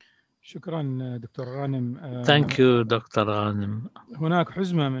 شكرا دكتور غانم. Thank you, Dr. Ghanim. هناك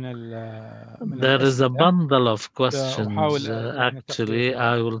حزمة من There is a bundle of questions. Actually,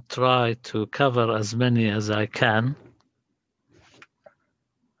 I will try to cover as many as I can.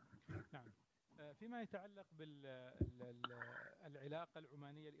 فيما يتعلق بالعلاقة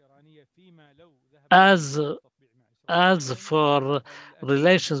العمانية الإيرانية فيما لو As for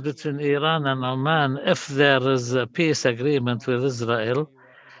relations between Iran and Oman, if there is a peace agreement with Israel,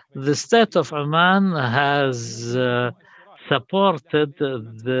 the state of Oman has supported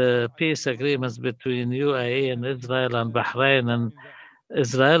the peace agreements between UAE and Israel and Bahrain and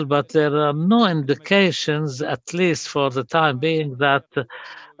Israel, but there are no indications, at least for the time being, that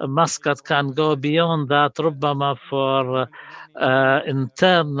Muscat can go beyond that, ربما for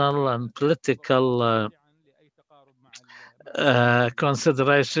internal and political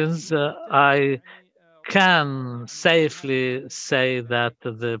considerations. I can safely say that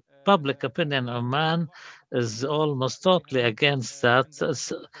the public opinion in Oman is almost totally against that.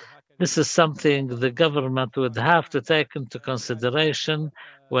 This is something the government would have to take into consideration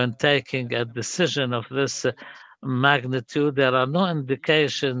when taking a decision of this magnitude. There are no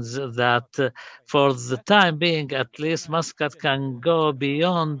indications that for the time being, at least, Muscat can go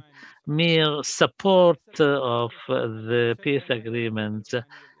beyond mere support of the peace agreement.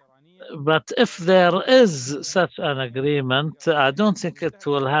 But if there is such an agreement, I don't think it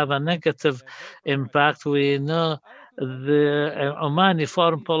will have a negative impact. We know the Omani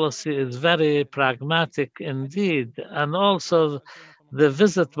foreign policy is very pragmatic indeed. And also the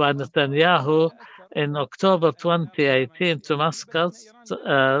visit by Netanyahu in October 2018 to Muscat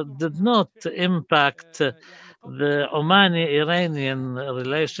did not impact the Omani-Iranian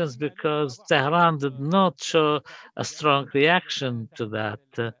relations because Tehran did not show a strong reaction to that.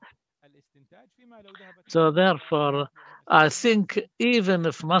 So therefore, I think even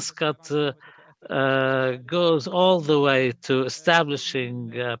if Muscat goes all the way to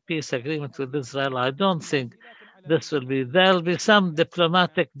establishing a peace agreement with Israel, I don't think there'll be some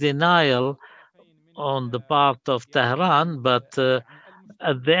diplomatic denial on the part of Tehran, but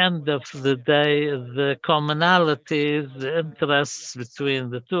at the end of the day, the commonalities, the interests between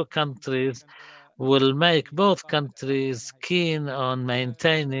the two countries will make both countries keen on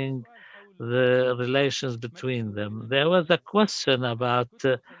maintaining the relations between them. There was a question about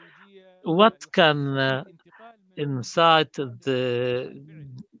what can incite the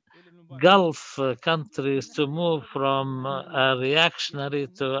Gulf countries to move from a reactionary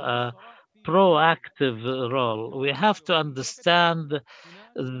to a proactive role. We have to understand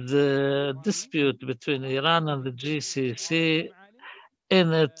the dispute between Iran and the GCC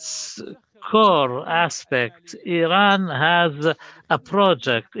in its core aspect. Iran has a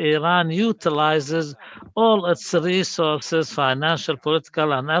project. Iran utilizes all its resources, financial,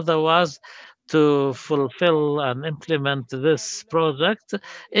 political, and otherwise, to fulfill and implement this project.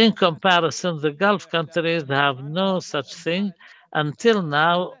 In comparison, the Gulf countries have no such thing. Until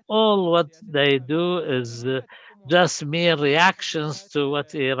now, all what they do is just mere reactions to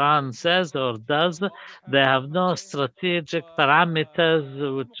what Iran says or does. They have no strategic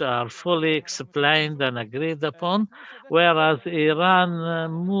parameters which are fully explained and agreed upon, whereas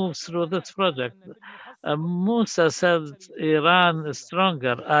Iran moves through this project. Musa said Iran is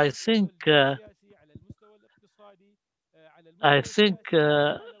stronger. I think the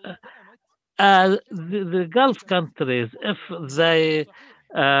Gulf countries, if they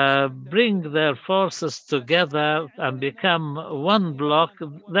bring their forces together and become one bloc,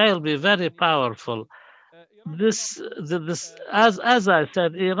 they'll be very powerful. As I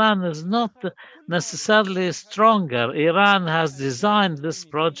said, Iran is not necessarily stronger. Iran has designed this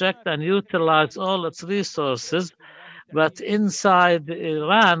project and utilized all its resources, but inside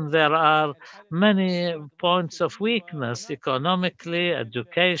Iran there are many points of weakness economically,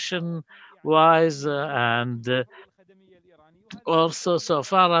 education wise, and also so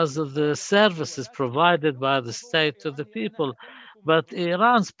far as the services provided by the state to the people. But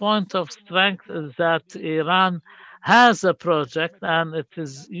Iran's point of strength is that Iran has a project and it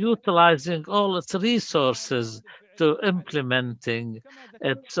is utilizing all its resources to implementing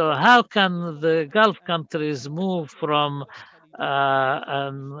it. So how can the Gulf countries move from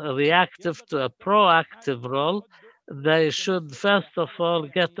a reactive to a proactive role? They should first of all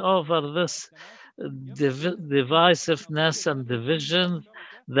get over this divisiveness and division.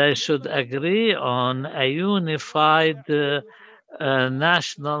 They should agree on a unified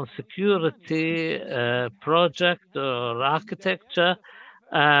national security project or architecture,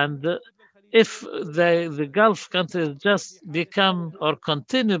 and if the Gulf countries just become or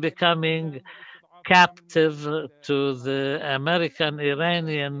continue becoming captive to the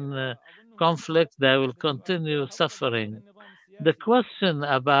American-Iranian conflict, they will continue suffering. The question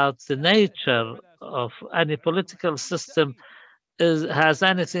about the nature of any political system has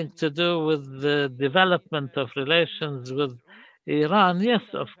anything to do with the development of relations with Iran. Yes,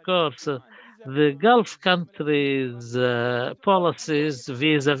 of course. The Gulf countries' policies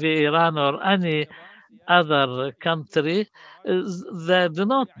vis-a-vis Iran or any other country, they do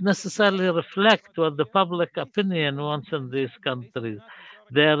not necessarily reflect what the public opinion wants in these countries.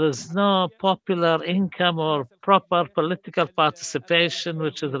 There is no popular income or proper political participation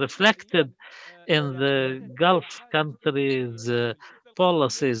which is reflected in the Gulf countries'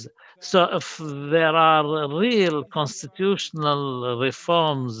 policies. So if there are real constitutional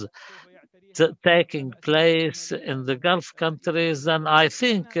reforms taking place in the Gulf countries, then I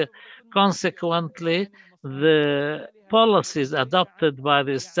think consequently the policies adopted by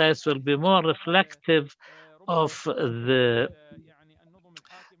the states will be more reflective of the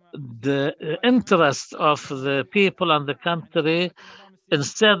interest of the people and the country,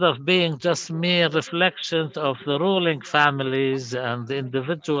 instead of being just mere reflections of the ruling families and the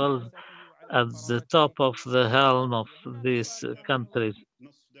individuals at the top of the helm of these countries.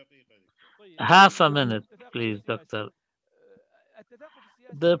 Half a minute, please, Doctor.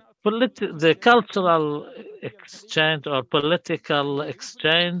 The cultural exchange or political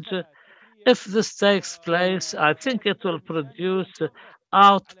exchange, if this takes place, I think it will produce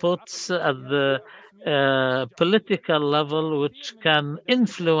outputs at the political level which can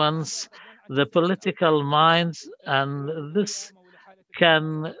influence the political minds, and this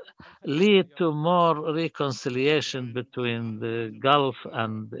can lead to more reconciliation between the Gulf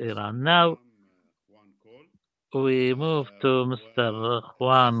and Iran. Now we move to Mr.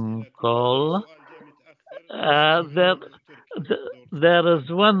 Juan call. There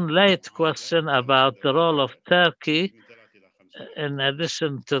is one late question about the role of Turkey in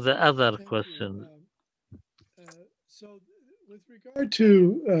addition to the other questions. So with regard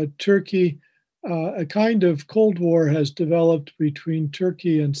to Turkey, A kind of Cold War has developed between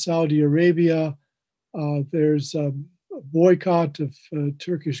Turkey and Saudi Arabia. There's a boycott of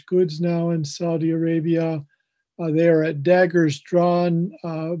Turkish goods now in Saudi Arabia. They are at daggers drawn,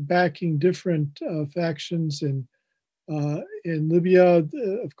 backing different factions in Libya.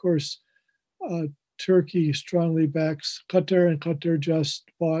 Of course, Turkey strongly backs Qatar, and Qatar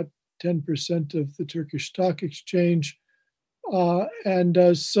just bought 10% of the Turkish stock exchange.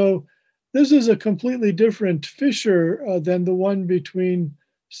 So this is a completely different fissure than the one between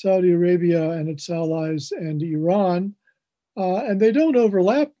Saudi Arabia and its allies and Iran. And they don't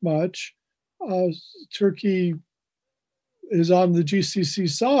overlap much. Turkey is on the GCC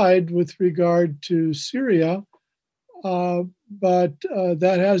side with regard to Syria, but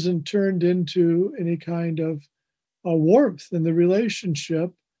that hasn't turned into any kind of warmth in the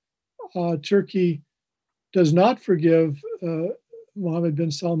relationship. Turkey does not forgive Mohammed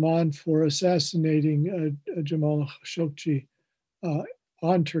bin Salman for assassinating Jamal Khashoggi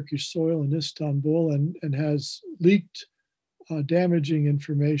on Turkish soil in Istanbul, and has leaked damaging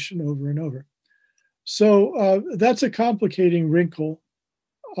information over and over. So that's a complicating wrinkle.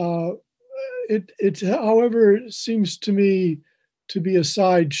 It, however, seems to me to be a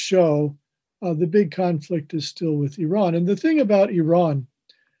sideshow. The big conflict is still with Iran. And the thing about Iran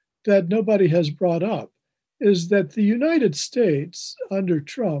that nobody has brought up is that the United States, under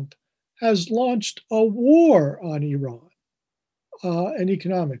Trump, has launched a war on Iran, an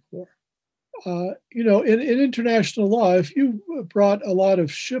economic war. In international law, if you brought a lot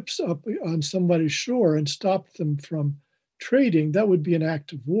of ships up on somebody's shore and stopped them from trading, that would be an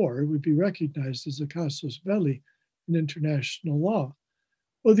act of war. It would be recognized as a casus belli in international law.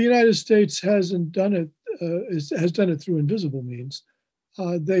 Well, the United States hasn't done it, has done it through invisible means.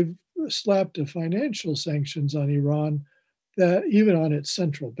 They've slapped a financial sanctions on Iran, that even on its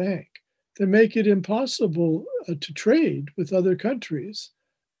central bank, that make it impossible to trade with other countries.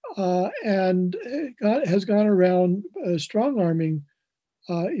 And has gone around strong-arming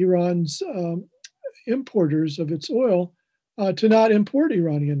Iran's importers of its oil to not import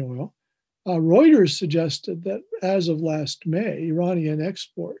Iranian oil. Reuters suggested that as of last May, Iranian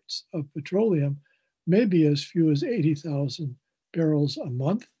exports of petroleum may be as few as 80,000 barrels a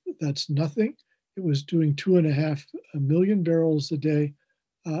month. That's nothing. It was doing 2.5 million barrels a day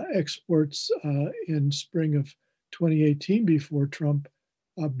exports in spring of 2018 before Trump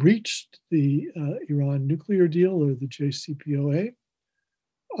breached the Iran nuclear deal, or the JCPOA.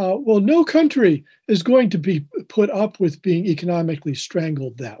 Well, no country is going to be put up with being economically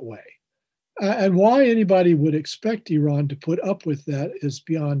strangled that way. And why anybody would expect Iran to put up with that is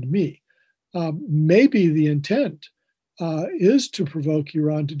beyond me. Maybe the intent is to provoke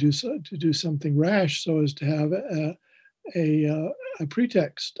Iran to do something rash, so as to have a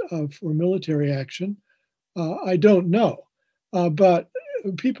pretext for military action. I don't know, but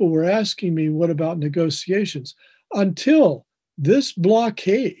people were asking me, what about negotiations? Until this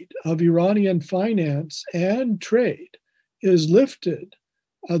blockade of Iranian finance and trade is lifted,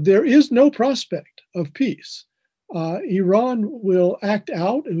 there is no prospect of peace. Iran will act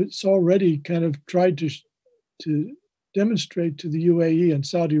out. It's already kind of tried to demonstrate to the UAE and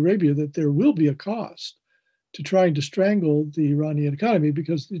Saudi Arabia that there will be a cost to trying to strangle the Iranian economy,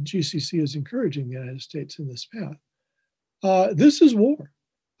 because the GCC is encouraging the United States in this path. This is war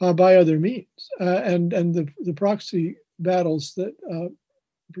by other means. And the proxy battles that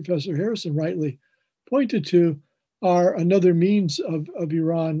Professor Harrison rightly pointed to are another means of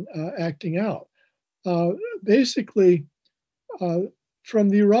Iran acting out. Basically, from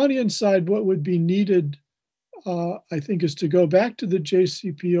the Iranian side, what would be needed, I think, is to go back to the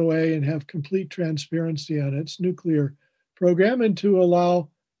JCPOA and have complete transparency on its nuclear program, and to allow,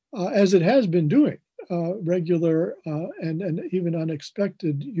 as it has been doing, regular and even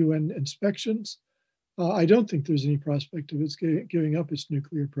unexpected UN inspections. I don't think there's any prospect of its giving up its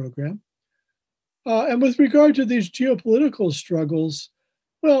nuclear program. And with regard to these geopolitical struggles,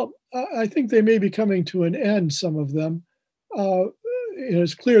 well, I think they may be coming to an end, some of them.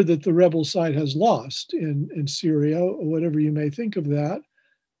 It's clear that the rebel side has lost in Syria, or whatever you may think of that.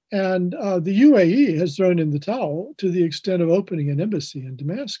 And the UAE has thrown in the towel to the extent of opening an embassy in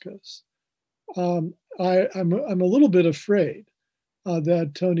Damascus. I'm a little bit afraid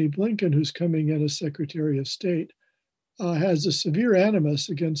that Tony Blinken, who's coming in as Secretary of State, has a severe animus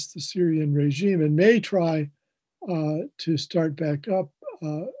against the Syrian regime and may try to start back up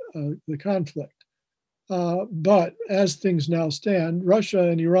the conflict. But as things now stand, Russia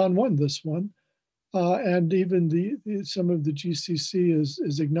and Iran won this one, and even some of the GCC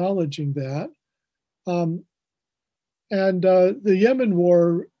is acknowledging that. And the Yemen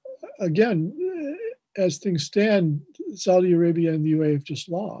war, again, as things stand, Saudi Arabia and the UAE have just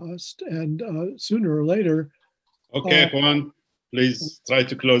lost, and sooner or later. Okay, Juan, please try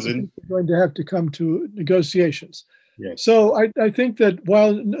to close in. We're going to have to come to negotiations. Yes. So I think that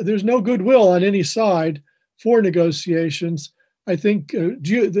while there's no goodwill on any side for negotiations, I think the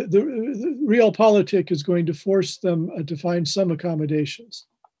realpolitik is going to force them to find some accommodations.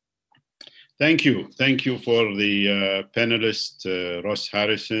 Thank you. Thank you for the panelists, Ross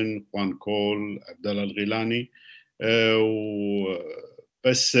Harrison, Juan Cole, Abdullah al-Ghailani.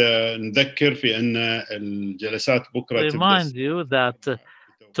 بس نذكر في أن الجلسات بكرة Remind you that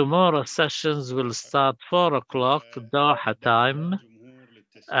tomorrow sessions will start 4 o'clock Doha time,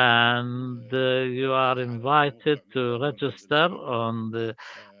 and you are invited to register on the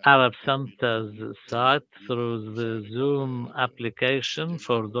Arab Center's site through the Zoom application.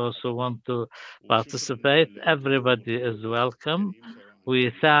 For those who want to participate, everybody is welcome.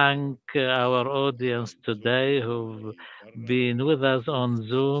 We thank our audience today who've been with us on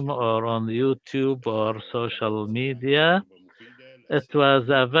Zoom or on YouTube or social media. It was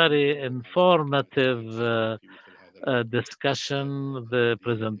a very informative discussion, the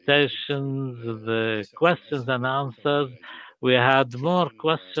presentations, the questions and answers. We had more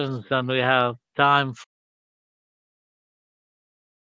questions than we have time for.